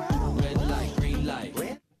ready to roll. Red light, green light.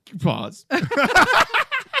 Pause.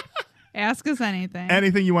 Ask us anything.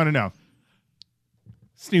 Anything you want to know.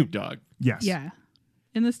 Snoop Dogg. Yes. Yeah.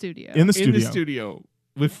 In the studio. In the studio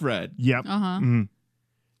with Fred. Yep. Uh-huh. Mm-hmm.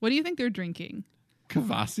 What do you think they're drinking?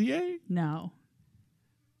 Cavassier? No.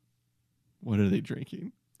 What are they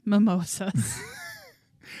drinking? Mimosas.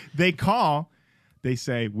 They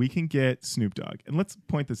say, we can get Snoop Dogg. And let's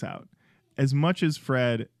point this out. As much as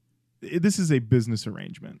Fred, this is a business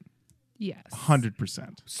arrangement. Yes.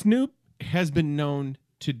 100%. Snoop has been known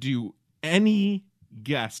to do any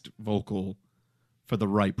guest vocal for the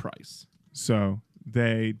right price. So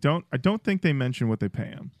I don't think they mention what they pay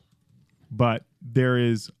him. But there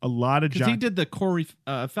is a lot of because he did the Corey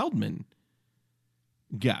Feldman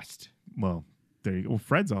guest. Well, there you go. Well,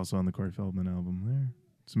 Fred's also on the Corey Feldman album there.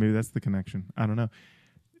 So maybe that's the connection. I don't know.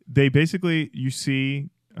 They basically, you see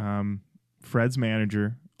Fred's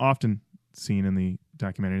manager, often seen in the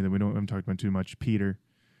documentary that we haven't talked about too much, Peter,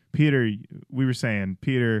 we were saying,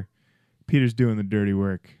 Peter's doing the dirty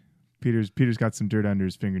work. Peter's got some dirt under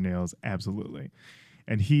his fingernails, absolutely.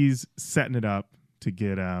 And he's setting it up to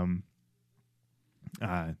get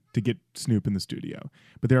Snoop in the studio.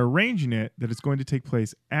 But they're arranging it that it's going to take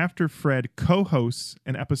place after Fred co-hosts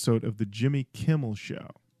an episode of the Jimmy Kimmel Show.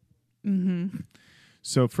 Mm-hmm.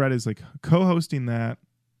 So Fred is like co-hosting that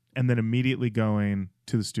and then immediately going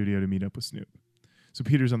to the studio to meet up with Snoop. So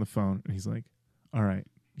Peter's on the phone and he's like, all right,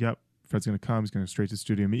 yep, Fred's going to come. He's going to go straight to the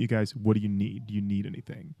studio, meet you guys. What do you need? Do you need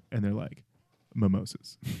anything? And they're like,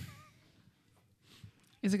 mimosas.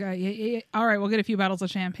 He's like, yeah, all right, we'll get a few bottles of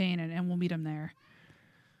champagne and we'll meet him there.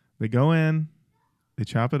 They go in, they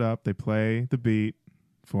chop it up, they play the beat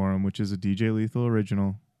for him, which is a DJ Lethal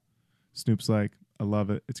original. Snoop's like, I love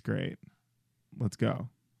it. It's great. Let's go.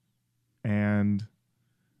 And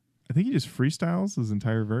I think he just freestyles his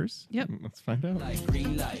entire verse. Yep. Let's find out. Light,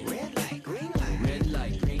 green light. Red light, green light. Red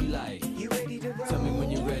light, green light. You ready to roll? Tell me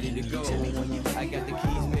when you're ready to go. I got the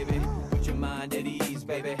keys, baby. Put your mind at ease,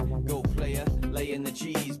 baby. Go player, lay in the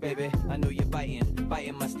cheese, baby. I know you're biting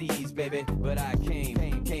my steez, baby. But I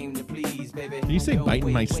came to please, baby. Did you say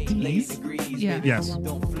biting my steez? Yeah. Baby. Yes.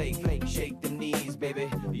 Don't flake, shake them knees, baby.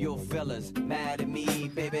 Your fellas mad at me,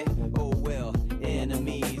 baby. Oh well,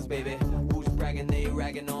 enemies, baby. Who's bragging? They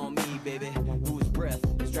ragging on me, baby. Whose breath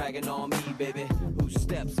is dragging? bragging on me, baby. Who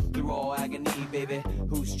steps through all agony, baby.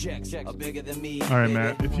 Whose checks are bigger than me. All right, baby.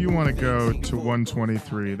 Matt, if you want to go to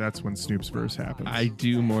 123, that's when Snoop's verse happens. I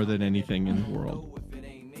do more than anything in the world.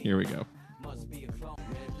 Here we go.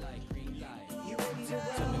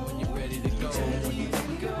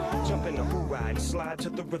 Jump in the who ride, slide to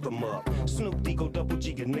the rhythm up. Snoop D go double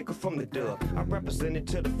G, a nigga from the dub. I represent it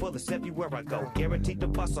to the fullest everywhere I go. Guaranteed to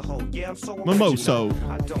bust a hole, yeah, I'm so Mimoso.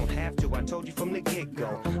 original. I don't have to, I told you from the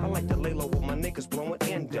get-go. I like to lay low with my niggas blowing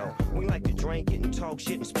endo. We like to drink it and talk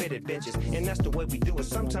shit and spit it, bitches. And that's the way we do it,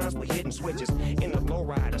 sometimes we hitting switches. In the low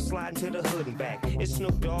rider, sliding to the hood and back. It's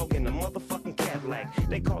Snoop Dogg in the motherfucking Cadillac.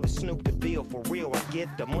 They call it Snoop the Bill, for real, I get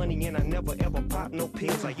the money and I never ever pop no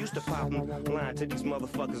pills. I used to pop them, lying to these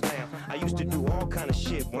motherfuckers now. I used to do all kind of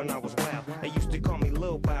shit when I was wild. They used to call me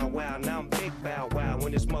Lil Bow Wow, now I'm Big Bow Wow.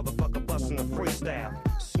 When this motherfucker bustin' a freestyle,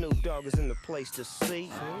 Snoop Dogg is in the place to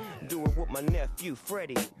see. Do it with my nephew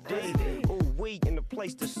Freddie D. Ooh, we in the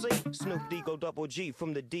place to see. Snoop D go double G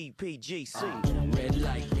from the DPGC. Red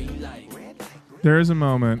light, green light. There is a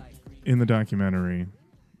moment in the documentary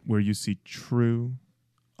where you see true,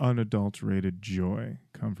 unadulterated joy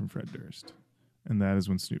come from Fred Durst. And that is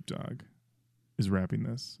when Snoop Dogg is rapping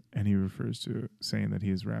this. And he refers to saying that he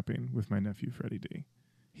is rapping with my nephew, Freddie D.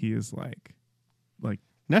 He is like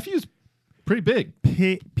Nephew's pretty big.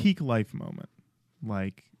 Peak life moment.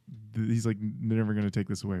 Like, he's like, they're never going to take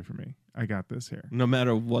this away from me. I got this here. No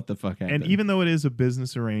matter what the fuck happened. And even though it is a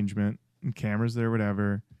business arrangement and cameras there,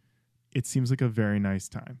 whatever, it seems like a very nice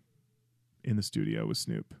time in the studio with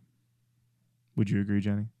Snoop. Would you agree,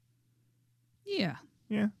 Jenny? Yeah.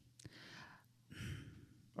 Yeah.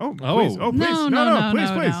 Oh, please. Oh, please. No, Please.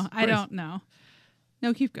 no. I don't know.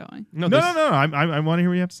 No, keep going. No. I want to hear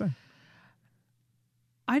what you have to say.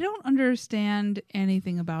 I don't understand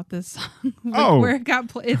anything about this song. Where it got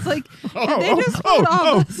played. It's like they just put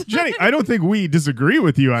all this. Jenny, I don't think we disagree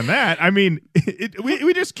with you on that. I mean,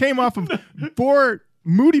 we just came off of 4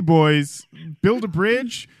 Moody Boys, Build a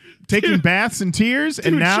Bridge, taking baths and tears,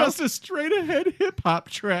 and now just a straight ahead hip hop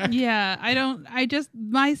track. Yeah,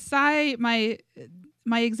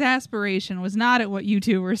 my exasperation was not at what you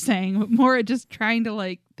two were saying, but more at just trying to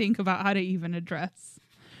like think about how to even address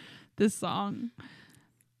this song.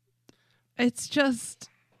 It's just...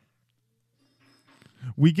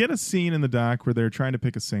 We get a scene in the doc where they're trying to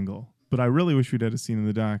pick a single, but I really wish we'd had a scene in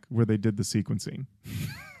the doc where they did the sequencing.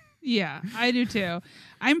 Yeah, I do too.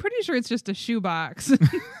 I'm pretty sure it's just a shoebox.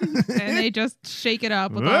 And they just shake it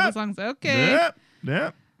up with all the songs. Okay.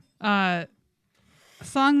 Yep.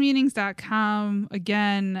 Songmeanings.com.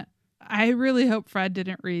 Again, I really hope Fred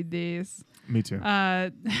didn't read these. Me too.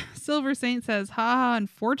 Silver Saint says, haha,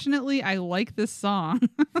 unfortunately, I like this song.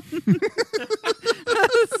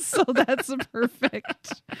 So that's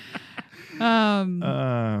perfect.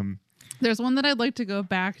 There's one that I'd like to go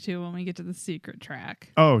back to when we get to the secret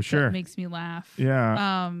track. Oh, sure. That makes me laugh.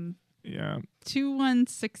 Yeah. Yeah.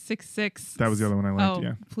 21666. That was the other one I liked,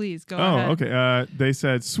 yeah. Please, go ahead. Oh, okay. They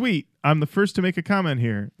said, sweet, I'm the first to make a comment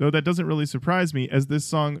here, though that doesn't really surprise me, as this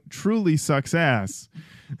song truly sucks ass.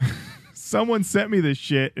 Someone sent me this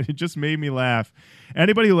shit, and it just made me laugh.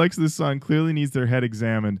 Anybody who likes this song clearly needs their head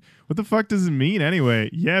examined. What the fuck does it mean anyway?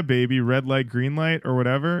 Yeah, baby, red light, green light, or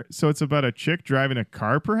whatever. So it's about a chick driving a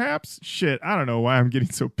car, perhaps? Shit, I don't know why I'm getting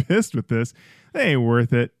so pissed with this. They ain't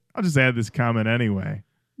worth it. I'll just add this comment anyway.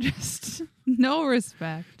 Just no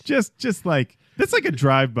respect. Just like, that's like a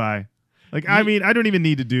drive-by. Like, I mean, I don't even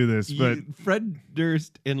need to do this, but... Fred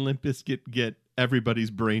Durst and Limp Bizkit get everybody's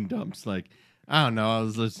brain dumps. Like, I don't know, I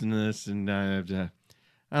was listening to this, and I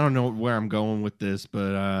don't know where I'm going with this,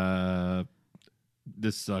 but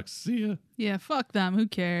this sucks. See ya. Yeah, fuck them. Who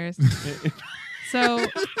cares? So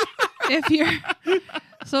if you're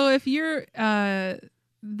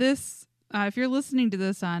listening to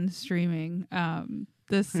this on streaming,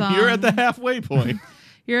 this song, you're at the halfway point.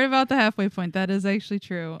 You're about the halfway point. That is actually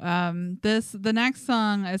true. The next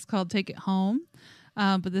song is called "Take It Home,"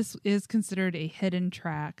 but this is considered a hidden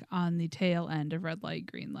track on the tail end of Red Light,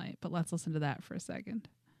 Green Light. But let's listen to that for a second.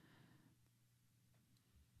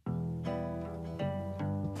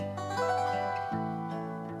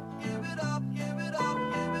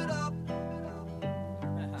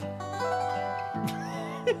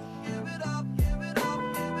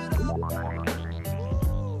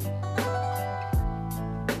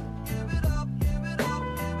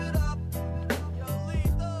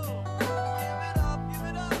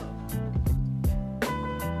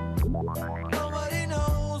 Nobody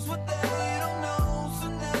knows what they don't know, so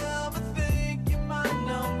never think you might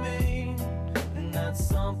know me. And that's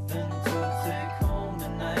something to take home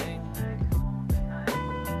tonight.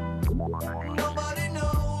 Nobody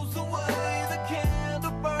knows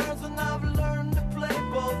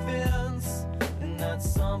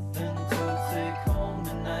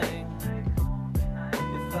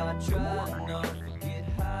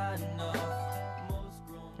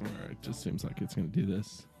seems like it's going to do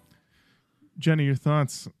this. Jenny, your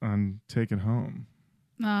thoughts on Take It Home?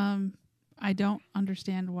 I don't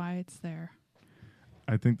understand why it's there.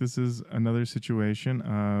 I think this is another situation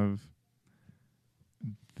of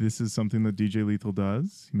this is something that DJ Lethal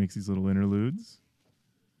does. He makes these little interludes,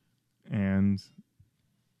 and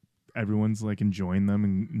everyone's like enjoying them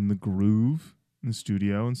in the groove in the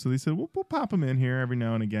studio. And so they said, we'll pop them in here every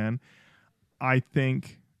now and again. I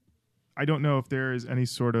don't know if there is any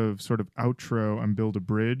sort of outro on Build a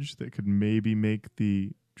Bridge that could maybe make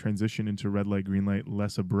the transition into Red Light, Green Light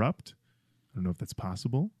less abrupt. I don't know if that's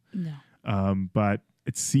possible. No. But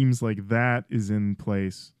it seems like that is in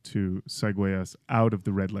place to segue us out of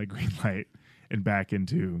the Red Light, Green Light and back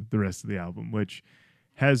into the rest of the album, which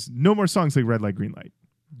has no more songs like Red Light, Green Light,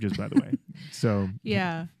 just by the way. So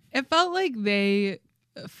yeah, it felt like they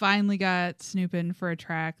finally got Snoop in for a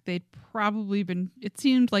track. They'd probably been, it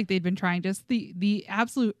seemed like they'd been trying, just the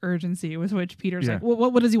absolute urgency with which Peter's like,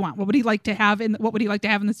 what does he want? What would he like to have in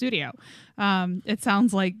the studio? It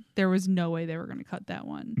sounds like there was no way they were going to cut that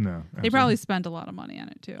one. No, absolutely. They probably spent a lot of money on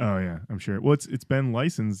it too. Oh yeah, I'm sure. Well, it's been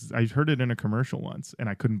licensed. I heard it in a commercial once, and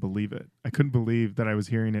I couldn't believe it. I couldn't believe that I was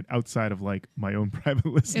hearing it outside of like my own private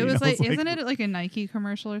listening. It was like, isn't it like a Nike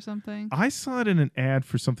commercial or something? I saw it in an ad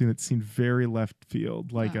for something that seemed very left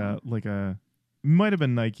field, like a might have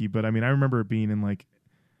been Nike, but I mean, I remember it being in like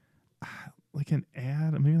an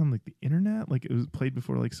ad, maybe on like the internet, like it was played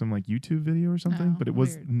before like some like YouTube video or something, but it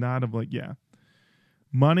was not of like,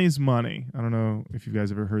 money's money. I don't know if you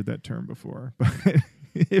guys ever heard that term before, but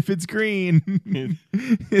if it's green,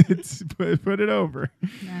 it's put it over.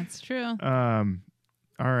 That's true.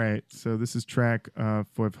 All right, so this is track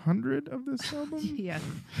 500 of this album. Yes.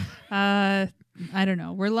 I don't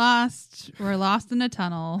know. We're lost. We're lost in a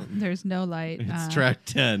tunnel. There's no light. It's track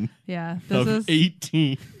 10. Yeah. This is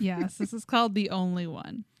 18. Yes, this is called The Only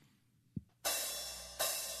One.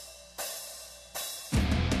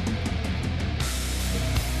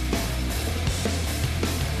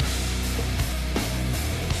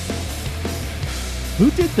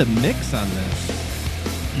 Who did the mix on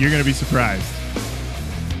this? You're going to be surprised.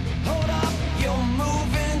 Hold up, you're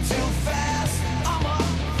moving too fast. I'm up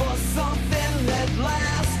for something that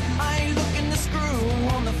lasts. I ain't looking to screw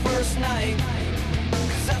on the first night,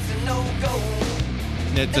 'cause that's a no-go.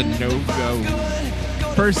 It's a no-go.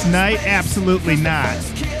 First night? Absolutely not.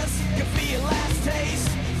 First kiss could be your last taste.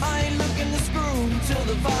 I ain't looking to screw till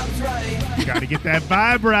the vibe's right. Got to get that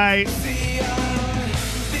vibe right. See, the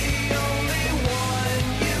only one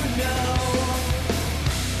you know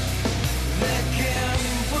that can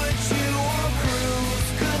put you on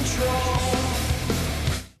cruise control.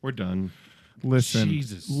 We're done. Listen,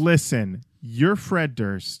 Jesus. listen. You're Fred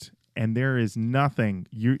Durst, and there is nothing.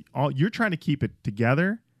 You're trying to keep it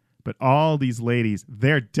together, but all these ladies,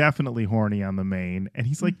 they're definitely horny on the main. And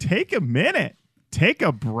he's like, take a minute, take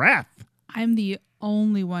a breath. I'm the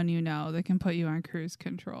only one you know that can put you on cruise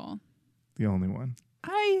control. The only one.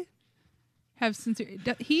 I have sincere.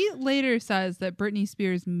 He later says that Britney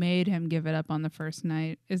Spears made him give it up on the first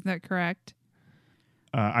night. Is that correct?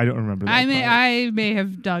 I don't remember that. I may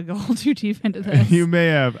have dug a little too deep into this. You may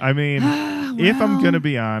have. I mean, if I'm Well. going to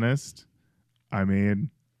be honest, I mean,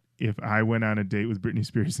 if I went on a date with Britney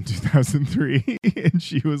Spears in 2003 and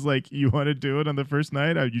she was like, you want to do it on the first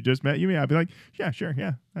night? You just met you? I'd be like, yeah, sure.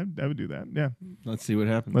 Yeah, I would do that. Yeah. Let's see what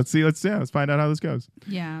happens. Let's find out how this goes.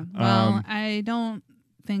 Yeah. Well, I don't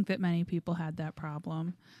think that many people had that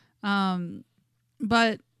problem.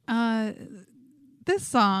 But this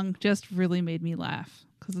song just really made me laugh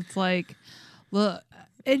because it's like, look,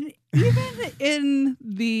 and even in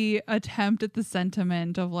the attempt at the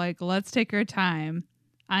sentiment of like, let's take our time,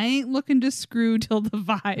 I ain't looking to screw till the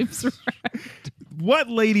vibes right. What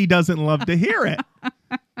lady doesn't love to hear it?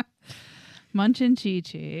 Munchin'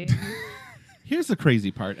 Chi-Chi. Here's the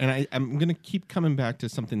crazy part, and I'm going to keep coming back to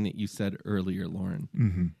something that you said earlier, Lauren.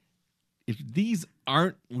 Mm-hmm. If these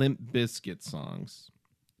aren't Limp Bizkit songs,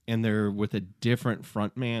 and they're with a different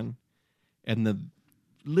frontman, and the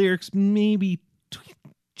lyrics maybe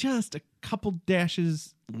just a couple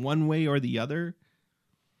dashes one way or the other,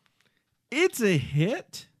 it's a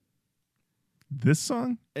hit. This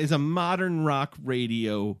song is a modern rock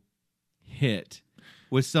radio hit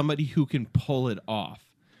with somebody who can pull it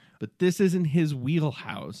off. But this isn't his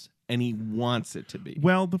wheelhouse, and he wants it to be.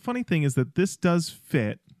 Well, the funny thing is that this does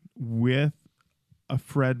fit with a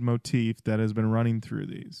Fred motif that has been running through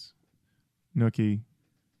these. Nookie,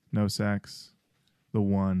 no sex, the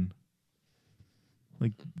one.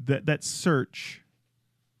 Like that search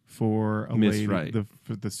for a Miss lady, Right.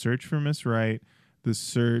 the search for Miss Right, the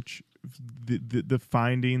search, the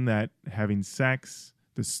finding that having sex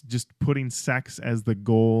This just putting sex as the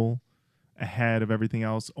goal ahead of everything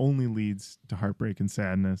else only leads to heartbreak and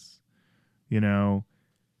sadness. You know,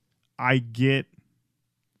 I get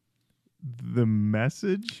the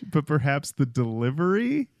message, but perhaps the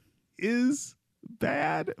delivery is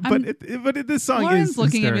bad. But this song Lauren's is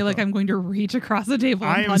looking at me hysterical. like I'm going to reach across the table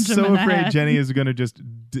and I am punch him so in the afraid head. Jenny is going to just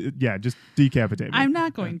decapitate me. I'm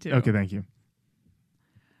not going to. Okay, thank you.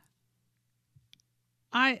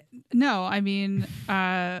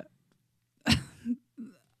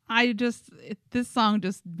 This song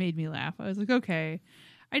just made me laugh. I was like, okay,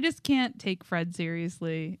 I just can't take Fred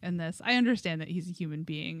seriously in this. I understand that he's a human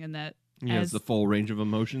being and that He has the full range of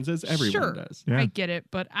emotions as everyone does. I get it,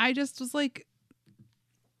 but I just was like,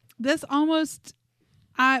 this almost.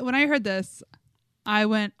 When I heard this, I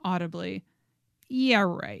went audibly, yeah,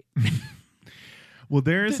 right. Well,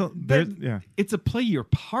 there's it's a play your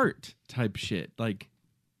part type shit. Like,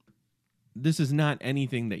 this is not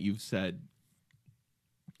anything that you've said.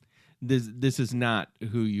 This is not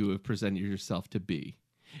who you have presented yourself to be,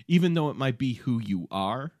 even though it might be who you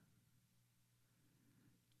are.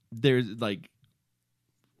 There's like,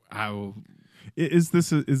 how is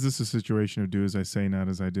this a situation of do as I say, not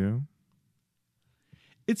as I do?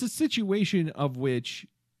 It's a situation of which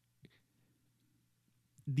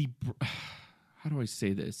how do I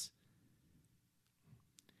say this?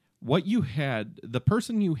 The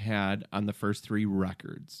person you had on the first 3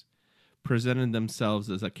 records presented themselves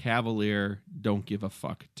as a cavalier, don't give a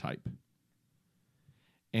fuck type.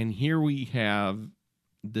 And here we have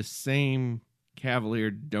the same cavalier,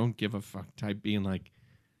 don't give a fuck type being like,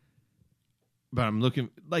 but I'm looking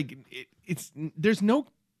like it's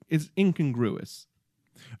incongruous.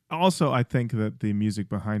 Also, I think that the music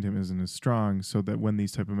behind him isn't as strong, so that when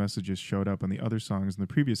these type of messages showed up on the other songs in the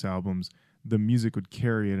previous albums, the music would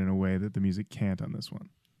carry it in a way that the music can't on this one.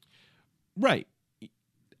 Right.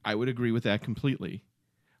 I would agree with that completely.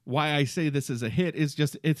 Why I say this is a hit is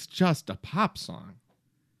it's just a pop song.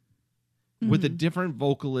 With a different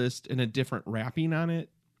vocalist and a different rapping on it.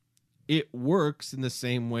 It works in the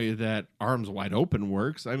same way that Arms Wide Open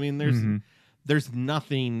works. I mean, there's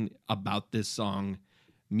nothing about this song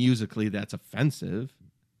musically that's offensive,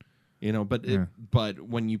 you know, but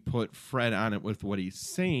when you put Fred on it with what he's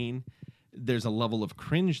saying, there's a level of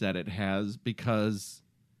cringe that it has because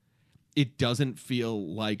it doesn't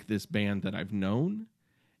feel like this band that I've known,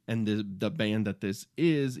 and the band that this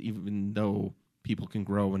is, even though people can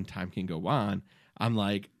grow and time can go on, I'm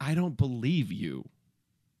like, I don't believe you.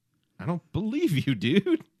 I don't believe you,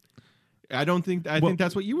 dude. I think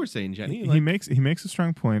that's what you were saying, Jenny. He makes a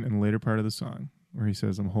strong point in the later part of the song where he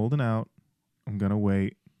says, I'm holding out, I'm gonna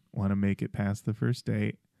wait, want to make it past the first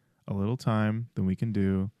date, a little time, then we can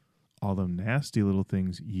do all the nasty little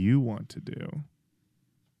things you want to do.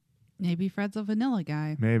 Maybe Fred's a vanilla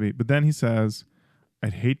guy. Maybe. But then he says,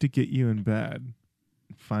 I'd hate to get you in bed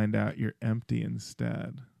and find out you're empty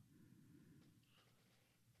instead.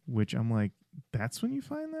 Which I'm like, that's when you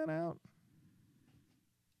find that out?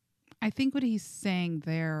 I think what he's saying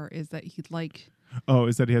there is that he'd like... Oh,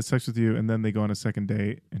 is that he has sex with you and then they go on a second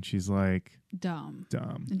date and she's like... Dumb.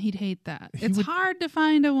 And he'd hate that. It's hard to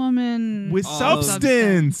find a woman... with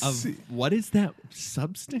substance. What is that?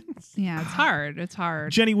 Substance? Yeah, it's hard. It's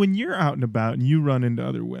hard. Jenny, when you're out and about and you run into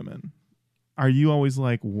other women, are you always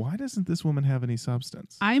like, why doesn't this woman have any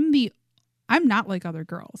substance? I'm not like other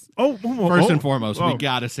girls. First and foremost, we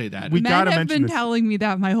gotta say that. We gotta Men have mention been this. telling me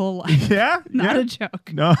that my whole life. Yeah? Not Yeah. a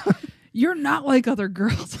joke. No. You're not like other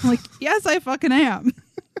girls. I'm like, yes, I fucking am.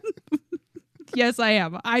 Yes, I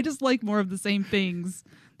am. I just like more of the same things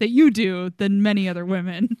that you do than many other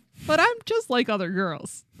women. But I'm just like other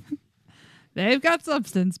girls. They've got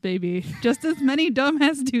substance, baby. Just as many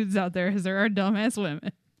dumbass dudes out there as there are dumbass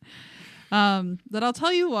women. But I'll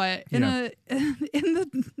tell you what, in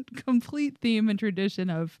the complete theme and tradition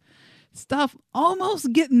of stuff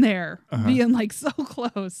almost getting there, being like so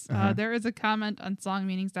close, there is a comment on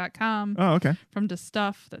songmeanings.com from the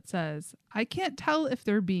stuff that says, I can't tell if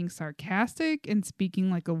they're being sarcastic and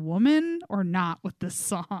speaking like a woman or not with this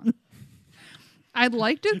song. I'd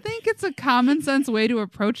like to think it's a common sense way to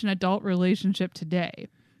approach an adult relationship today.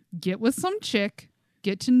 Get with some chick,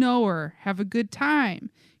 get to know her, have a good time,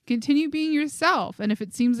 continue being yourself, and if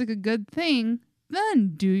it seems like a good thing,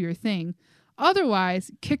 then do your thing.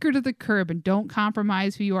 Otherwise, kick her to the curb and don't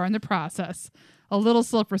compromise who you are in the process. A little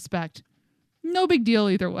self-respect. No big deal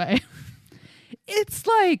either way. It's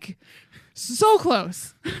like so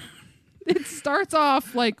close. It starts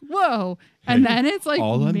off like, whoa, and then it's like,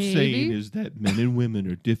 all I'm maybe. saying is that men and women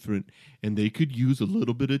are different, and they could use a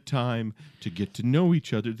little bit of time to get to know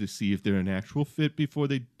each other to see if they're an actual fit before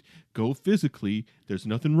they go physically. There's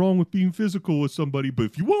nothing wrong with being physical with somebody, but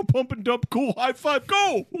if you want pump and dump, cool, high five,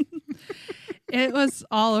 go. It was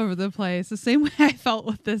all over the place. The same way I felt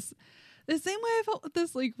with this. The same way I felt with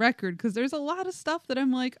this like record, because there's a lot of stuff that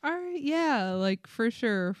I'm like, all right, yeah, like for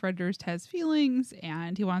sure, Fred Durst has feelings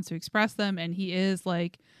and he wants to express them, and he is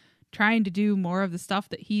like trying to do more of the stuff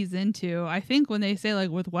that he's into. I think when they say like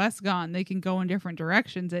with Wes gone, they can go in different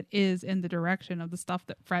directions. It is in the direction of the stuff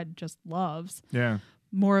that Fred just loves. Yeah.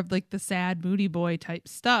 More of like the sad, moody boy type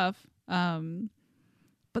stuff.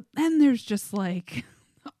 But then there's just like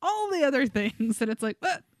all the other things that it's like,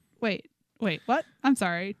 what? Wait, what? I'm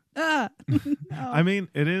sorry. No. I mean,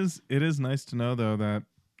 it is nice to know though that,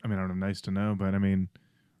 I mean, I don't know, nice to know, but I mean,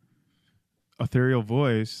 ethereal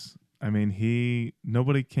voice. I mean,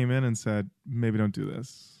 nobody came in and said, maybe don't do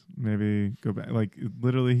this. Maybe go back. Like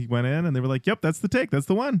literally he went in and they were like, yep, that's the take. That's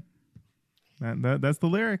the one. That's the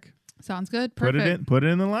lyric. Sounds good. Perfect. Put it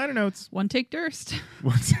in the liner notes. One take Durst.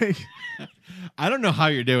 One take. I don't know how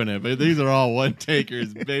you're doing it, but these are all one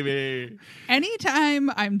takers, baby. Anytime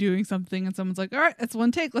I'm doing something and someone's like, all right, that's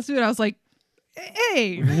one take, let's do it. I was like,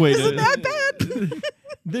 hey, wait, isn't that bad?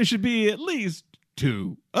 There should be at least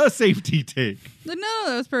 2. A safety take. No,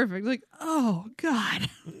 that was perfect. Like, oh, God.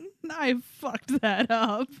 I fucked that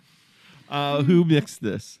up. Who mixed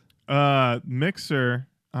this? Mixer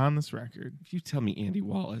on this record. If you tell me Andy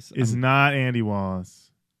Wallace. Is not Andy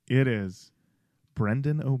Wallace. It is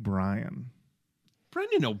Brendan O'Brien.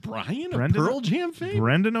 Brendan O'Brien of Pearl Jam fame?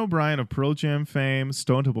 Brendan O'Brien of Pearl Jam fame,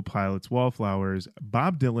 Stone Temple Pilots, Wallflowers,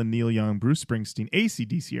 Bob Dylan, Neil Young, Bruce Springsteen,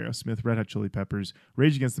 AC/DC, Aerosmith, Red Hot Chili Peppers,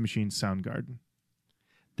 Rage Against the Machine, Soundgarden.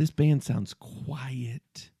 This band sounds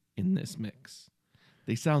quiet in this mix.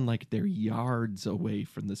 They sound like they're yards away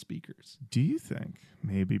from the speakers. Do you think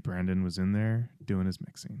maybe Brendan was in there doing his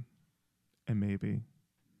mixing? And maybe,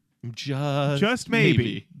 just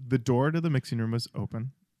maybe, the door to the mixing room was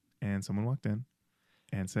open and someone walked in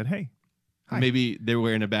and said, hey, hi. Maybe they're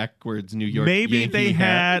wearing a backwards New York Maybe Yankee they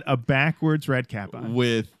hat had a backwards red cap on.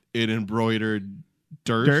 with an embroidered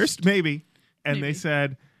Durst. Maybe. And Maybe. they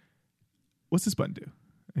said, what's this button do? And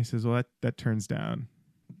he says, well, that turns down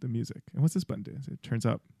the music. And what's this button do? So it turns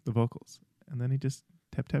up the vocals. And then he just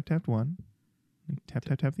tapped one. He tapped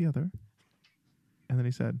the other. And then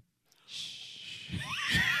he said, shh.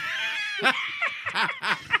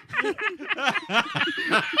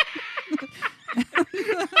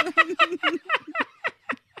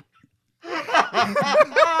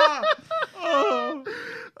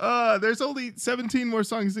 There's only 17 more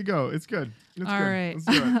songs to go. It's good. It's All good. right. Let's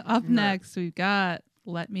do it. Up next, we've got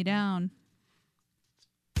Let Me Down.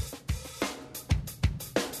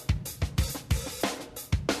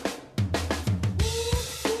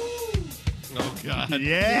 Oh, God.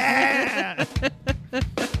 Yeah.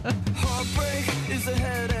 Heartbreak is a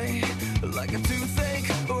headache, like a toothache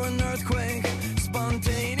or an earthquake.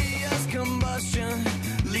 Spontaneous combustion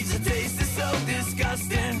leaves a taste that's so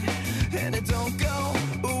disgusting, and it don't go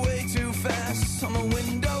away too fast. I'm a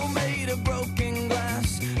window made of broken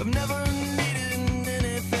glass. I've never needed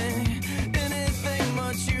anything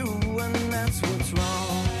but you, and that's what's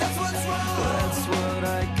wrong. That's what's wrong. That's what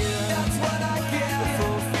I get. That's what I get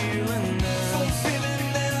for feeling this. For feeling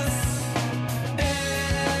this.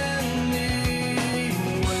 Anyway,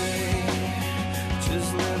 just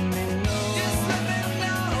let me know. Just let me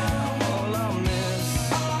know. All I miss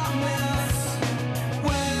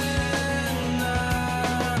when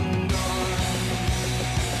I'm gone.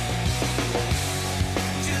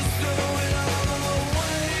 Just throw it all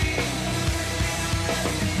away. Let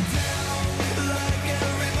me down like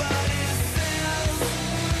everybody says.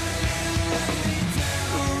 Let me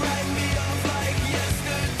down. Write me off like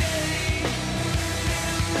yesterday.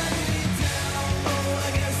 Let me down. Oh, I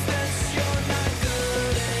guess that you're not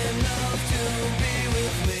good enough to be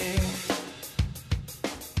with me.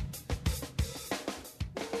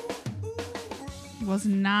 Was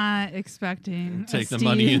not expecting Take the Steve,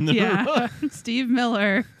 money in the Steve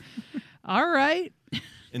Miller. All right.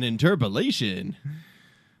 An interpolation.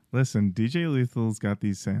 Listen, DJ Lethal's got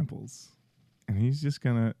these samples, and he's just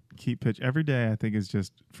going to keep pitch. Every day, I think, is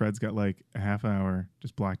just Fred's got like a half hour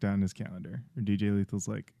just blocked out in his calendar. Or DJ Lethal's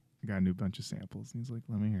like, I got a new bunch of samples. And he's like,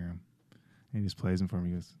 let me hear them. And he just plays them for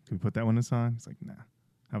me. He goes, can we put that one in a song? He's like, nah.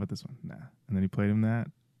 How about this one? Nah. And then he played him that,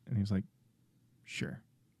 and he was like, sure.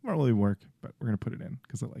 Won't really work, but we're going to put it in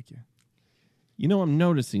because I like you. You know, I'm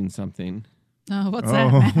noticing something. Oh, what's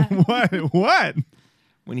that, Matt? What?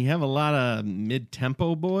 When you have a lot of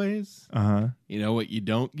mid-tempo boys, you know what you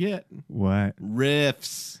don't get? What?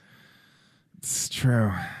 Riffs. It's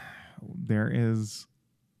true. There is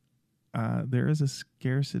a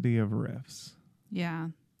scarcity of riffs. Yeah.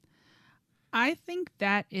 I think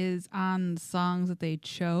that is on the songs that they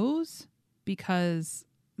chose because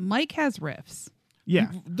Mike has riffs.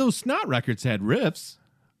 Yeah. Those Snot records had riffs.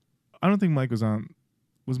 I don't think Mike was on.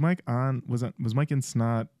 Was Mike on? Was Mike in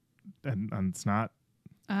Snot and on Snot?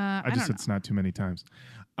 I just said Snot too many times.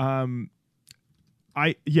 When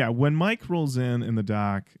Mike rolls in the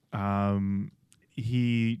dock,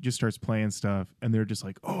 he just starts playing stuff, and they're just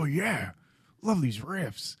like, "Oh yeah, love these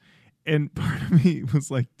riffs." And part of me was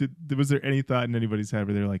like, was there any thought in anybody's head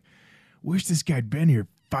where they're like, "Wish this guy'd been here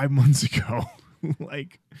 5 months ago"?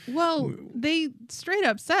 Well, they straight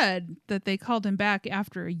up said that they called him back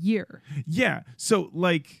after a year. Yeah. So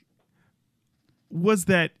was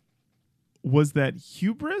that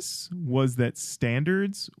hubris? Was that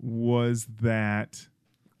standards? Was that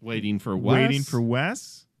waiting for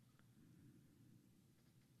Wes?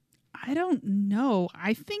 I don't know.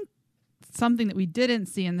 I think something that we didn't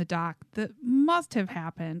see in the doc that must have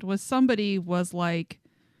happened was somebody was like,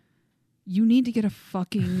 you need to get a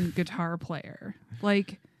fucking guitar player.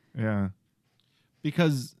 Yeah.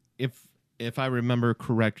 Because if I remember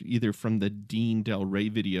correct, either from the Dean Del Rey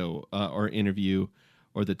video or interview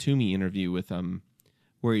or the Toomey interview with him,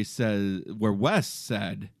 where Wes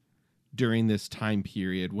said during this time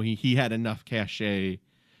period when he had enough cachet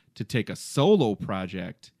to take a solo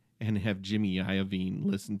project and have Jimmy Iovine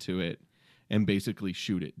listen to it and basically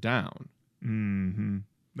shoot it down. Mm-hmm.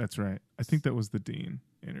 That's right. I think that was the Dean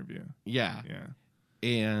interview. Yeah. Yeah.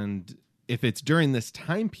 And if it's during this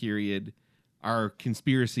time period, our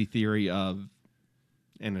conspiracy theory of,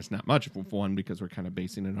 and it's not much of one because we're kind of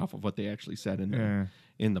basing it off of what they actually said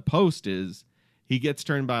in the post, is he gets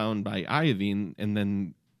turned down by Iovine, and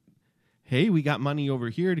then, hey, we got money over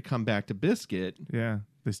here to come back to Bizkit. Yeah.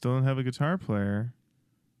 They still don't have a guitar player.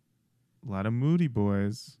 A lot of moody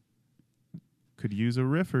boys. Could use a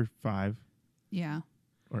riff or 5. Yeah.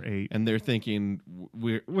 Or 8. And they're thinking,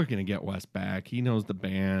 we're going to get Wes back. He knows the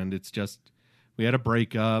band. It's just, we had a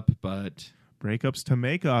breakup, but... Breakups to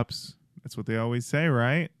makeups. That's what they always say,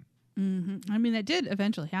 right? Mm-hmm. I mean, that did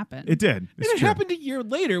eventually happen. It did. It happened a year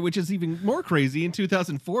later, which is even more crazy. In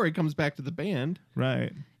 2004, he comes back to the band.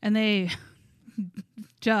 Right. And they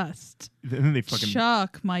just then they fucking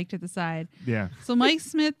chuck Mike to the side. Yeah. So Mike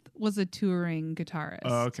Smith was a touring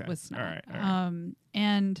guitarist. With Snot. All right.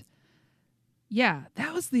 And yeah,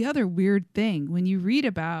 that was the other weird thing. When you read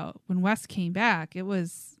about when Wes came back, it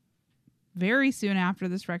was very soon after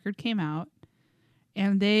this record came out.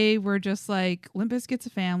 And they were just like, Limp Bizkit's a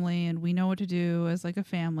family, and we know what to do as like a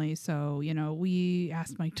family. So, we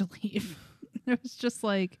asked Mike to leave. It was just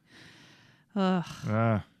like, ugh.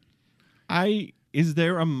 Is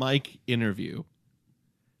there a Mike interview?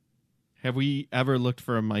 Have we ever looked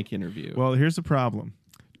for a Mike interview? Well, here's the problem.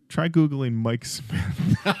 Try Googling Mike Smith.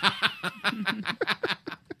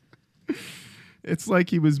 It's like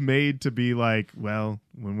he was made to be like, well,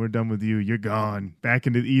 when we're done with you, you're gone. Back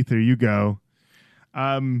into the ether you go.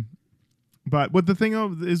 But what the thing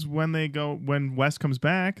is when Wes comes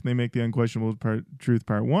back, they make the Unquestionable Truth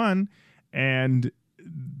Part 1, and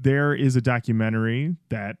there is a documentary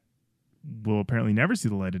that will apparently never see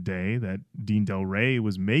the light of day that Dean Del Rey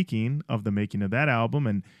was making of the making of that album,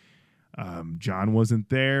 and John wasn't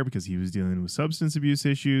there because he was dealing with substance abuse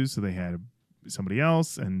issues, so they had somebody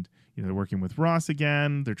else, and they're working with Ross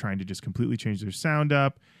again. They're trying to just completely change their sound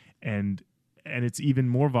up, and it's even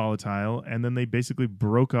more volatile. And then they basically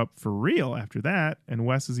broke up for real after that. And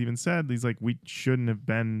Wes has even said, he's like, we shouldn't have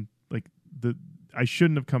been like I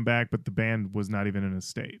shouldn't have come back, but the band was not even in a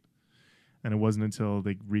state. And it wasn't until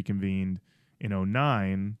they reconvened in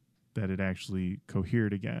 2009 that it actually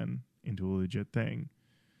cohered again into a legit thing.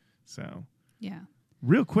 So, yeah.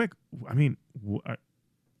 Real quick, I mean,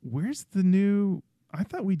 where's the new... I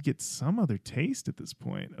thought we'd get some other taste at this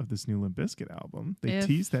point of this new Limp Bizkit album. They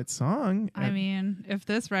teased that song. I mean, if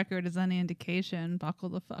this record is any indication, buckle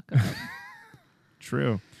the fuck up.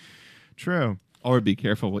 True. Or be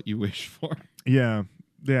careful what you wish for. Yeah.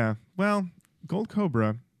 Well, Gold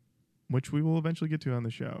Cobra, which we will eventually get to on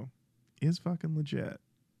the show, is fucking legit.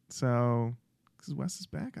 So, because Wes is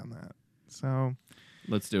back on that. So...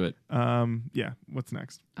 Let's do it. Yeah. What's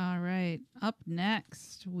next? All right. Up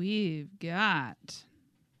next, we've got...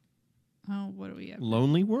 Oh, what do we have?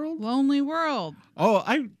 Lonely World? Lonely World. Oh,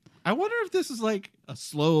 I wonder if this is like a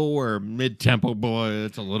slow or mid-tempo boy.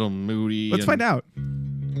 It's a little moody. Let's find out.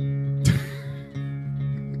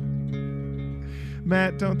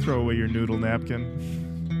 Matt, don't throw away your noodle napkin.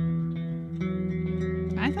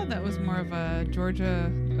 I thought that was more of a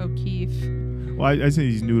Georgia O'Keeffe. Well, I say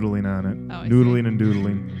he's noodling on it. Oh, noodling and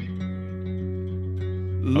doodling.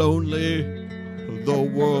 Lonely, the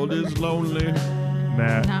world is lonely.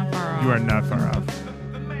 Matt, Not far off. you are not far off.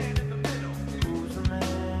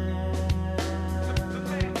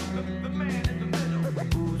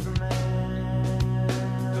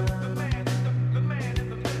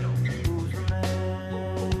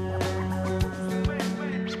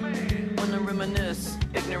 Wanna reminisce,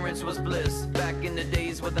 ignorance was bliss. Back in the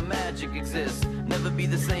days where the magic exists. Never be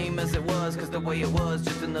the same as it was, cause the way it was,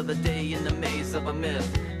 just another day in the maze of a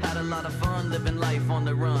myth. Had a lot of fun living life on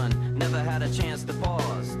the run. Never had a chance to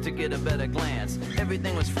pause, to get a better glance.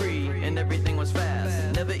 Everything was free and everything was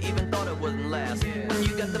fast. Never even thought it wouldn't last. When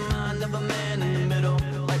you got the mind of a man in the middle,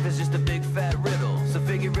 life is just a big fat riddle. So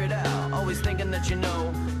figure it out, always thinking that you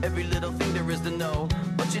know every little thing there is to know.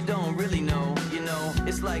 But you don't really know, you know,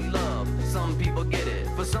 it's like love. Some people get it,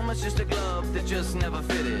 for some it's just a glove that just never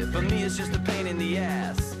fitted. For me it's just a pain in the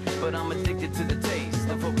ass, but I'm addicted to the taste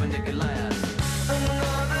of hoping it could last.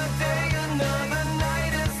 Another day, another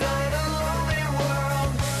night inside a lonely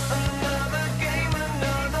world. Another game,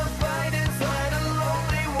 another fight inside a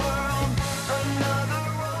lonely world. Another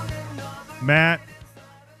road, another... Matt,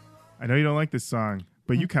 I know you don't like this song,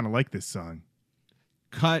 but you kind of like this song.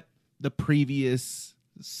 Cut the previous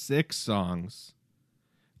 6 songs.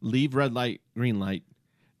 Leave red light, green light.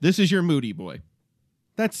 This is your Moody Boy.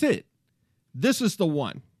 That's it. This is the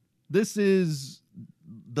one. This is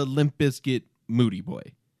the Limp Bizkit Moody Boy.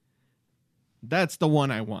 That's the one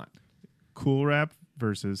I want. Cool rap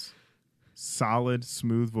versus solid,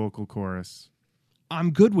 smooth vocal chorus. I'm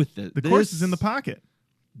good with it. The chorus is in the pocket.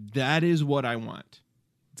 That is what I want.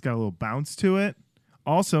 It's got a little bounce to it.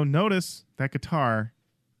 Also, notice that guitar.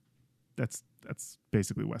 That's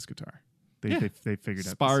basically West guitar. They figured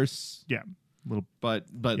out sparse. Yeah, little, but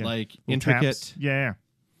yeah, like little intricate. Taps. Yeah.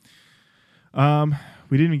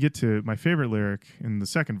 We didn't even get to my favorite lyric in the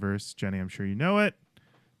second verse. Jenny, I'm sure you know it.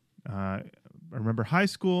 I remember high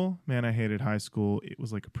school. Man, I hated high school. It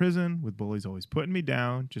was like a prison with bullies always putting me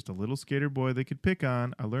down. Just a little skater boy they could pick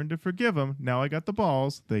on. I learned to forgive them. Now I got the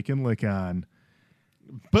balls they can lick on.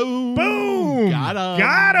 Boom! Boom!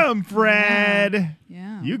 Got him, Fred.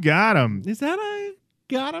 Yeah. You got him. Is that a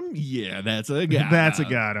got him? Yeah, that's a got him. That's a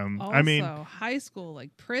got him. Also, I mean, high school,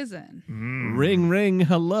 like prison. Ring, ring,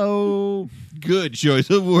 hello. Good choice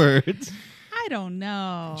of words. I don't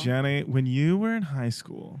know. Jenny, when you were in high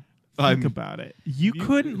school, think about it. You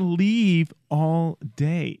couldn't leave all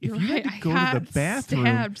day. If You're you right. had to go I to got the bathroom,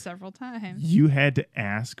 stabbed several times. you had to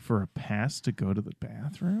ask for a pass to go to the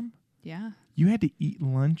bathroom. Yeah. You had to eat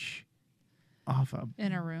lunch off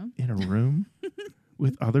In a room.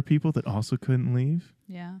 with other people that also couldn't leave.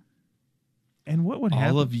 Yeah. And what would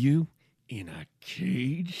happen? All of you in a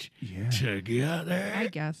cage together. I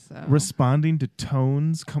guess so. Responding to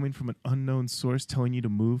tones coming from an unknown source telling you to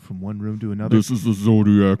move from one room to another. This is the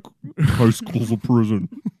Zodiac. High school's a prison.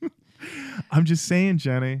 I'm just saying,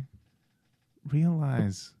 Jenny,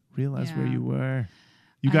 realize where you were.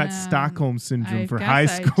 You got Stockholm syndrome for high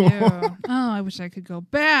school. I do. Oh, I wish I could go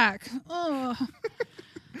back. Oh.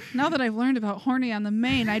 Now that I've learned about Horny on the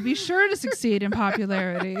Main, I'd be sure to succeed in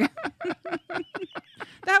popularity.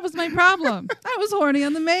 That was my problem. I was horny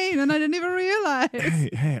on the Main, and I didn't even realize.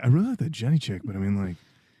 Hey, I really like that Jenny chick, but I mean, like,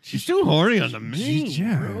 she's still horny on the Main.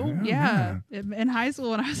 Yeah. In high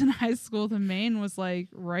school, when I was in high school, the Main was like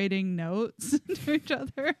writing notes to each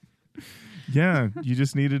other. Yeah, you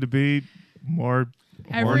just needed to be more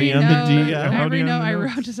Every horny on note, the DM. every note I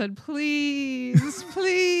notes. wrote just said, please,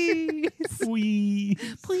 please,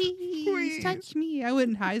 please touch me. I went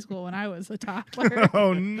in high school when I was a toddler.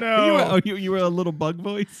 Oh, no. You were a little bug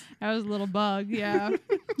voice? I was a little bug, yeah.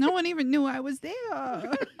 No one even knew I was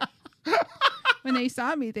there. When they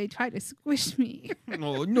saw me, they tried to squish me.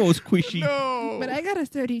 No squishy. No. But I got a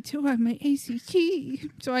 32 on my ACT,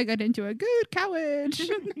 so I got into a good college.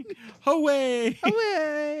 Away.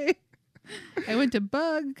 Away. I went to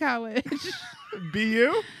Bug College.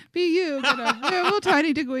 BU? BU, got a real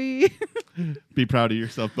tiny degree. Be proud of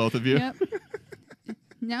yourself, both of you. Yep.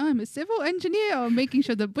 Now I'm a civil engineer, making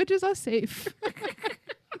sure the bridges are safe.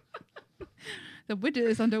 The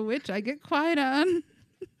bridges under which I get quiet on.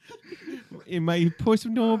 In my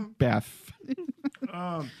personal bath.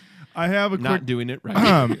 I have a Not doing it right.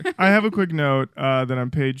 I have a quick note that on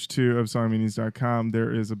page 2 of songmeanings.com,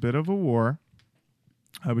 there is a bit of a war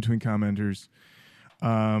between commenters.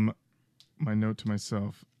 My note to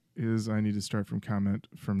myself is I need to start from comment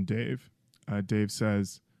from Dave. Dave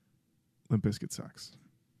says, Limp Bizkit sucks.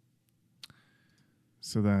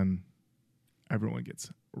 So then everyone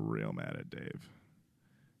gets real mad at Dave.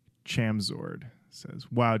 Chamzord says,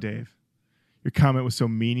 wow, Dave, your comment was so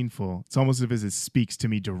meaningful. It's almost as if it speaks to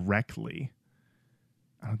me directly.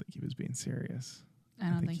 I don't think he was being serious. I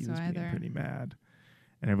don't think he so was either. being pretty mad.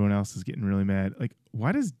 and everyone else is getting really mad. Like,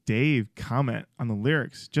 why does Dave comment on the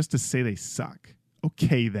lyrics just to say they suck?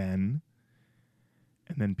 Okay, then.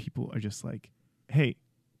 And then people are just like, hey,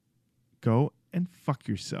 go and fuck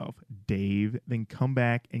yourself, Dave. Then come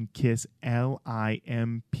back and kiss Limp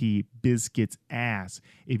Bizkit's ass.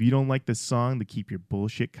 If you don't like the song, then keep your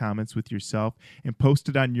bullshit comments with yourself and post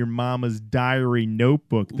it on your mama's diary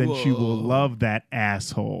notebook. Then she will love that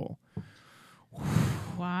asshole.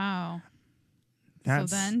 Wow. So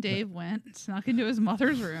then Dave went, snuck into his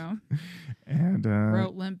mother's room, and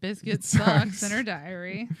wrote Limp Bizkit sucks in her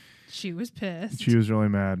diary. She was pissed. She was really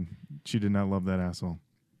mad. She did not love that asshole.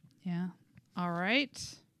 Yeah. All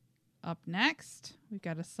right. Up next, we've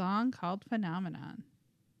got a song called Phenomenon.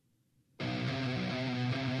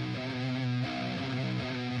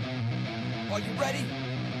 Are you ready?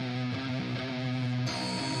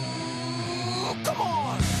 Oh, come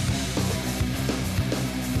on!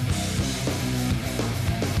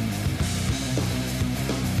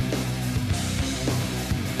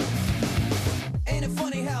 Ain't it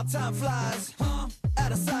funny how time flies, huh?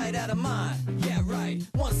 Out of sight, out of mind. Yeah, right.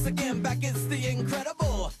 Once again, back it's the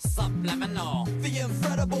incredible subliminal, the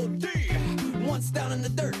incredible D. Once down in the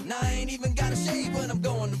dirt, and I ain't even got a shave when I'm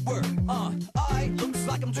going to work. Alright, looks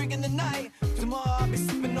like I'm drinking tonight. Tomorrow I'll be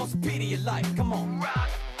sipping on some Pedialyte. Come on, rock,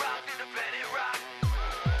 rock to the planet, rock.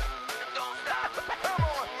 Don't stop. Come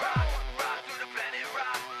on, rock, rock to the planet,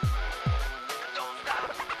 rock. Don't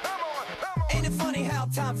stop. Come on, come on. Ain't it funny how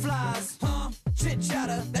time flies, huh? Chit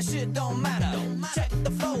chatter, that shit don't matter. Check the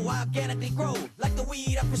flow, organically grow. Like the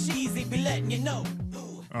weed up for Sheezy, be letting you know.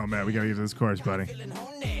 Oh, man, we got to get to this chorus, buddy.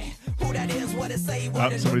 Who that is, what it say,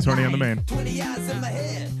 what it somebody's horny on the main. 20 eyes in my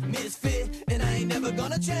head, misfit, and I ain't never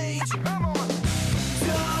gonna change. Come on. Don't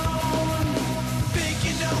think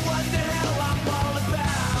you know what the hell I'm all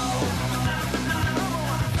about.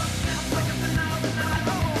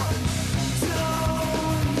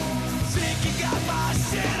 Don't think you got my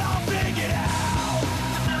shit all figured out.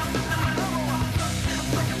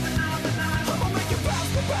 I'ma make you bounce,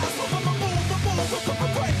 I'ma move,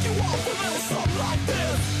 break you off a little something like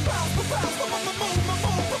this.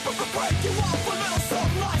 Break you off a little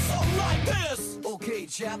something like this. Okay,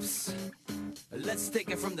 chaps, let's take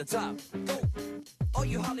it from the top. Go. Oh,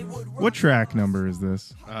 you Hollywood. What track number is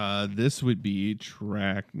this? This would be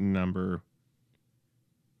track number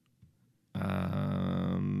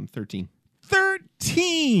 13.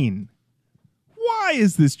 13! Why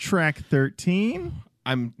is this track 13?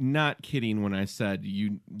 I'm not kidding when I said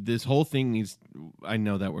this whole thing needs. I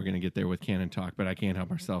know that we're going to get there with Canon Talk, but I can't help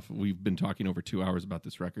ourselves. We've been talking over 2 hours about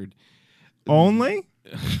this record. Only?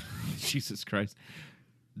 Jesus Christ.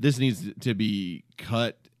 This needs to be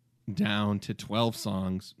cut down to 12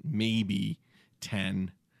 songs, maybe 10.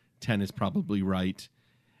 10 is probably right.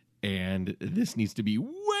 And this needs to be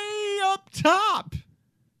way up top.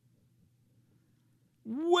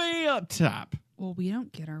 Way up top. Well, we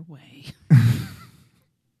don't get our way.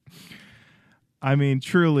 I mean,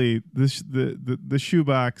 truly, the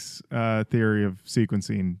shoebox theory of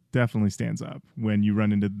sequencing definitely stands up when you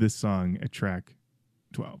run into this song at track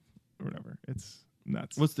 12 or whatever. It's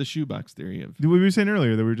nuts. What's the shoebox theory of? We were saying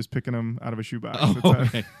earlier that we were just picking them out of a shoebox. Oh,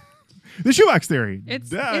 okay. The shoebox theory.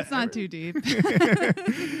 It's not too deep.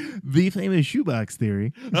 The famous shoebox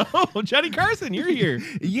theory. Oh, Johnny Carson, you're here.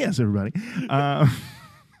 Yes, everybody.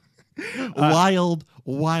 Wild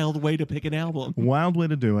way to pick an album. Wild way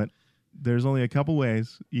to do it. There's only a couple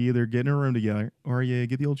ways. You either get in a room together or you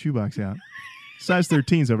get the old shoebox out. Size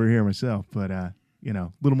 13's over here myself, but, a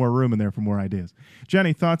little more room in there for more ideas.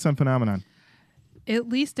 Jenny, thoughts on Phenomenon? At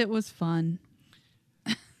least it was fun.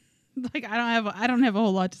 Like, I don't have a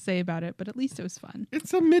whole lot to say about it, but at least it was fun.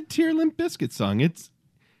 It's a mid-tier Limp Bizkit song. It's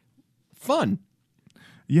fun.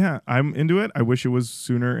 Yeah, I'm into it. I wish it was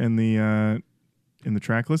sooner in the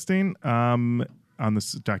track listing. On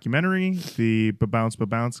this documentary, the ba-bounce,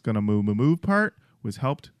 gonna move part was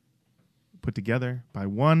put together by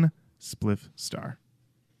one Spliff Star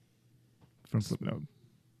from Flipmode.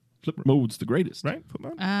 Flipmode's the greatest. Right?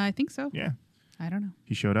 Flipmode? I think so. Yeah. I don't know.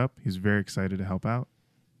 He showed up. He was very excited to help out.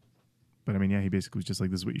 But, I mean, yeah, he basically was just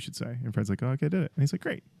like, this is what you should say. And Fred's like, oh, okay, I did it. And he's like,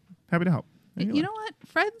 great. Happy to help. You know what?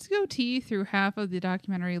 Fred's goatee through half of the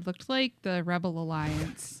documentary looked like the Rebel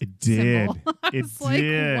Alliance. It did. Symbol. I was like,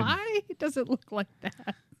 why does it look like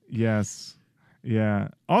that? Yes. Yeah.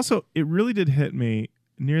 Also, it really did hit me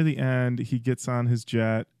near the end. He gets on his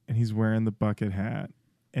jet and he's wearing the bucket hat.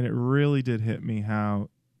 And it really did hit me how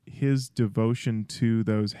his devotion to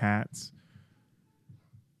those hats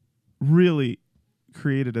really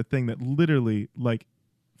created a thing that literally, like,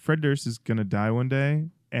 Fred Durst is going to die one day.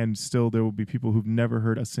 And still there will be people who've never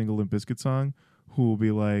heard a single Limp Bizkit song who will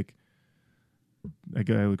be like, that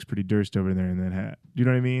guy looks pretty Durst over there in that hat. Do you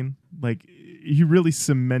know what I mean? Like, he really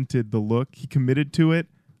cemented the look. He committed to it.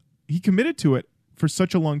 He committed to it for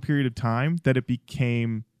such a long period of time that it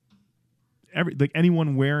became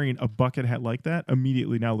anyone wearing a bucket hat like that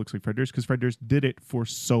immediately now looks like Fred Durst, because Fred Durst did it for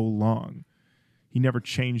so long. He never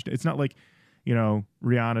changed it. It's not like, you know,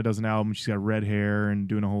 Rihanna does an album, she's got red hair and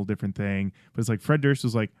doing a whole different thing. But it's like Fred Durst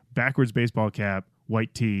was like backwards baseball cap,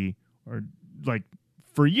 white tee, or like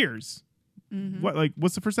for years. Mm-hmm.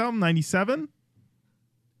 What's the first album? 97?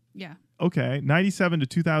 Yeah. Okay, 97 to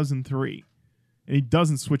 2003. And he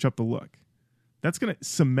doesn't switch up the look. That's going to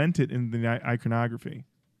cement it in the iconography.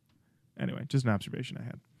 Anyway, just an observation I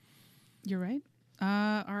had. You're right.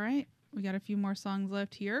 All right. We got a few more songs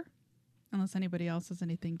left here. Unless anybody else has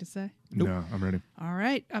anything to say. Nope. No, I'm ready. All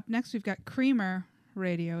right. Up next, we've got Creamer,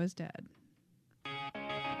 Radio is Dead. All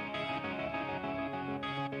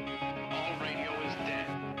radio is dead.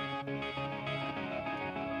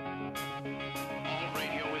 All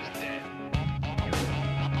radio is dead.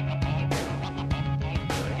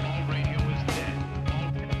 All radio is dead.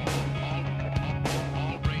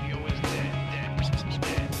 All radio is dead.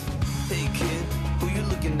 Hey kid, who you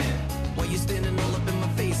looking at? Why you standing all up in my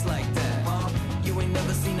face like that? Huh? You ain't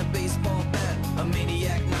never seen a baseball bat, a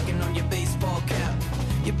maniac knocking on your baseball cap.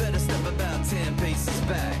 You better step about 10 paces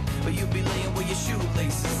back, or you'll be laying where your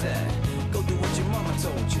shoelaces at. Go do what your mama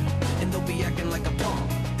told you, and they'll be acting like a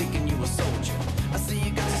punk, thinking you a soldier. I see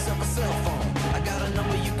you got yourself a cell phone. I got a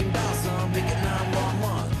number you can dial some, make it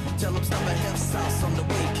 911. Tell them stop at Half Sauce on the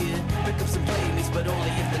way, kid. Pick up some playmates, but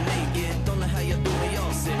only if they're naked. Don't know how you do in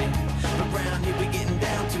your city, but round here we getting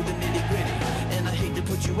down to the nitty gritty. And I hate to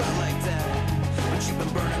put you out like that, but you've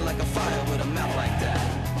been burning like a fire with a mouth like that.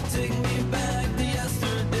 Take me back to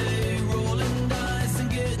yesterday, rolling dice and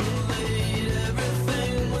getting laid.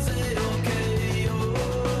 Everything was a-okay,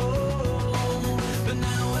 oh. But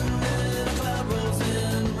now and then a cloud rolls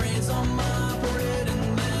in, rains on my parade,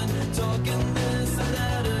 and then talking this and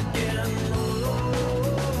that again.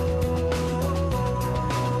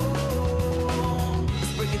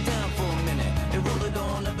 Let's break it down for a minute and roll it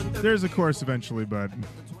on up and There's a chorus eventually, but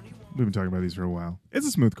we've been talking about these for a while. It's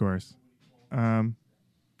a smooth chorus.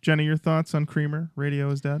 Jenny, your thoughts on Creamer, Radio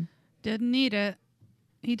is Dead? Didn't need it.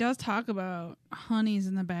 He does talk about honeys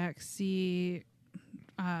in the back seat,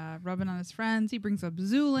 rubbing on his friends. He brings up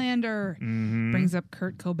Zoolander, brings up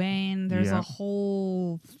Kurt Cobain. There's a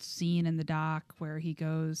whole scene in the doc where he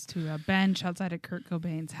goes to a bench outside of Kurt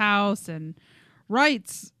Cobain's house and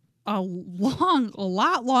writes a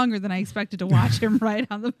lot longer than I expected to watch him write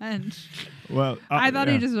on the bench. Well, I thought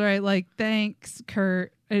he'd just write like, thanks,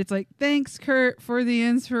 Kurt. And it's like, thanks, Kurt, for the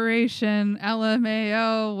inspiration.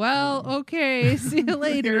 LMAO. Well, okay. See you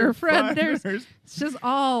later, Fred. It's just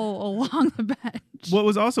all along the bench. What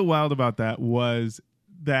was also wild about that was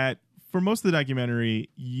that for most of the documentary,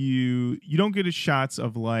 you don't get shots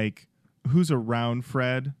of like who's around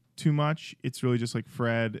Fred too much. It's really just like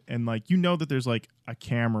Fred, and like you know that there's like a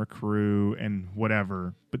camera crew and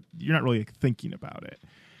whatever, but you're not really like, thinking about it.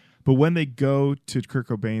 But when they go to Kurt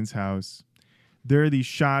Cobain's house, there are these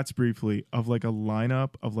shots briefly of like a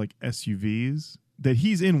lineup of like SUVs that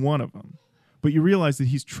he's in one of them, but you realize that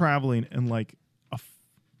he's traveling in like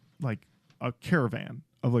a caravan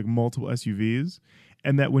of like multiple SUVs,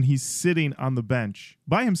 and that when he's sitting on the bench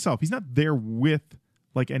by himself, he's not there with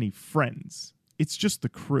like any friends. It's just the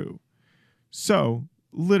crew. So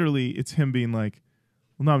literally it's him being like,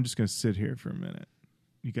 well, no, I'm just going to sit here for a minute.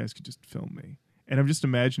 You guys could just film me. And I'm just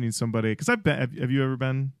imagining somebody, because I've been, have you ever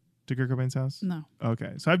been to Kurt Cobain's house? No.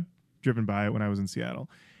 Okay. So I've driven by it when I was in Seattle,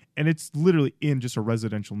 and it's literally in just a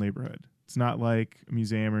residential neighborhood. It's not like a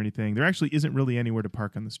museum or anything. There actually isn't really anywhere to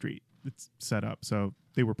park on the street. It's set up. So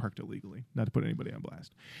they were parked illegally, not to put anybody on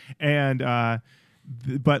blast. And,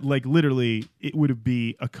 but like literally it would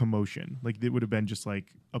be a commotion. Like it would have been just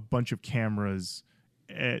like a bunch of cameras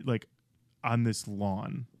like on this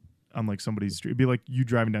lawn on like somebody's street. It'd be like you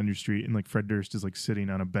driving down your street and like Fred Durst is like sitting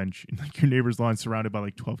on a bench in like your neighbor's lawn surrounded by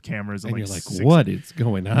like 12 cameras. And like you're like, what is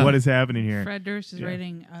going on? What is happening here? Fred Durst is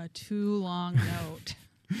writing a too long note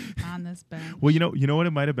on this bench. Well, you know what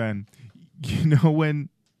it might have been? You know, when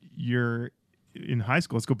you're in high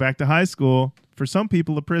school, let's go back to high school. For some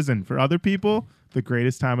people, a prison. For other people, the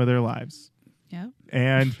greatest time of their lives. Yep.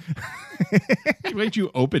 And why don't you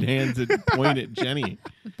open hands and point at Jenny?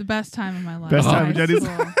 The best time of my life. Best time of Jenny's.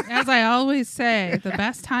 As I always say, the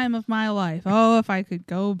best time of my life. Oh, if I could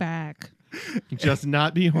go back. Just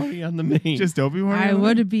not be horny on the main. Just don't be horny. I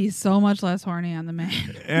would be so much less horny on the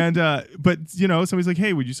main. And but you know, somebody's like,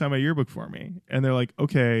 "Hey, would you sign my yearbook for me?" And they're like,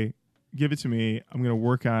 "Okay, give it to me. I'm gonna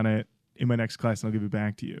work on it, in my next class and I'll give it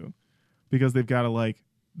back to you. Because they've got to like,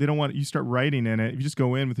 they don't want you start writing in it. If you just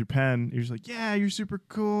go in with your pen, you're just like, yeah, you're super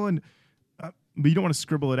cool. And but you don't want to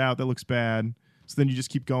scribble it out. That looks bad. So then you just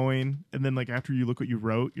keep going. And then like after you look what you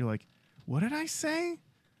wrote, you're like, what did I say?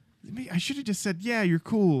 I should have just said, yeah, you're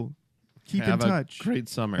cool. Keep in touch. Have a great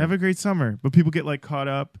summer. Have a great summer. But people get like caught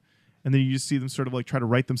up and then you just see them sort of like try to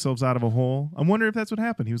write themselves out of a hole. I'm wondering if that's what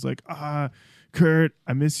happened. He was like, Kurt,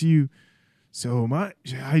 I miss you so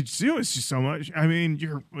much. I do miss you so much. I mean,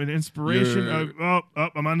 you're an inspiration.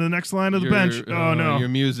 I'm on the next line of the bench. Oh, no. Your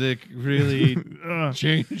music really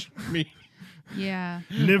changed me. Yeah.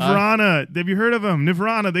 Nirvana. Have you heard of them?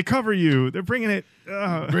 Nirvana. They cover you. They're bringing it.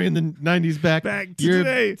 Bringing the 90s back to your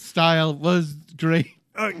today. Style was great.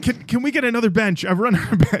 Can we get another bench? I've run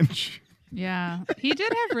out of bench. Yeah. He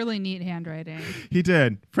did have really neat handwriting. He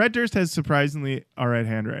did. Fred Durst has surprisingly all right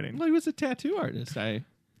handwriting. Well, he was a tattoo artist.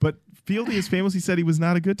 But Fieldy is famous. He said he was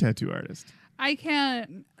not a good tattoo artist. I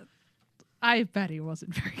bet he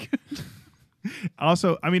wasn't very good.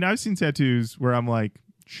 Also, I mean, I've seen tattoos where I'm like,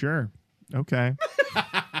 sure, okay.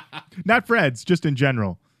 Not Fred's, just in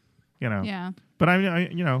general, you know. Yeah. But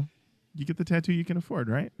you get the tattoo you can afford,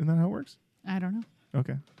 right? Isn't that how it works? I don't know.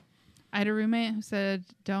 Okay. I had a roommate who said,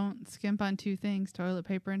 don't skimp on two things, toilet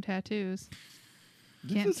paper and tattoos.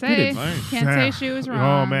 Can't say she was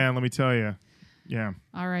wrong. Oh, man, let me tell you. Yeah.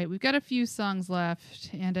 All right. We've got a few songs left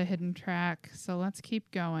and a hidden track, so let's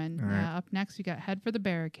keep going. All right. Up next, we got Head for the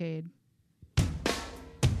Barricade.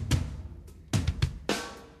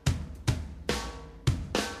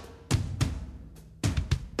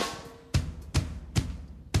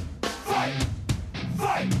 Fight!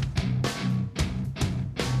 Fight!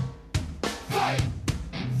 Fight!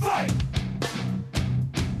 Fight!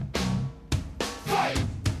 Fight!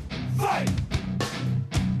 Fight!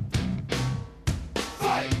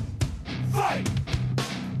 Fight! Fight!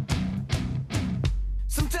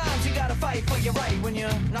 Sometimes you gotta fight for your right when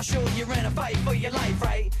you're not sure you're in a fight for your life,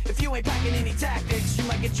 right? If you ain't packing any tactics, you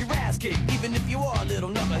might get your ass kicked, even if you are a little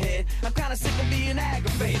knucklehead. I'm kinda sick of being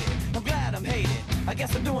aggravated. I'm glad I'm hated. I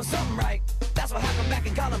guess I'm doing something right. That's what happened back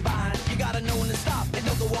in Columbine. You gotta know when to stop and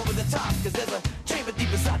don't go over the top, cause there's a chamber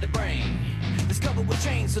deep inside the brain. It's covered with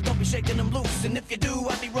chains, so don't be shaking them loose. And if you do,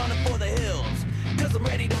 I'll be running for the hills. Cause I'm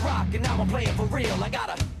ready to rock, and now I'm playing for real. I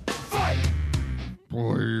gotta fight!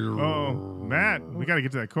 Oh, Matt, we got to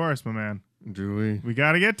get to that chorus, my man. Do we? We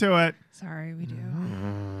got to get to it. Sorry, we do.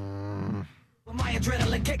 When my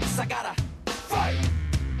adrenaline kicks, I gotta fight!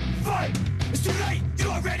 Fight! It's too late! You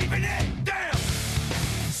already been in! Damn!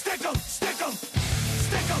 Stick 'em! Stick 'em!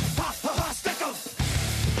 Stick 'em! Ha ha ha! Stick 'em!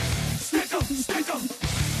 Stick 'em! Stick 'em!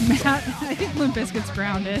 Matt, I think Limp Bizkit's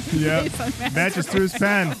grounded. Yeah. Matt just threw his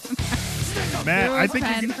pen. Matt, I think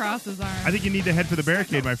pen across his arm. I think you need to head for the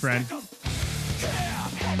barricade, my friend.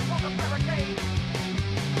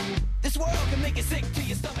 This world can make you sick to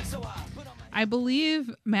your stomach, so I put on my... I believe,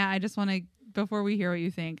 Matt, I just want to, before we hear what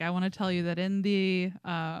you think, I want to tell you that in the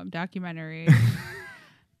documentary,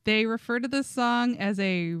 they refer to this song as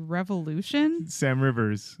a revolution. Sam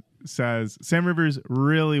Rivers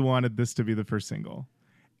really wanted this to be the first single.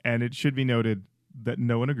 And it should be noted that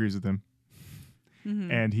no one agrees with him.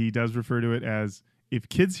 Mm-hmm. And he does refer to it as, if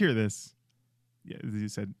kids hear this, as you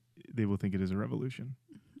said, they will think it is a revolution.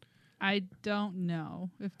 I don't know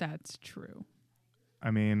if that's true. I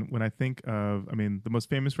mean, when I think of, the most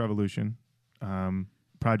famous revolution,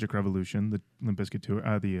 Project Revolution, the Limp Bizkit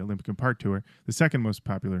tour, the Olympic Park tour. The second most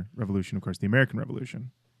popular revolution, of course, the American Revolution.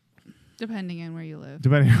 Depending on where you live.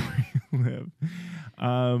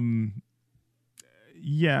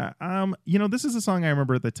 This is a song I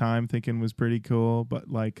remember at the time thinking was pretty cool, but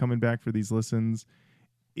like coming back for these listens,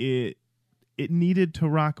 it needed to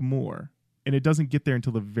rock more. And it doesn't get there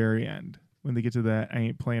until the very end when they get to that I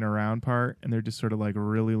ain't playing around part and they're just sort of like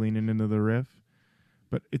really leaning into the riff.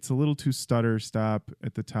 But it's a little too stutter stop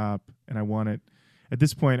at the top. And I want it. At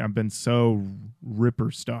this point, I've been so ripper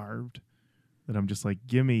starved that I'm just like,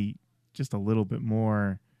 give me just a little bit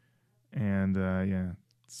more. And yeah.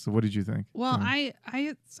 So what did you think? Well, I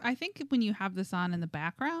think when you have this on in the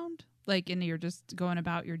background, like, and you're just going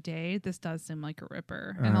about your day, this does seem like a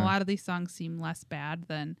ripper. And a lot of these songs seem less bad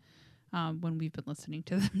than when we've been listening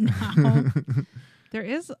to them now. There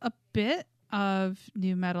is a bit of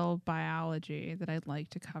new metal biology that I'd like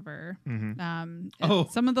to cover. Mm-hmm.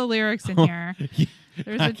 Some of the lyrics in here.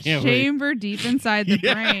 There's a chamber deep inside the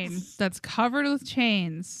brain that's covered with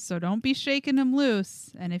chains, so don't be shaking them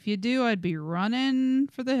loose. And if you do, I'd be running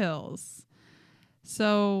for the hills.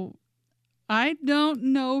 So I don't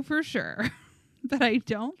know for sure, but I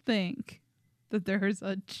don't think that there's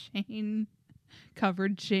a chain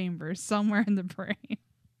covered chamber somewhere in the brain.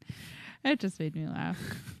 It just made me laugh.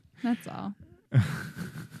 That's all.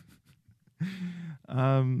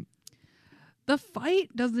 The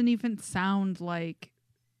fight doesn't even sound like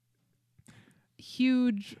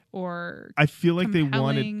huge or I feel like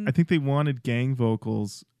compelling. I think they wanted gang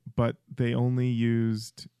vocals, but they only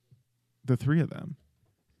used the three of them.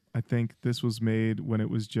 I think this was made when it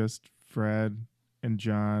was just Fred and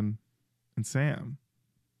John and Sam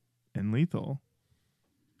and Lethal.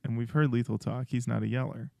 And we've heard Lethal talk. He's not a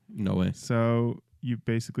yeller. No way. So you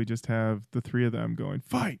basically just have the three of them going,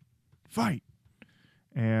 fight, fight.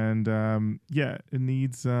 And it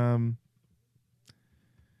needs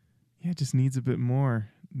it just needs a bit more.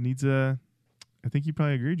 I think you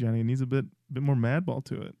probably agree, Johnny. It needs a bit more Madball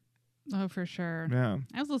to it. Oh, for sure. Yeah.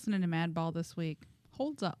 I was listening to Madball this week.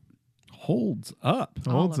 Holds up. Holds up.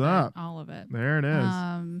 Holds up. All of it. There it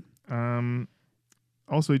is.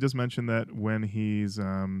 Also, he just mentioned that when he's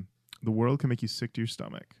the world can make you sick to your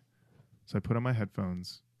stomach. So I put on my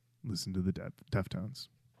headphones, listen to the Deftones.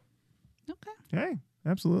 Okay. Hey,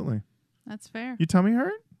 absolutely. That's fair. Your tummy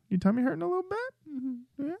hurt? Your tummy hurting a little bit?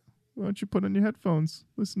 Mm-hmm. Yeah. Why don't you put on your headphones?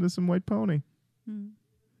 Listen to some White Pony.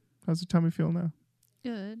 How's your tummy feel now?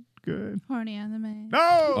 Good. Good. Horny on the main.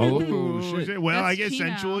 Oh, shit. Well, That's I guess Chino.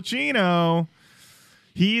 Sensual Chino.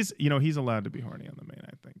 He's allowed to be horny on the main,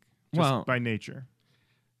 I think. Just Well, by nature.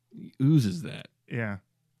 Oozes that. Yeah.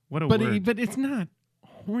 What a But word. but it's not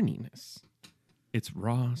horniness. It's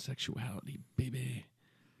raw sexuality, baby.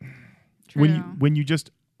 True. When you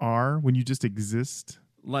just exist.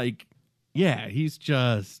 Like, yeah, he's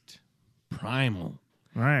just primal.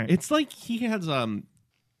 Right. It's like he has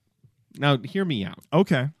now hear me out.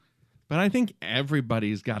 Okay. But I think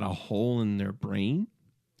everybody's got a hole in their brain.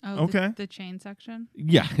 Oh, Okay. The chain section.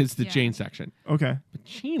 Yeah, it's the Yeah. chain section. Okay. But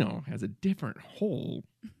Chino has a different hole.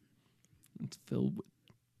 It's filled with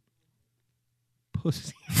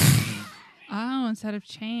pussy. Oh, instead of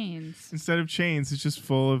chains. Instead of chains, it's just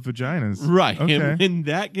full of vaginas. Right. Okay. And when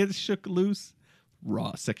that gets shook loose,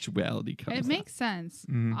 raw sexuality comes It out. makes sense.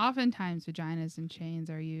 Mhm. Oftentimes, vaginas and chains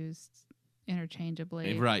are used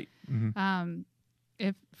interchangeably. Right.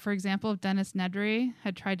 If, for example, if Dennis Nedry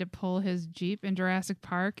had tried to pull his Jeep in Jurassic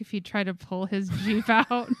Park, if he tried to pull his Jeep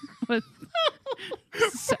out with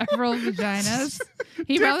several vaginas,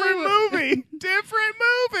 he Different movie.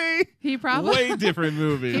 He probably Way different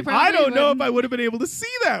movie. He probably I don't know if wouldn't- I would have been able to see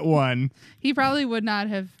that one. He probably would not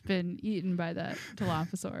have been eaten by that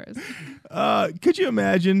Dilophosaurus. Could you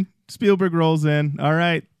imagine? Spielberg rolls in. All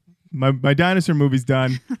right, my dinosaur movie's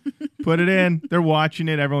done. Put it in. They're watching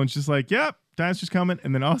it. Everyone's just like, yep, dinosaur's coming.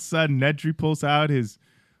 And then all of a sudden, Nedry pulls out his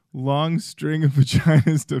long string of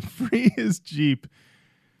vaginas to free his Jeep.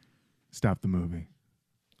 Stop the movie.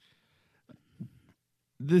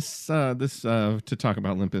 This to talk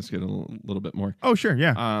about Limp Bizkit a little bit more. Oh, sure,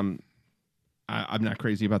 yeah. I'm not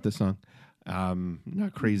crazy about this song.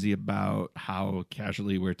 Not crazy about how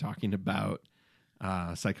casually we're talking about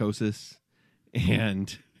psychosis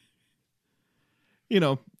and,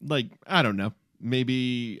 like, I don't know.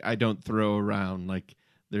 Maybe I don't throw around like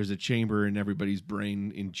there's a chamber in everybody's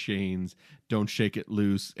brain in chains. Don't shake it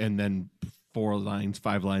loose. And then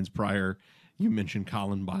 5 lines prior, you mentioned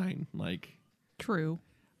Columbine. Like, True.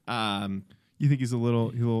 You think he's a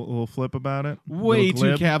little flip about it? Way Little too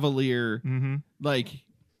glib? cavalier. Mm-hmm. Like,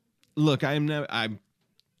 look,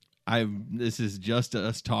 this is just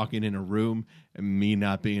us talking in a room and me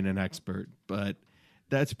not being an expert, but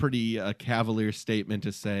that's pretty cavalier statement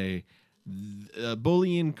to say.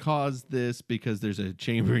 Bullying caused this because there's a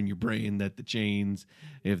chamber in your brain that the chains,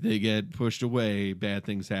 if they get pushed away, bad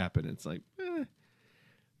things happen. It's like,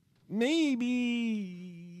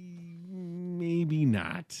 maybe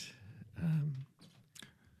not.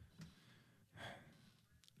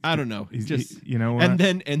 I don't know. You know what?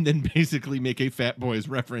 and then basically make a Fat Boys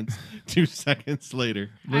reference 2 seconds later.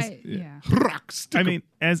 I mean,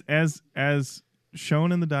 as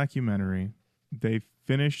shown in the documentary, they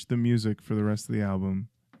finished the music for the rest of the album,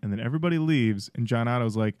 and then everybody leaves, and John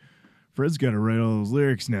Otto's like, Fred's got to write all those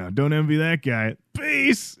lyrics now. Don't envy that guy.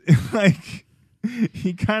 Peace! Like,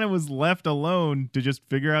 he kind of was left alone to just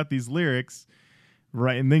figure out these lyrics,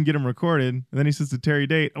 right, and then get them recorded. And then he says to Terry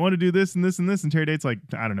Date, I want to do this and this and this. And Terry Date's like,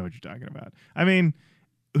 I don't know what you're talking about. I mean,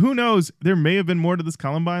 who knows? There may have been more to this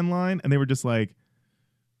Columbine line, and they were just like,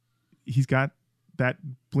 he's got that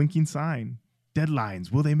blinking sign.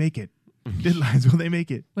 Deadlines. Will they make it? Deadlines. Will they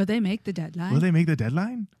make it? Will they make the deadline? Will they make the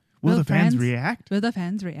deadline? Will the fans react? Will the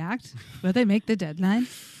fans react? Will they make the deadline?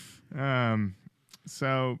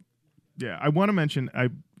 So, yeah, I want to mention,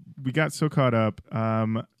 we got so caught up.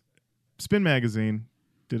 Spin Magazine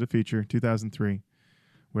did a feature, 2003,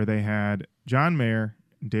 where they had John Mayer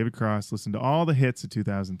and David Cross listened to all the hits of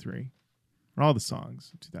 2003, or all the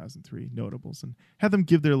songs of 2003, notables, and had them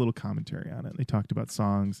give their little commentary on it. They talked about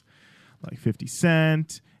songs like 50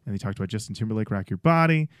 Cent, and they talked about Justin Timberlake, Rock Your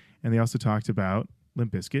Body, and they also talked about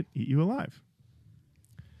Limp Bizkit, Eat You Alive,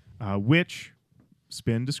 which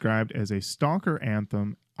Spin described as a stalker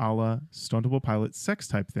anthem a la Stone Temple Pilots sex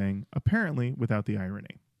type thing, apparently without the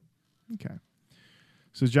irony. Okay.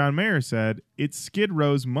 So John Mayer said, it's Skid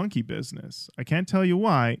Row's monkey business. I can't tell you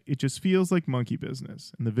why. It just feels like monkey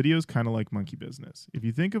business. And the video's kind of like monkey business. If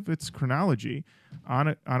you think of its chronology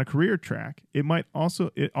on a career track, it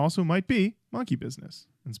also might be monkey business.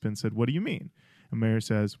 And Spin said, what do you mean? And Mayer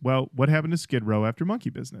says, well, what happened to Skid Row after monkey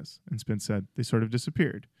business? And Spin said, they sort of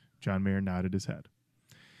disappeared. John Mayer nodded his head.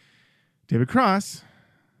 David Cross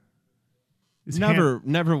is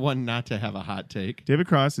never one not to have a hot take. David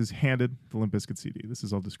Cross is handed the Limp Bizkit CD. This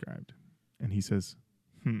is all described. And he says,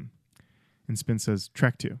 And Spin says,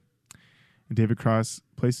 track 2. And David Cross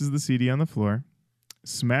places the CD on the floor,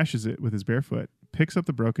 smashes it with his bare foot, picks up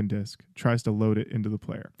the broken disc, tries to load it into the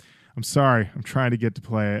player. I'm sorry. I'm trying to get to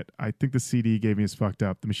play it. I think the CD gave me is fucked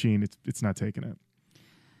up. The machine, it's not taking it.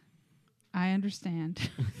 I understand.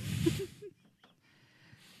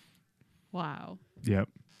 Wow. Yep.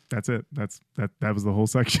 That's it. That was the whole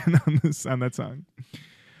section on that song.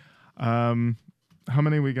 How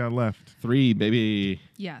many we got left? 3, baby.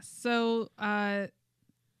 Yes. So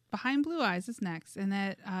Behind Blue Eyes is next, and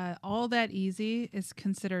that All That Easy is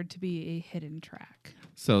considered to be a hidden track.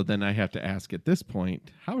 So then I have to ask at this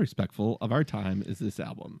point, how respectful of our time is this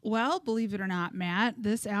album? Well, believe it or not, Matt,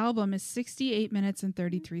 this album is 68 minutes and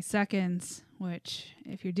 33 seconds, which,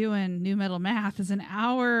 if you're doing new metal math, is an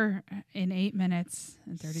hour and 8 minutes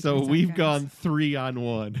and 33 seconds. So we've gone 3 on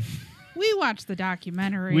 1. We watched the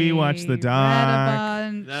documentary. We watched the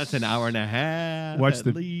doc. That's an hour and a half. Watch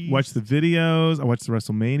the videos. I watched the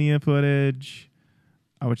WrestleMania footage.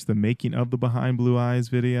 I watched the making of the Behind Blue Eyes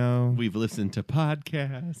video. We've listened to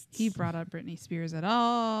podcasts. He brought up Britney Spears at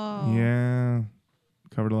all. Yeah.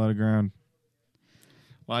 Covered a lot of ground.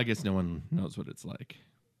 Well, I guess no one knows what it's like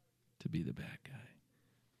to be the bad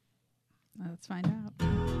guy. Let's find out.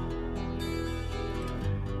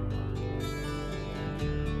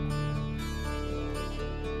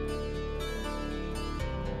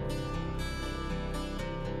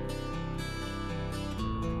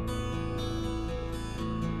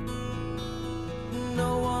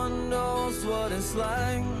 No one knows what it's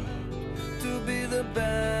like to be the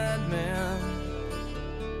bad man,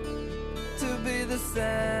 to be the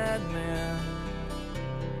sad man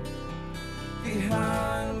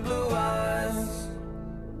behind blue eyes.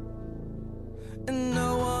 And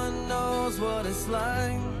no one knows what it's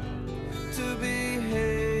like to be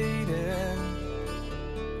hated,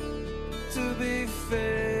 to be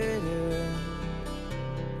faded,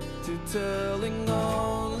 to telling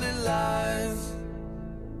only lies.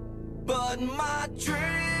 But my dreams,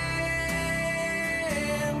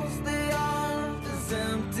 they aren't as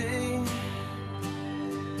empty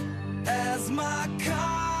as my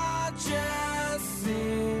conscience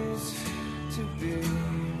seems to be.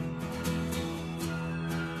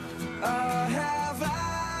 I have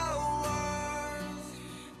hours.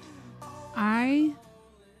 I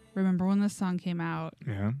remember when this song came out.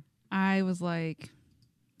 Yeah. I was like,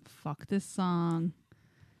 fuck this song.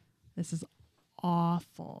 This is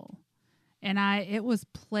awful. And it was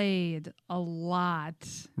played a lot.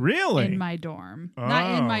 Really? In my dorm.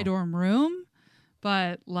 Not in my dorm room,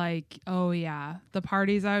 but like, oh yeah. The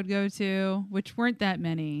parties I would go to, which weren't that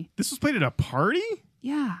many. This was played at a party?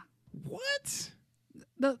 Yeah. What?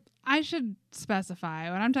 I should specify.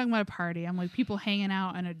 When I'm talking about a party, I'm like people hanging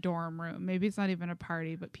out in a dorm room. Maybe it's not even a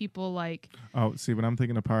party, but people like... Oh, see, when I'm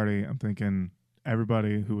thinking a party, I'm thinking...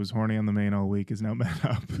 Everybody who was horny on the main all week is now met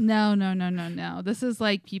up. No. This is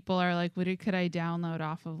like people are like, what could I download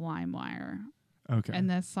off of LimeWire? Okay. And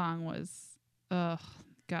this song was, ugh,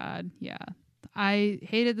 God, yeah. I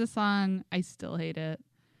hated the song. I still hate it.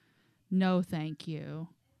 No, thank you.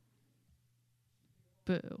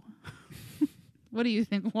 Boo. What do you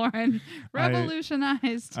think, Lauren?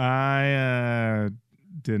 Revolutionized. I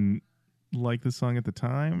didn't like the song at the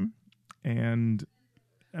time, and...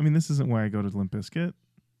 I mean, this isn't why I go to Limp Bizkit.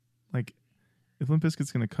 Like, if Limp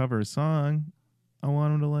Bizkit's going to cover a song, I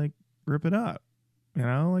want them to, like, rip it up. You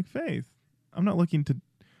know, like Faith. I'm not looking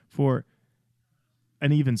for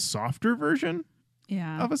an even softer version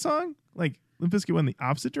of a song. Like, Limp Bizkit went in the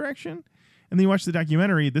opposite direction. And then you watch the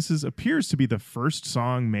documentary. This appears to be the first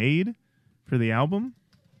song made for the album,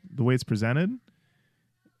 the way it's presented.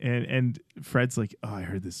 And Fred's like, oh, I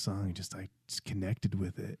heard this song. I just connected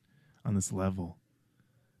with it on this level.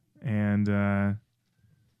 And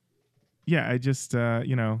yeah, I just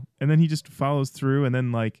and then he just follows through, and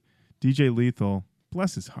then like DJ Lethal,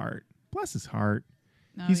 bless his heart,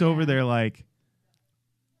 he's over there like,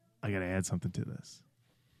 I gotta add something to this,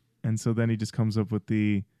 and so then he just comes up with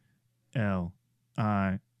the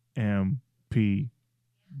LIMP,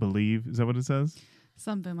 believe, is that what it says?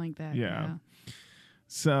 Something like that. Yeah.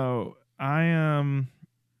 So I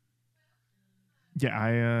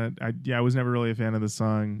was never really a fan of the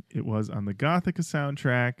song. It was on the Gothica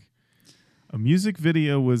soundtrack. A music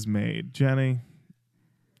video was made. Jenny,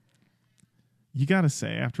 you got to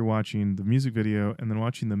say, after watching the music video and then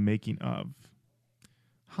watching the making of,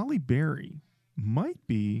 Halle Berry might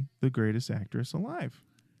be the greatest actress alive.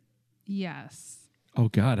 Yes. Oh,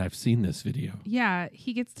 God, I've seen this video. Yeah,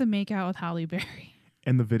 he gets to make out with Halle Berry.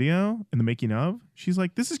 And the video and the making of, she's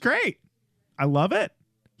like, this is great. I love it.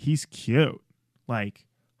 He's cute. Like,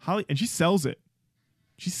 Holly, and she sells it.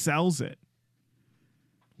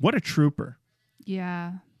 What a trooper.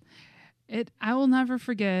 Yeah. I will never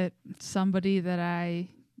forget somebody that I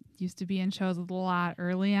used to be in shows with a lot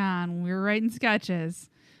early on when we were writing sketches.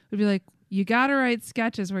 Would be like, you got to write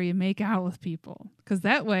sketches where you make out with people, because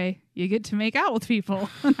that way you get to make out with people.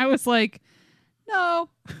 And I was like, no,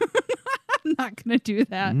 I'm not going to do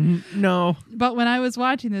that. No. But when I was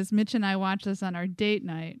watching this, Mitch and I watched this on our date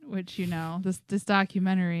night, which, this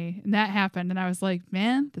documentary, and that happened. And I was like,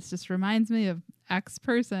 man, this just reminds me of X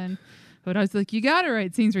person. But I was like, you got to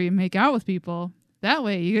write scenes where you make out with people. That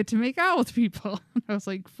way you get to make out with people. I was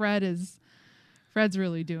like, Fred's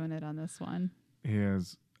really doing it on this one. He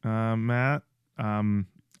is. Matt,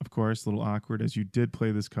 of course, a little awkward as you did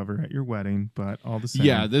play this cover at your wedding, but all the same.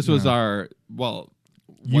 Yeah, this was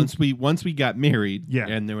once we got married, yeah,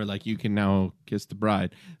 and they were like, you can now kiss the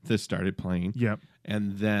bride, this started playing. Yep.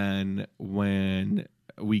 And then when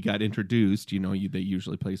we got introduced, they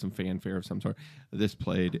usually play some fanfare of some sort. This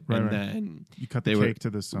played, right. Then you cut the cake to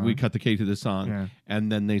this song. We cut the cake to this song, yeah.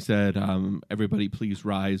 And then they said, everybody please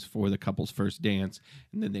rise for the couple's first dance,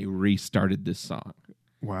 and then they restarted this song.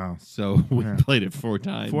 Wow. So we played it 4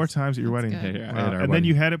 times. 4 times at your wedding. Wow. And wedding. Then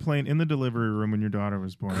you had it playing in the delivery room when your daughter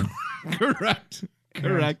was born. Correct.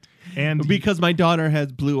 And because my daughter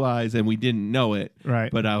has blue eyes and we didn't know it.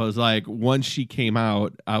 Right. But I was like, once she came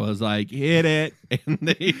out, I was like, hit it. And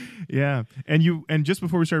they yeah. And just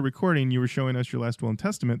before we started recording, you were showing us your last will and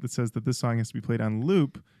testament that says that this song has to be played on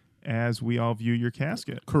loop as we all view your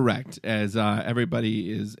casket. Correct. As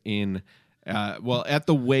everybody is in at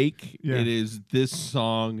the wake, it is this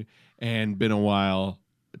song and Been a While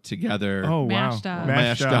together. Oh, mashed wow. Up.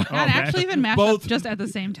 Mashed up. Not actually even mashed Both, up just at the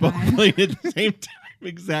same time. Both played at the same time.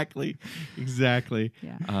 Exactly.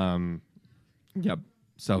 Yeah. Yep.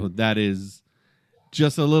 So that is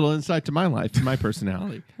just a little insight to my life, to my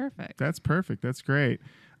personality. Perfect. That's perfect. That's great.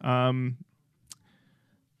 I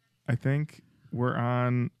think we're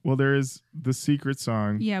on, there is the secret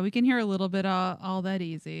song. Yeah, we can hear a little bit of All That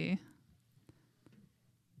Easy.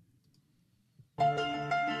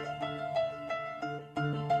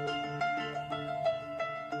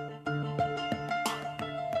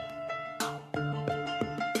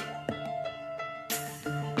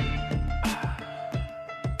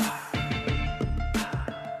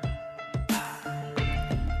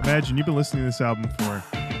 Imagine you've been listening to this album for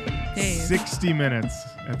Days. 60 minutes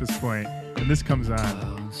at this point, and this comes on.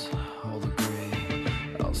 All the gray,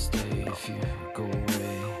 I'll stay if you go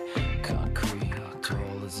away. Concrete,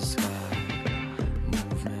 tall as the sky.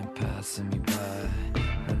 Movement passing me by.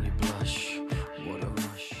 When you blush, what a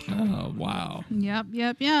rush. Oh, wow. Yep.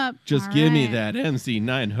 Just All give me right. that MC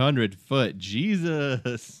 900 foot.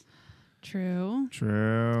 Jesus. True.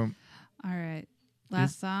 All right.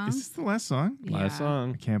 Last song. Is this the last song? Yeah. Last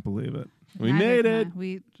song. I can't believe it. We made it.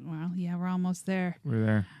 We're almost there. We're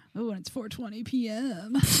there. Oh, and it's 4:20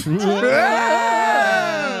 p.m. Whoa!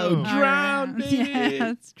 All Drown, right. baby.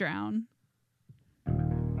 Yeah, it's drown.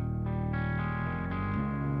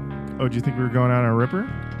 Oh, do you think we were going on a ripper?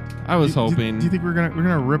 I was hoping. Do you think we're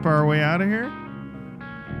gonna rip our way out of here?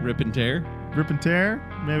 Rip and tear? Rip and tear?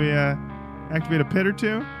 Maybe activate a pit or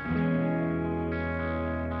two?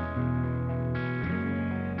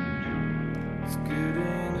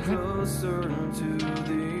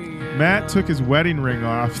 Matt took his wedding ring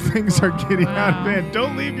off. Things are getting out of hand.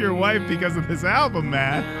 Don't leave your wife because of this album,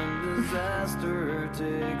 Matt.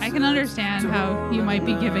 I can understand how you might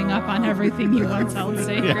be giving up on everything you once held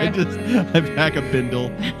sacred. Yeah, I pack a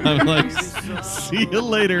bindle. I'm like, see you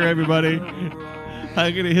later, everybody.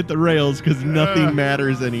 I'm going to hit the rails because nothing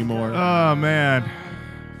matters anymore. Oh, man.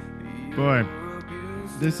 Boy.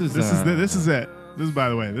 This is it. This is, by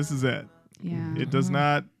the way, this is it. Yeah. It does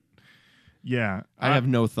not Yeah. I have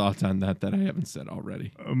no thoughts on that I haven't said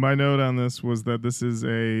already. My note on this was that this is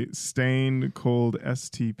a Stained Cold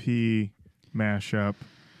STP mashup.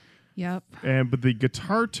 Yep. But the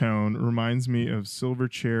guitar tone reminds me of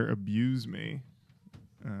Silverchair Abuse Me.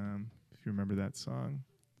 If you remember that song.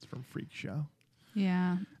 It's from Freak Show.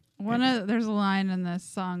 Yeah. There's a line in this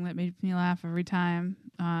song that made me laugh every time.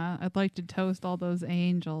 I'd like to toast all those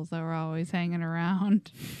angels that were always hanging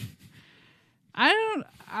around.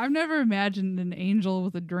 I've never imagined an angel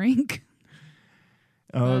with a drink.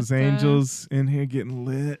 Oh, those angels in here getting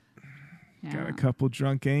lit. Yeah. Got a couple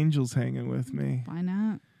drunk angels hanging with me. Why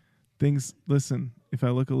not? Listen, if I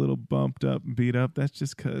look a little bumped up and beat up, that's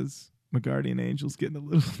just because my guardian angel's getting a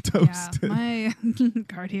little toasted. Yeah, my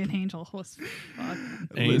guardian angel was fucking.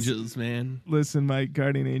 Angels, man. Listen, my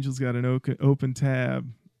guardian angel's got an open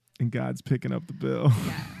tab, and God's picking up the bill.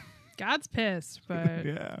 Yeah. God's pissed, but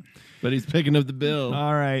yeah. But he's picking up the bill.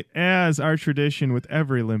 All right. As our tradition with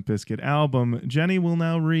every Limp Bizkit album, Jenny will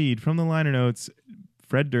now read from the liner notes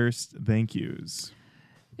Fred Durst thank yous.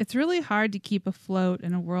 It's really hard to keep afloat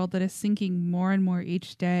in a world that is sinking more and more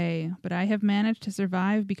each day, but I have managed to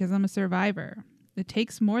survive because I'm a survivor. It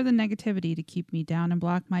takes more than negativity to keep me down and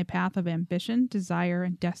block my path of ambition, desire,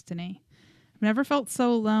 and destiny. I've never felt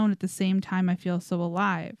so alone at the same time I feel so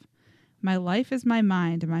alive. My life is my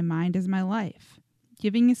mind, and my mind is my life.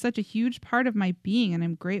 Giving is such a huge part of my being, and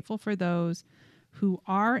I'm grateful for those who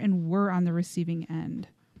are and were on the receiving end.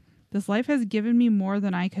 This life has given me more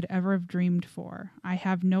than I could ever have dreamed for. I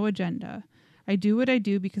have no agenda. I do what I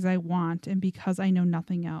do because I want and because I know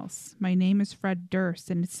nothing else. My name is Fred Durst,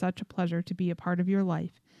 and it's such a pleasure to be a part of your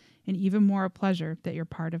life, and even more a pleasure that you're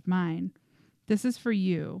part of mine. This is for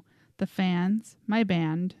you, the fans, my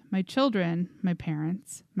band, my children, my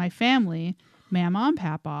parents, my family, Mama and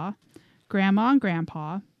Papa, Grandma and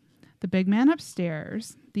Grandpa, the big man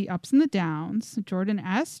upstairs, the ups and the downs, Jordan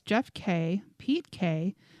S., Jeff K., Pete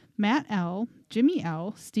K., Matt L., Jimmy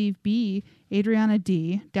L., Steve B., Adriana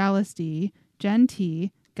D., Dallas D., Jen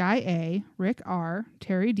T., Guy A., Rick R.,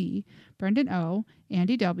 Terry D., Brendan O.,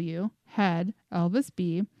 Andy W., Head, Elvis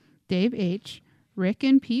B., Dave H., Rick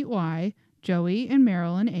and Pete Y., Joey and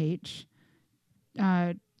Marilyn H.,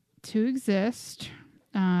 To Exist,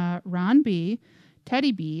 Ron B.,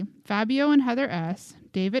 Teddy B., Fabio and Heather S.,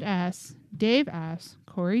 David S., Dave S.,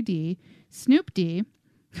 Corey D., Snoop D.,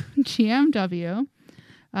 GMW,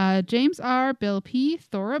 James R., Bill P.,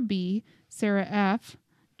 Thora B., Sarah F.,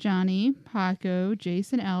 Johnny, Paco,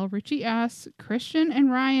 Jason L., Richie S., Christian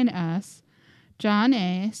and Ryan S., John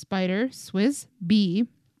A., Spider, Swizz B.,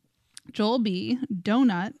 Joel B.,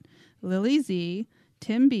 Donut, Lily Z.,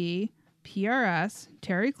 Tim B., PRS,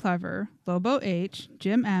 Terry Clever, Lobo H.,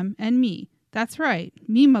 Jim M., and me. That's right,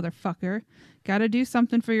 me, motherfucker. Gotta do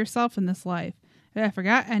something for yourself in this life. If I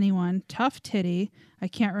forgot anyone, tough titty. I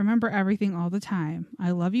can't remember everything all the time.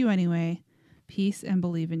 I love you anyway. Peace and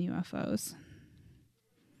believe in UFOs.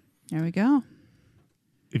 There we go.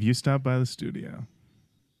 If you stop by the studio,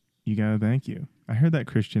 you gotta thank you. I heard that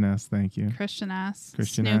Christian S. thank you. Christian S.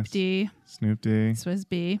 Christian Snoop S. D. Snoop D. Swizz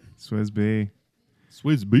B. Swizz B.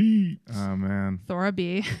 Swizz B. Oh, man. Thora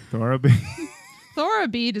B. Thora B. Thora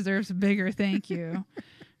B deserves a bigger thank you.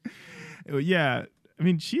 Yeah. I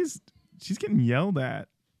mean, she's getting yelled at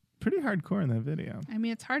pretty hardcore in that video. I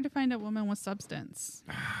mean, it's hard to find a woman with substance.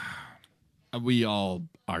 We all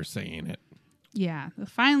are saying it. Yeah.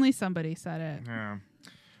 Finally, somebody said it. Yeah.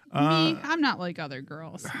 Me, I'm not like other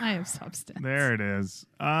girls. I have substance. There it is.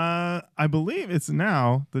 I believe it's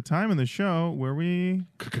now the time in the show where we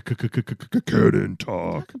Canon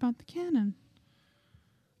talk. Talk about the canon.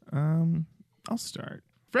 I'll start.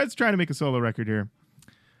 Fred's trying to make a solo record here,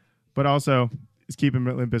 but also is keeping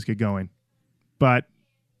Limp Bizkit going. But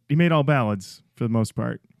he made all ballads for the most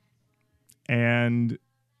part. And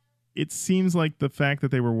it seems like the fact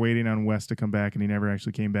that they were waiting on Wes to come back and he never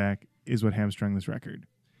actually came back is what hamstrung this record.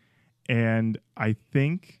 And I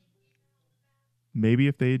think maybe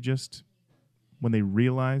if they had just, when they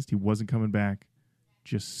realized he wasn't coming back,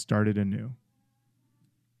 just started anew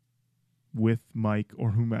with Mike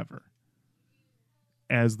or whomever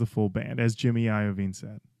as the full band, as Jimmy Iovine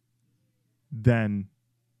said, then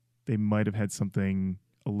they might have had something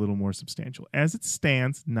a little more substantial. As it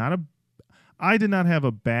stands, I did not have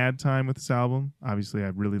a bad time with this album. Obviously, I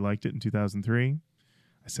really liked it in 2003.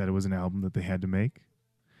 I said it was an album that they had to make.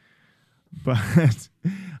 But,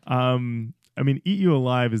 I mean, Eat You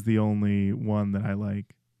Alive is the only one that I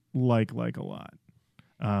like a lot.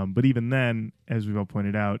 But even then, as we've all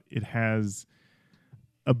pointed out, it has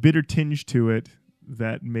a bitter tinge to it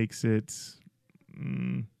that makes it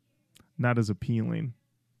not as appealing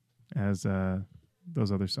as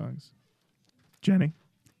those other songs. Jenny?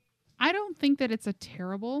 I don't think that it's a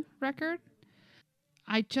terrible record.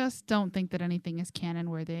 I just don't think that anything is canon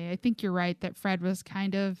worthy. I think you're right that Fred was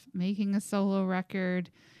kind of making a solo record.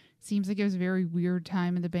 Seems like it was a very weird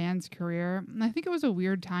time in the band's career. And I think it was a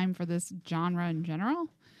weird time for this genre in general.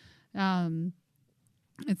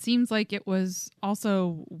 It seems like it was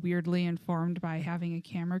also weirdly informed by having a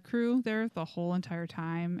camera crew there the whole entire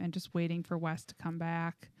time and just waiting for Wes to come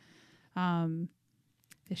back.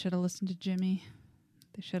 They should have listened to Jimmy.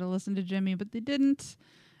 But they didn't.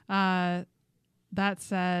 That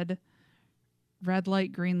said, red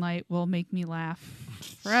light, green light will make me laugh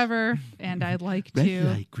forever, and I'd like to... Red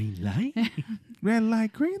light, green light? Red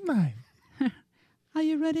light, green light. Are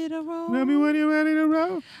you ready to roll? Let me when you're ready to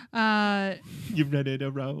roll. You ready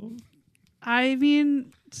to roll? I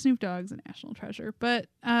mean, Snoop Dogg's a national treasure, but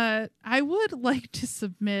I would like to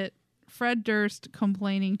submit Fred Durst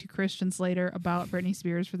complaining to Christian Slater about Britney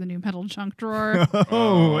Spears for the new metal junk drawer.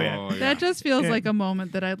 That just feels like a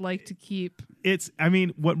moment that I'd like to keep.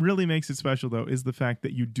 What really makes it special, though, is the fact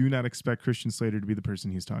that you do not expect Christian Slater to be the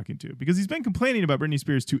person he's talking to, because he's been complaining about Britney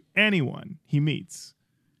Spears to anyone he meets.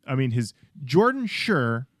 I mean, his Jordan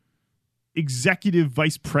Schur, executive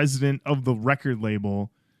vice president of the record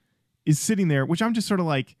label, is sitting there, which I'm just sort of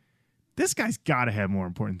like, this guy's got to have more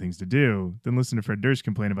important things to do than listen to Fred Durst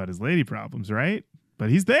complain about his lady problems, right? But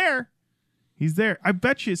he's there. He's there. I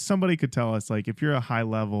bet you somebody could tell us, like, if you're a high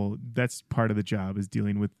level, that's part of the job, is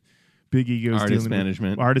dealing with big egos. Artist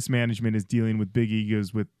management. Artist management is dealing with big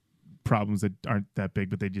egos with problems that aren't that big,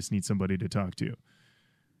 but they just need somebody to talk to.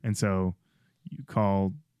 And so you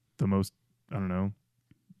call the most, I don't know,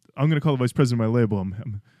 I'm going to call the vice president of my label.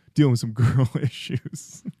 I'm dealing with some girl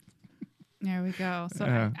issues. There we go.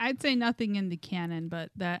 So I'd say nothing in the canon, but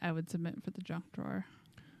that I would submit for the junk drawer.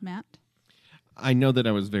 Matt? I know that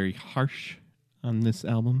I was very harsh on this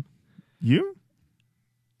album. You?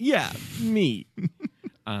 Yeah, me.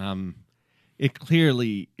 It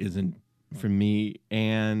clearly isn't for me,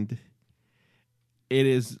 and it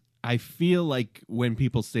is. I feel like when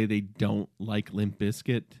people say they don't like Limp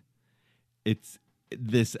Bizkit, it's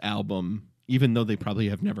this album, even though they probably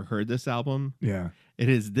have never heard this album. Yeah. It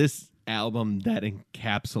is this album that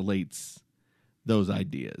encapsulates those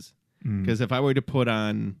ideas. Because if I were to put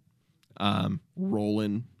on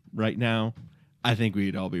Rollin' right now, I think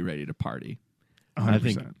we'd all be ready to party.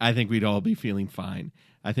 100%. I think we'd all be feeling fine.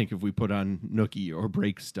 I think if we put on Nookie or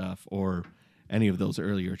Break Stuff or any of those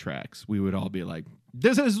earlier tracks, we would all be like,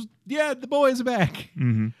 the boys are back.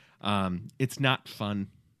 Mm-hmm. It's not fun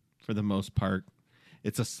for the most part.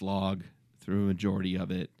 It's a slog through a majority of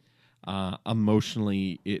it.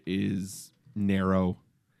 Emotionally, it is narrow,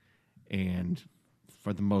 and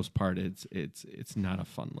for the most part, it's not a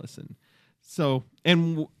fun listen. So,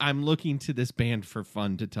 and I'm looking to this band for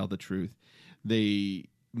fun, to tell the truth. They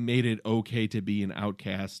made it okay to be an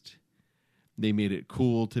outcast. They made it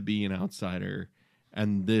cool to be an outsider,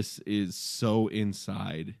 and this is so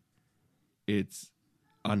inside, it's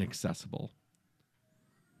inaccessible.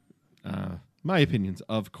 My opinions,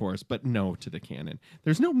 of course, but no to the canon.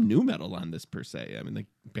 There's no nu metal on this per se. I mean, like,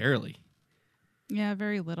 barely. Yeah,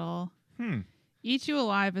 very little. Eat You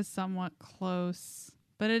Alive is somewhat close,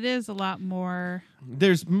 but it is a lot more.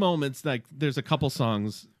 There's moments, like, there's a couple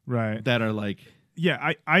songs that are like...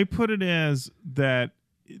 Yeah, I put it as that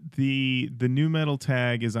the nu metal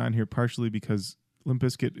tag is on here partially because Limp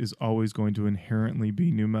Bizkit is always going to inherently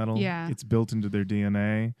be nu metal. Yeah. It's built into their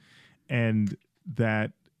DNA, and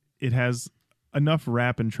that it has enough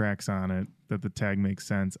rapping tracks on it that the tag makes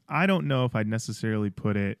sense. I don't know if I'd necessarily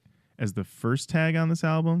put it as the first tag on this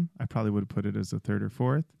album. I probably would have put it as the third or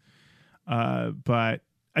fourth. But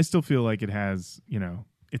I still feel like it has,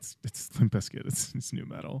 it's Limp Bizkit. It's nu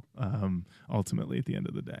metal, ultimately, at the end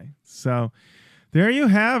of the day. So there you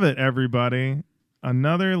have it, everybody.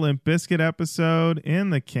 Another Limp Bizkit episode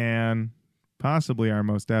in the can. Possibly our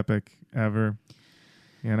most epic ever.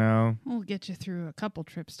 We'll get you through a couple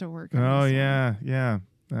trips to work. Oh, yeah.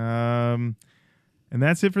 And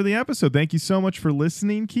that's it for the episode. Thank you so much for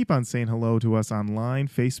listening. Keep on saying hello to us online,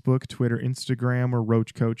 Facebook, Twitter, Instagram, or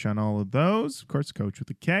Roach Coach on all of those. Of course, Coach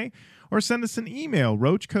with a K. Or send us an email,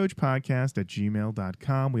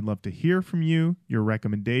 roachcoachpodcast@gmail.com. We'd love to hear from you, your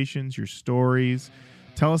recommendations, your stories.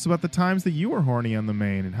 Tell us about the times that you were horny on the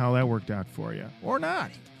main and how that worked out for you. Or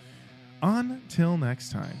not. Until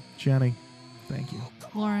next time. Jenny, thank you.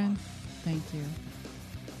 Lauren, thank you.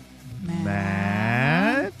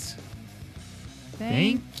 Matt,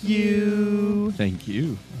 thank you. Thank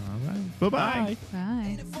you. All right. Bye-bye. Bye.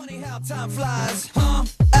 Ain't it funny how time flies, huh?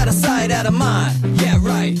 Out of sight, out of mind. Yeah,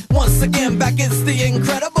 right. Once again, back it's the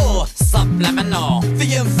incredible subliminal,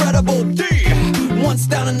 the incredible D.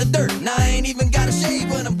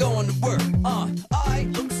 to work.